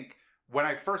I think when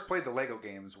I first played the Lego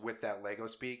games with that Lego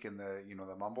speak and the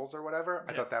the mumbles or whatever,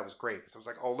 I thought that was great. So I was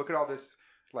like, oh, look at all this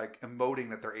like emoting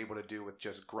that they're able to do with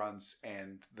just grunts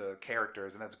and the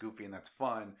characters, and that's goofy and that's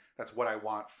fun. That's what I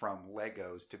want from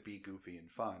Legos, to be goofy and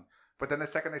fun. But then the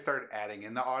second they started adding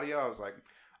in the audio, I was like,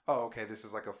 oh, okay, this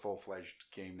is like a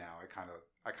full-fledged game now. I kind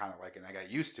of like it. And I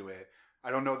got used to it.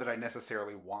 I don't know that I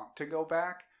necessarily want to go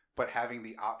back, but having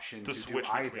the option to do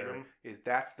either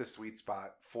that's the sweet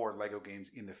spot for Lego games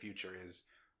in the future. Is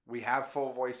we have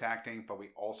full voice acting, but we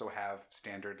also have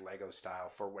standard Lego style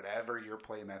for whatever your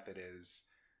play method is.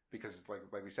 Because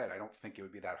like we said, I don't think it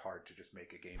would be that hard to just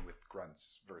make a game with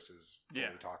grunts versus fully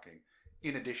talking,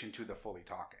 in addition to the fully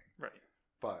talking. Right.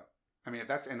 But I mean, if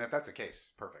that's the case,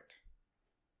 perfect.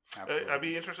 Absolutely. I'd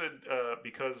be interested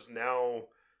because now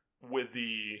with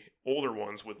the older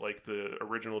ones, with like the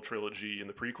original trilogy and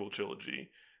the prequel trilogy,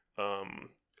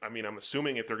 I mean, I'm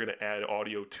assuming if they're going to add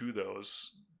audio to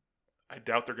those, I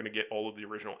doubt they're going to get all of the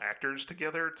original actors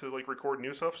together to like record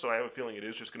new stuff. So I have a feeling it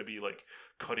is just going to be like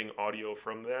cutting audio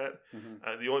from that.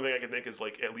 The only thing I can think is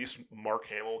like at least Mark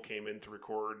Hamill came in to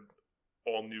record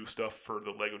all new stuff for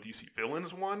the Lego DC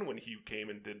Villains one when he came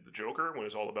and did the Joker when it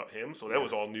was all about him. So that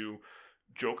was all new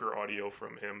Joker audio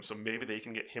from him. So maybe they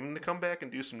can get him to come back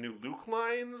and do some new Luke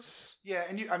lines. Yeah,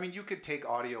 and you could take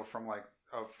audio from like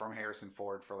from Harrison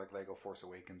Ford for like Lego Force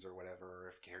Awakens or whatever. Or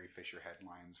if Carrie Fisher had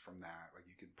lines from that, like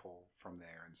you could pull from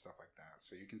there and stuff like that.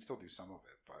 So you can still do some of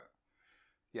it, but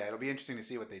yeah, it'll be interesting to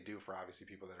see what they do for obviously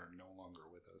people that are no longer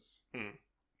with us.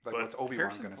 Like what's Obi-Wan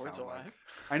going to sound like?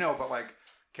 I know, but like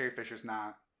Carrie Fisher's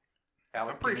not.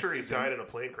 I'm pretty sure he died in a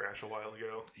plane crash a while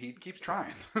ago. He keeps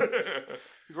trying.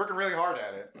 He's working really hard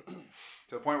at it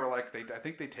to the point where like I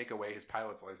think they take away his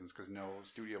pilot's license because no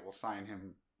studio will sign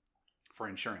him for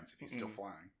insurance if he's still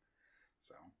flying.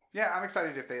 So yeah, I'm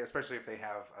excited especially if they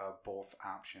have both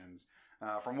options.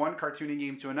 From one cartoony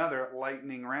game to another,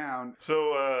 lightning round.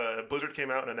 So Blizzard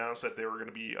came out and announced that they were going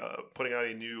to be putting out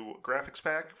a new graphics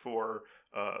pack for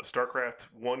StarCraft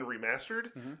 1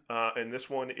 Remastered. And this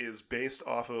one is based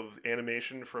off of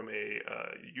animation from a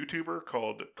YouTuber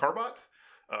called Carbot,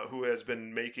 who has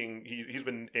been making... He's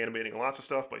been animating lots of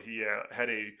stuff, but he had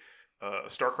a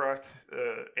StarCraft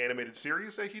animated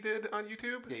series that he did on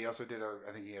YouTube. Yeah, he also did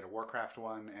I think he had a Warcraft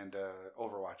one and a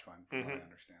Overwatch one, from what I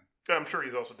understand. I'm sure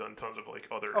he's also done tons of like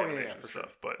other animation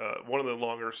stuff, but one of the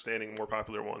longer standing, more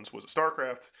popular ones was a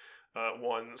StarCraft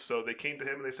one. So they came to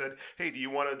him and they said, "Hey, do you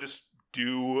want to just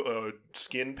do a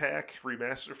skin pack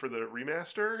remaster for the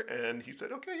remaster?" And he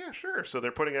said, "Okay, yeah, sure." So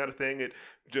they're putting out a thing. It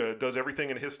does everything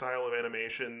in his style of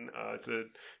animation. It's a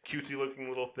cutesy looking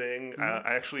little thing. I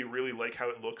actually really like how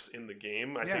it looks in the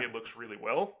game. I think it looks really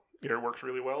well. It works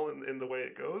really well in the way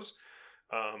it goes.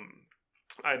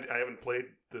 I haven't played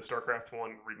the StarCraft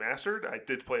 1 Remastered. I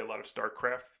did play a lot of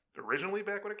StarCraft originally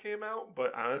back when it came out,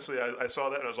 but honestly, I saw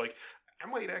that and I was like, I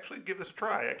might actually give this a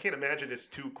try. I can't imagine it's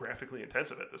too graphically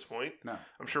intensive at this point. No.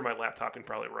 I'm sure my laptop can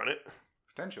probably run it.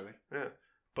 Potentially. Yeah.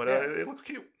 But it looks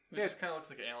cute. It just kind of looks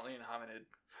like Alien Hominid.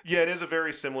 Yeah, it is a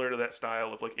very similar to that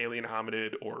style of like Alien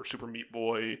Hominid or Super Meat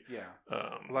Boy. Yeah.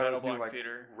 A lot of those new like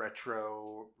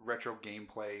retro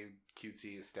gameplay,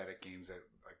 cutesy aesthetic games that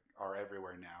like are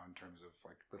everywhere now in terms of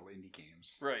like little indie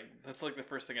games. Right. That's like the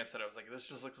first thing I said. I was like, this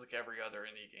just looks like every other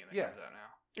indie game that comes out now.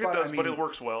 It does, but it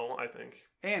works well, I think.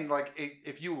 And like,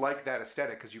 if you like that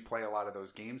aesthetic, because you play a lot of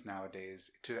those games nowadays,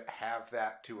 to have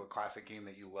that to a classic game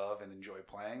that you love and enjoy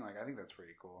playing, like I think that's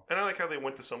pretty cool. And I like how they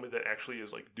went to somebody that actually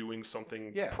is like doing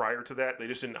something prior to that. They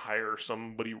just didn't hire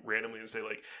somebody randomly and say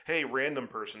like, "Hey, random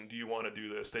person, do you want to do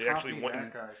this?" They actually went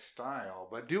that guy's style,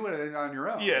 but do it on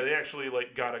your own. Yeah, they actually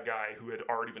like got a guy who had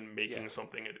already been making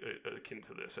something akin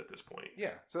to this at this point.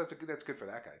 Yeah, so that's good for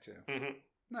that guy too.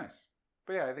 Nice.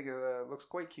 But yeah, I think it looks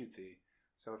quite cutesy.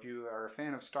 So if you are a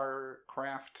fan of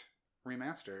StarCraft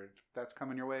Remastered, that's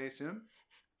coming your way soon?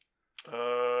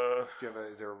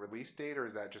 Is there a release date, or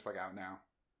is that just like out now?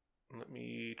 Let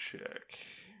me check.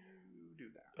 Do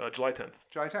that. July 10th.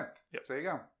 July 10th. Yep. So there you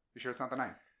go. You sure it's not the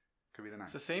 9th? Could be the 9th.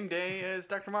 It's the same day as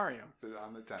Dr. Mario.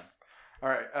 On the 10th. All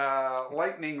right.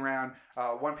 Lightning round.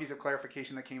 One piece of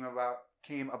clarification that came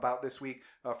about this week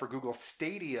for Google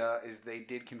Stadia is they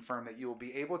did confirm that you will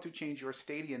be able to change your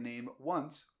Stadia name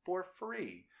once for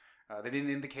free. They didn't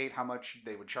indicate how much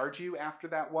they would charge you after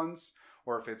that once,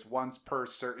 or if it's once per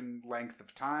certain length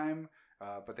of time.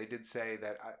 But they did say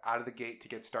that out of the gate to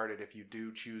get started, if you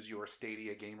do choose your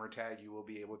Stadia gamer tag, you will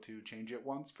be able to change it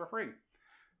once for free,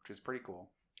 which is pretty cool.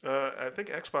 I think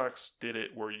Xbox did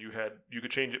it where you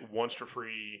could change it once for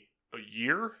free a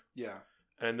year. Yeah.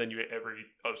 And then you every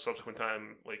subsequent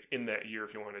time, like in that year,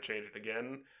 if you want to change it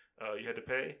again, you had to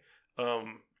pay.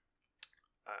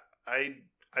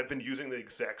 I've been using the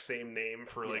exact same name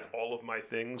for like all of my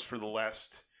things for the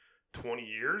last 20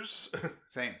 years.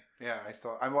 Same. Yeah,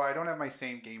 I don't have my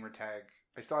same gamer tag.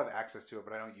 I still have access to it,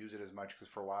 but I don't use it as much because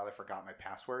for a while I forgot my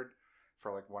password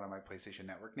for like one of my PlayStation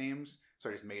Network names. So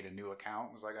I just made a new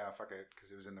account. I was like, fuck it,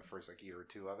 because it was in the first like year or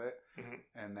two of it.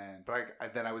 And then, but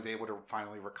I was able to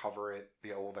finally recover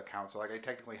the old account. So like I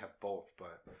technically have both,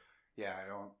 but yeah, I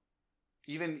don't.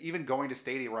 Even going to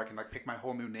Stadia where I can like pick my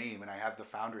whole new name and I have the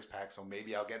Founders Pack, so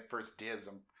maybe I'll get first dibs.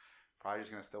 I'm probably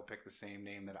just gonna still pick the same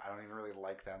name that I don't even really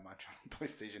like that much on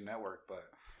PlayStation Network. But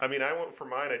I mean, I went for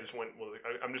mine. I just went. Well,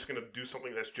 I'm just gonna do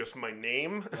something that's just my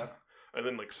name, and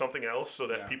then like something else so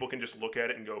that people can just look at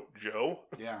it and go Joe.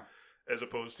 Yeah. As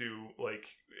opposed to like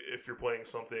if you're playing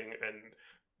something and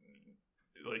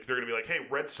like they're gonna be like, "Hey,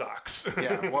 Red Sox."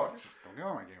 Yeah. Well, don't go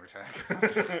on my gamer tag.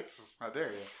 How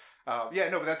dare you? Yeah,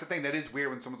 no, but that's the thing. That is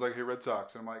weird when someone's like, "Hey, Red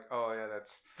Sox," and I'm like, "Oh yeah,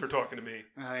 that's." They're talking to me.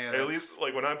 Yeah, At least,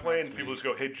 like when I'm playing, people me. just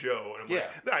go, "Hey, Joe," and I'm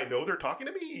like, "I know they're talking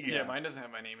to me." Yeah, mine doesn't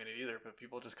have my name in it either, but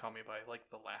people just call me by like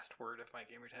the last word of my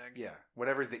gamer tag. Yeah,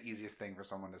 whatever's the easiest thing for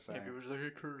someone to say. Yeah, people just like, "Hey,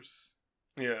 curse."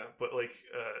 Yeah, but like,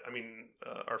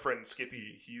 our friend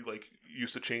Skippy, he like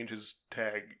used to change his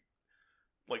tag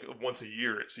like once a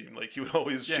year. It seemed like he would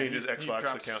always change his Xbox he dropped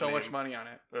account. So name. much money on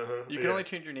it. You can only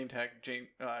change your name tag,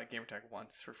 gamer tag,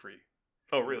 once for free.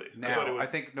 Oh, really? Now, I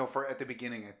think at the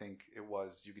beginning, I think it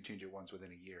was you could change it once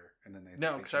within a year, and then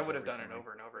because I would have done it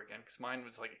over and over again. Because mine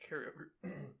was like a carryover.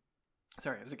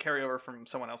 Sorry, it was a carryover from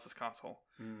someone else's console,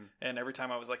 and every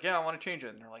time I was like, "Yeah, I want to change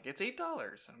it," and they're like, "It's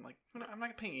 $8," and I'm like, "I'm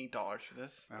not paying $8 for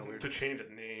this to change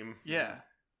a name." Yeah,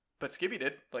 but Skippy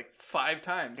did like 5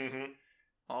 times,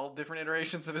 all different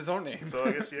iterations of his own name. So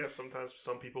I guess sometimes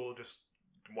some people just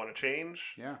want to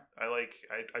change. Yeah,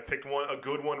 I picked a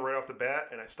good one right off the bat,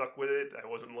 and I stuck with it. I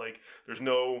wasn't like, there's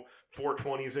no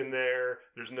 420s in there.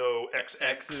 There's no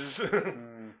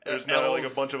XXs. There's no like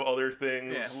a bunch of other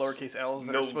things. Yeah, lowercase L's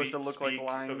that are supposed to look like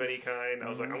lines of any kind. I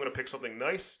was like, I'm going to pick something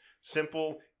nice,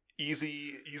 simple,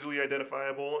 easily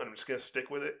identifiable, and I'm just going to stick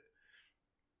with it.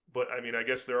 But I mean, I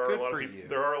guess there are a lot of people.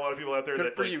 There are a lot of people out there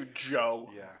Good for you, Joe.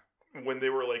 Yeah. When they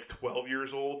were like 12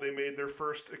 years old, they made their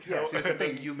first account. Yeah, see, that's the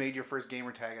thing. You made your first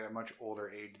gamer tag at a much older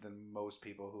age than most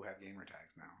people who have gamer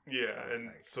tags now. Yeah,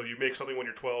 and so you make something when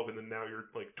you're 12, and then now you're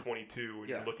like 22, and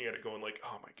you're looking at it going like,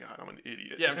 "Oh my god, I'm an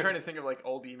idiot." Yeah, I'm trying to think of like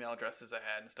old email addresses I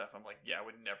had and stuff. I'm like, yeah, I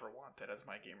would never want that as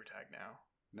my gamer tag now.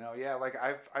 No, yeah, like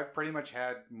I've pretty much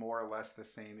had more or less the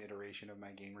same iteration of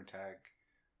my gamer tag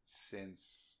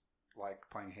since like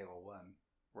playing Halo 1.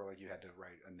 Where like you had to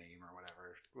write a name or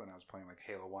whatever when I was playing like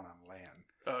Halo 1 on LAN.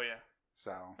 Oh yeah.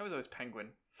 So I was always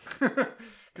Penguin. Because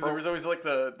there was always like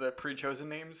the pre-chosen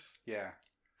names. Yeah.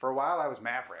 For a while I was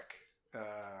Maverick.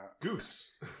 Goose.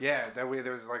 Yeah, there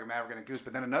was like a Maverick and a Goose,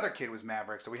 but then another kid was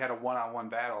Maverick, so we had a one-on-one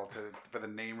battle for the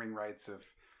naming rights of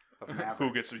Maverick.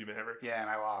 Who gets to be Maverick? Yeah, and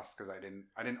I lost because I didn't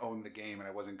own the game and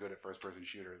I wasn't good at first-person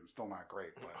shooters. I'm still not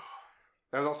great, but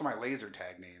that was also my laser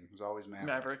tag name. It was always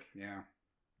Maverick. Yeah.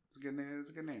 It's a good name. It's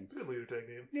a good name. It's a good laser tag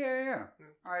name. Yeah.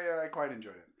 I quite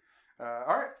enjoyed it.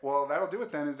 All right. Well, that'll do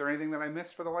it then. Is there anything that I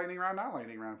missed for the lightning round? Not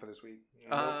lightning round for this week.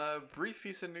 Brief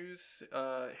piece of news.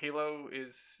 Halo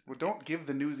is. Well, don't give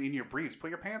the news in your briefs. Put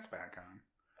your pants back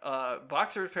on.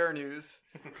 Boxer pair news.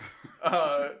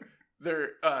 Halo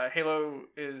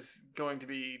is going to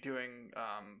be doing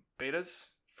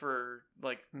betas for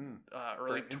like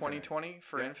early 2020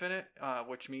 for Infinite,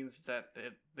 which means that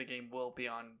the game will be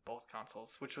on both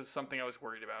consoles, which was something I was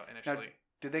worried about initially. Now,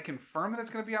 did they confirm that it's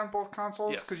going to be on both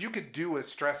consoles? Yes. Because you could do a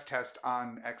stress test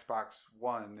on Xbox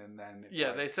One and then...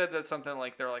 they said that something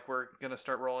like, they're like, we're going to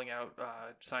start rolling out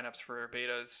signups for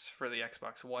betas for the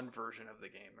Xbox One version of the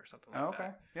game or something like that.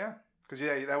 Okay, yeah.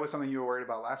 Because, that was something you were worried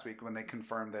about last week when they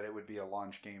confirmed that it would be a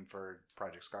launch game for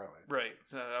Project Scarlet. Right.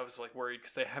 So I was like worried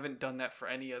because they haven't done that for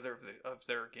any other of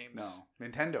their games. No.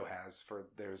 Nintendo has for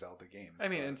their Zelda games. I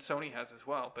mean, and Sony has as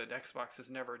well, but Xbox has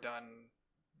never done,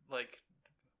 like,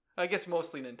 I guess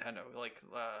mostly Nintendo, like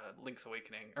Link's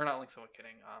Awakening, or not Link's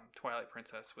Awakening, Twilight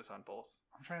Princess was on both.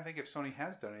 I'm trying to think if Sony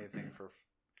has done anything for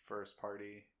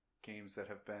first-party games that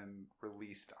have been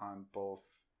released on both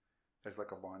as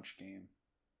like a launch game.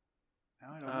 No,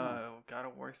 I don't know. God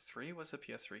of War 3 was a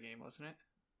PS3 game, wasn't it?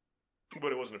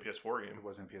 But it wasn't a PS4 game. It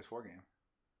wasn't a PS4 game.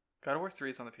 God of War 3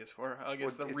 is on the PS4. I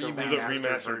guess the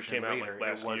remaster version came out like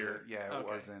last year. Yeah, it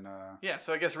wasn't. Yeah,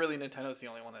 so I guess really Nintendo's the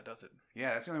only one that does it.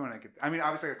 Yeah, that's the only one I could. I mean,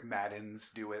 obviously, like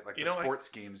Madden's do it, like the sports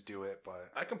games do it,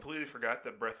 but I completely forgot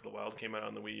that Breath of the Wild came out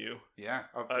on the Wii U. Yeah,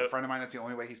 a friend of mine, that's the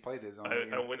only way he's played is on Wii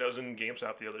U. I was in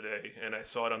GameStop the other day and I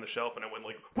saw it on the shelf and I went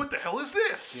like, "What the hell is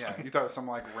this?" Yeah, you thought it was some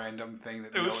like random thing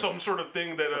that it was some sort of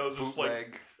thing that I was just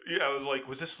bootleg. Like. Yeah, I was like,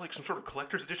 was this like some sort of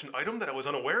collector's edition item that I was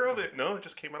unaware of? It no, it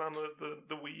just came out on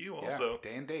the Wii U also. Yeah,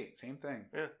 day and date, same thing.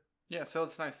 Yeah, so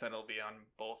it's nice that it'll be on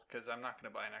both because I'm not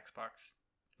going to buy an Xbox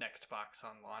next box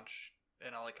on launch,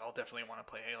 and I'll definitely want to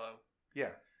play Halo.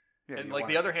 Yeah. And like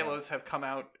the other Halos have come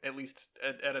out at least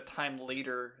at a time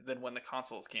later than when the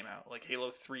consoles came out. Like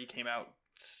Halo 3 came out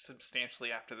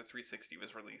substantially after the 360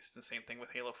 was released. The same thing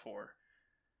with Halo 4.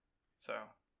 So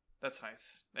that's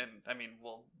nice. And I mean,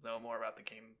 we'll know more about the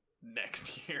game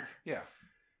next year. Yeah,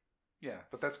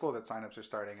 but that's cool that signups are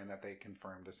starting and that they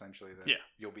confirmed essentially that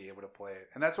you'll be able to play it.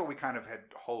 And that's what we kind of had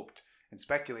hoped and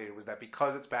speculated was that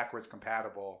because it's backwards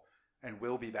compatible and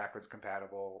will be backwards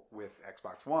compatible with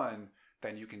Xbox One,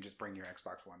 then you can just bring your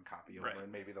Xbox One copy over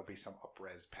and maybe there'll be some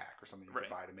up-res pack or something you can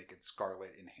buy to make it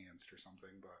Scarlet enhanced or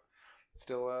something. But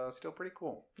still pretty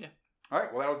cool. Yeah. All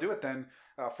right, well, that'll do it then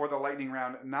for the lightning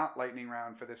round, not lightning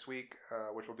round for this week,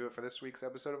 which will do it for this week's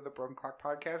episode of the Broken Clock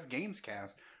Podcast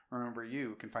Gamescast. Remember,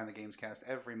 you can find the Gamescast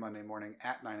every Monday morning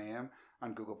at 9 a.m.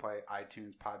 on Google Play,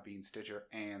 iTunes, Podbean, Stitcher,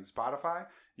 and Spotify.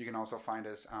 You can also find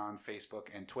us on Facebook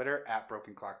and Twitter at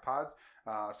Broken Clock Pods.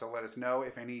 So let us know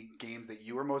if any games that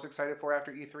you were most excited for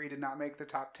after E3 did not make the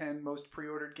top 10 most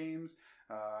pre-ordered games.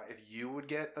 If you would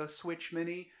get a Switch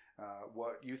Mini,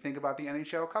 what you think about the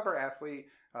NHL cover athlete,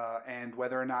 and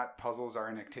whether or not puzzles are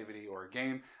an activity or a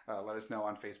game. Let us know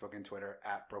on Facebook and Twitter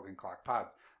at Broken Clock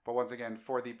Pods. But once again,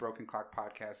 for the Broken Clock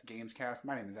Podcast Gamescast,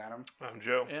 my name is Adam. I'm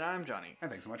Joe. And I'm Johnny.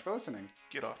 And thanks so much for listening.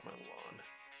 Get off my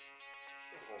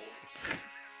lawn.